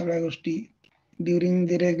केला असेल सगळ्या गोष्टी during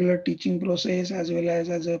the regular teaching process as well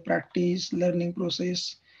as a practice learning process.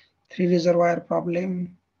 3 reservoir problem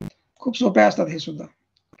खूप सोप्या असतात. हे सुद्धा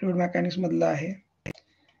फ्लुइड मेकॅनिक्स मधलं आहे.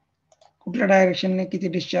 कुठल्या डायरेक्शनने किती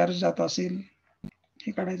डिस्चार्ज जात असेल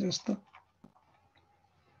हे काढायचं असतं.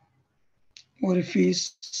 ओरिफिस,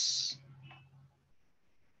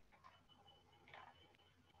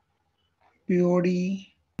 POD,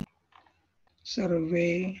 सर्वे.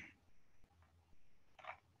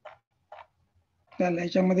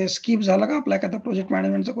 याच्यामध्ये स्किप झाला का आपला एखादा प्रोजेक्ट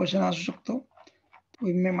मॅनेजमेंटचा क्वेश्चन असू शकतो.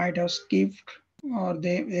 We might have skipped or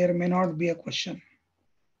there may not be a question.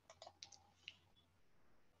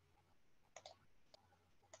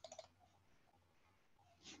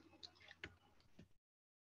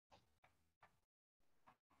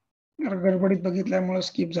 गडबडीत बघितल्यामुळे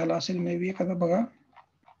स्किप झाला असेल मे बी एखादा बघा.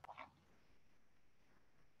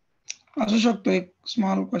 असू शकतो एक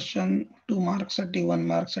स्मॉल क्वेश्चन 2 मार्क्स साठी 1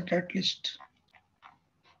 मार्क्स साठी at least.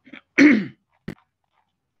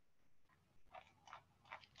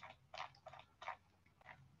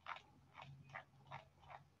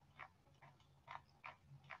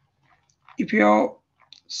 If you have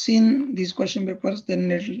seen these question papers, then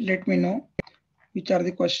let me know which are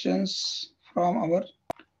the questions from our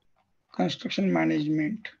construction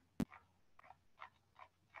management.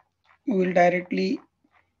 We will directly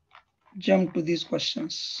jump to these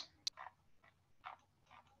questions.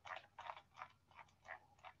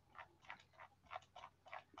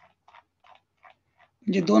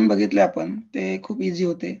 जे दोन बघितले आपण ते खूप easy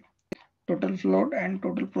होते. Total float and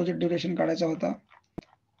total project duration काढायचा होता,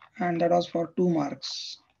 and that was for 2 marks.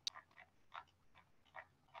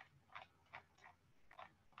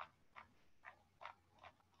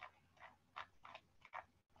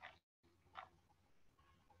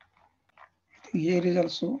 Here is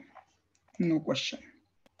also no question.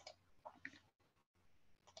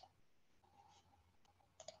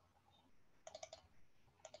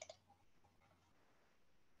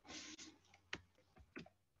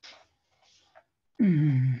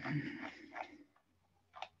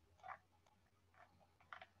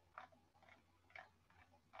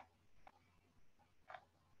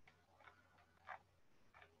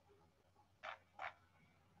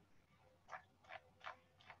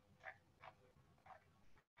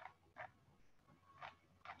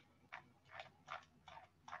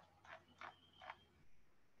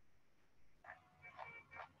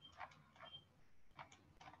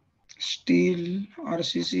 Steel,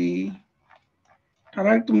 RCC,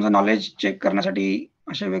 ठराविक तुमचं नॉलेज चेक करण्यासाठी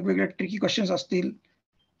असे वेगवेगळे ट्रिकी क्वेश्चन्स असतील.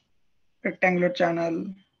 रेक्टँग्युलर चॅनल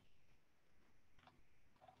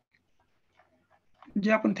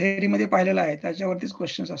जे आपण थेअरीमध्ये पाहिलेलं आहे त्याच्यावरतीच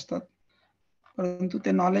क्वेश्चन्स असतात, परंतु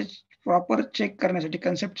ते नॉलेज प्रॉपर चेक करण्यासाठी,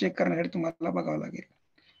 कन्सेप्ट चेक करण्यासाठी तुम्हाला बघावं लागेल.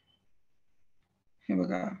 हे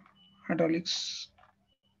बघा hydraulics,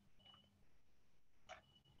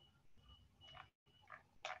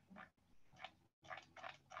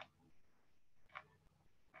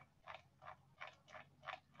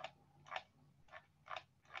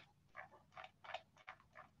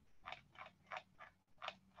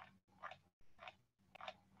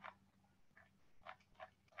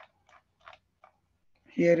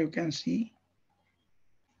 here you can see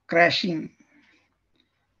crashing.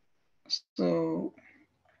 So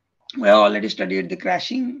we have already studied the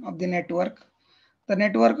crashing of the network. The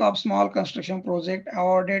network of small construction project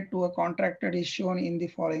awarded to a contractor is shown in the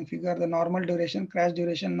following figure. The normal duration, crash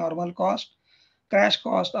duration, normal cost, crash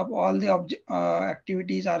cost of all the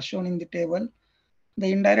activities are shown in the table.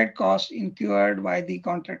 The indirect cost incurred by the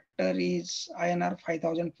contractor is INR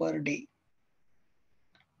 5,000 per day.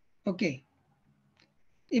 Okay.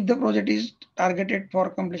 If the project is targeted for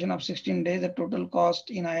completion of 16 days, the total cost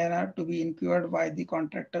in INR to be incurred by the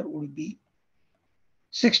contractor would be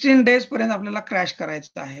 16 days पर्यंत आपल्याला crash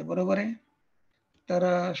करायचं आहे, बरोबर आहे.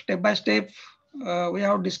 तर step by step we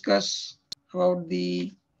have discussed about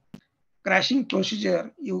the crashing procedure.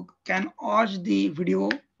 You can watch the video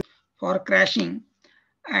for crashing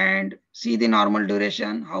and see the normal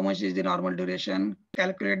duration, how much is the normal duration,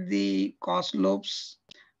 calculate the cost slopes,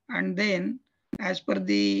 and then as per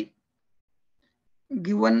the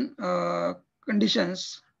given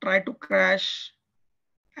conditions, try to crash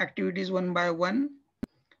activities one by one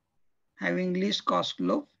having least cost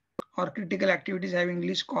slope, or critical activities having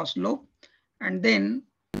least cost slope, and then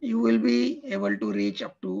you will be able to reach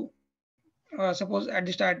up to suppose at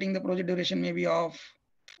the starting the project duration may be of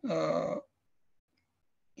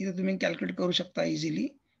इथे तुम्ही calculate करू शकता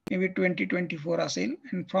easily, maybe 20-24 असेल,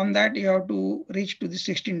 and from that you have to reach to the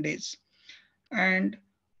 16 days. And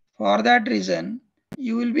for that reason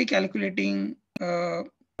you will be calculating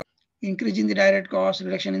increase in the direct cost,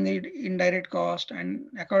 reduction in the indirect cost, and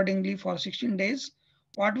accordingly for 16 days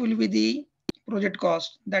what will be the project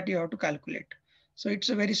cost that you have to calculate. So it's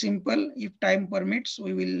a very simple. If time permits,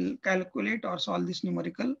 we will calculate or solve this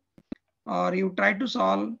numerical, or you try to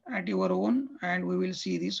solve at your own and we will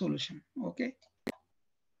see the solution. Okay.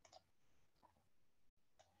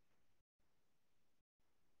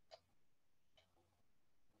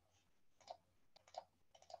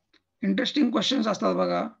 Interesting questions असतात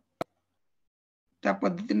बघा, त्या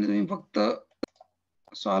पद्धतीने तुम्ही फक्त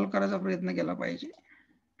solve करायचा प्रयत्न केला पाहिजे.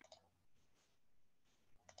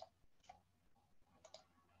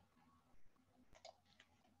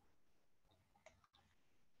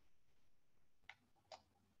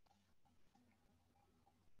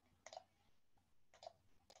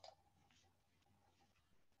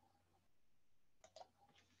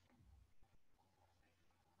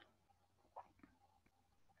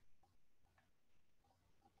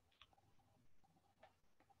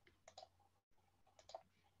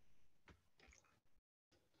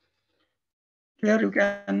 Here you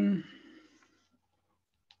can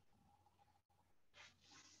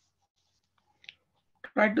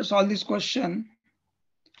try to solve this question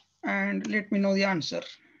and let me know the answer.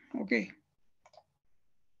 Okay.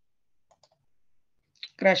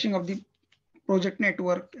 Crashing of the project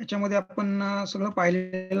network. याच्यामध्ये आपण सगळं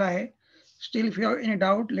पाहिलेलं आहे. Still, if you have any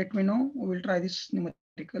doubt, let me know. We will try this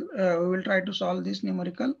numerical. We will try to solve this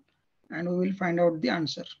numerical, and we will find out the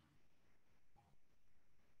answer.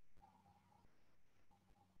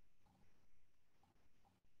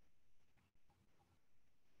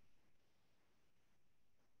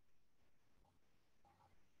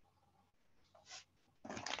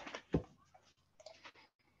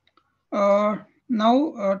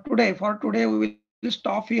 Now, for today, we will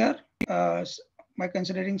stop here by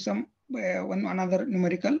considering some another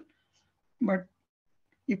numerical. But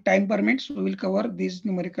if time permits, we will cover these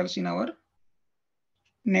numericals in our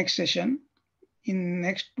next session in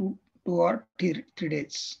next two or three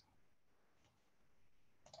days.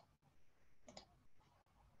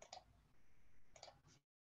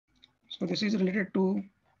 So this is related to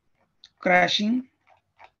crashing.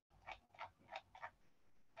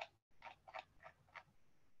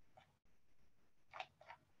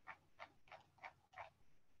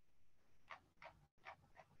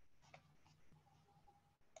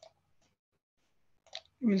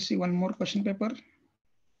 We'll see one more question paper.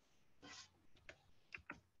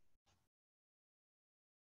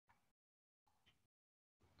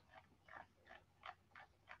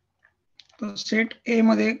 तर set ए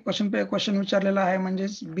मध्ये question विचारलेला आहे,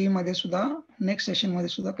 म्हणजेच B मध्ये सुद्धा next session मध्ये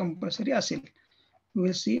सुद्धा compulsory असेल. We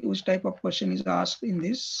will see which type of question is asked in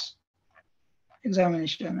this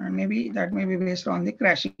examination, and maybe that may be based on the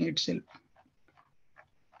crashing itself.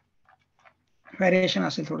 Variation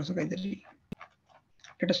असेल थोडंसं काहीतरी.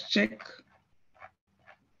 Let us check.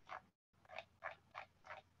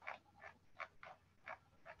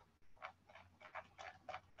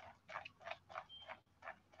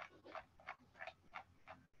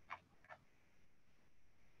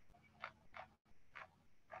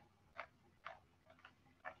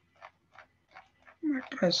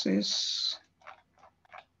 Matrices.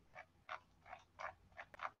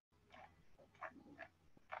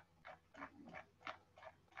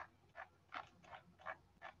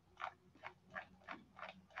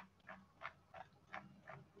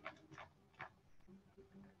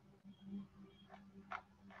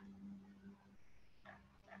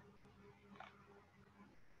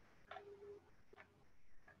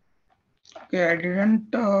 Okay, I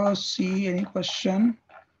didn't see any question.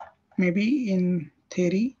 Maybe in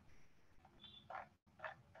theory,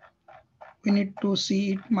 we need to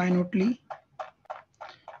see it minutely.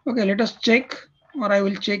 Okay, let us check, or I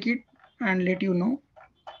will check it and let you know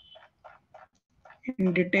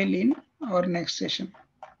in detail in our next session.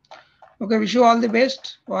 Okay, wish you all the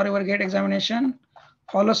best for your GATE examination.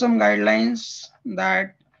 Follow some guidelines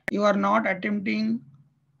that you are not attempting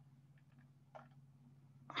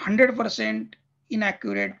 100%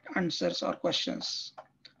 inaccurate answers or questions.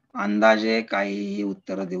 अंदाजे काहीही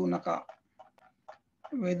उत्तर देऊ नका.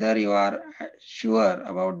 Whether you are sure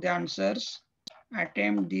about the answers,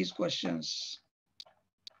 attempt these questions,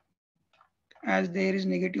 as there is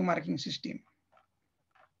negative marking system.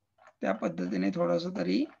 त्या पद्धतीने थोडंसं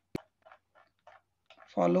तरी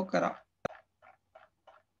follow करा.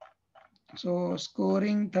 So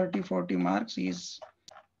scoring 30-40 marks is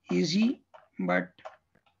easy, but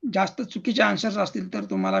जास्त चुकीचे आन्सर्स असतील तर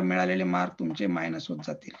तुम्हाला मिळालेले मार्क तुमचे मायनस होत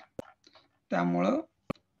जातील. त्यामुळं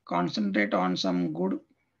concentrate on some good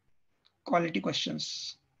quality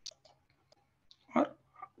questions or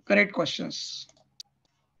correct questions.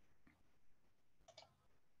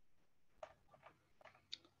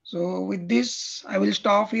 So with this, I will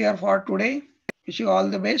stop here for today. Wish you all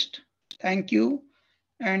the best. Thank you.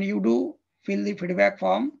 And you do fill the feedback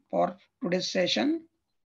form for today's session.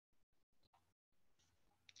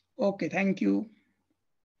 Okay, thank you.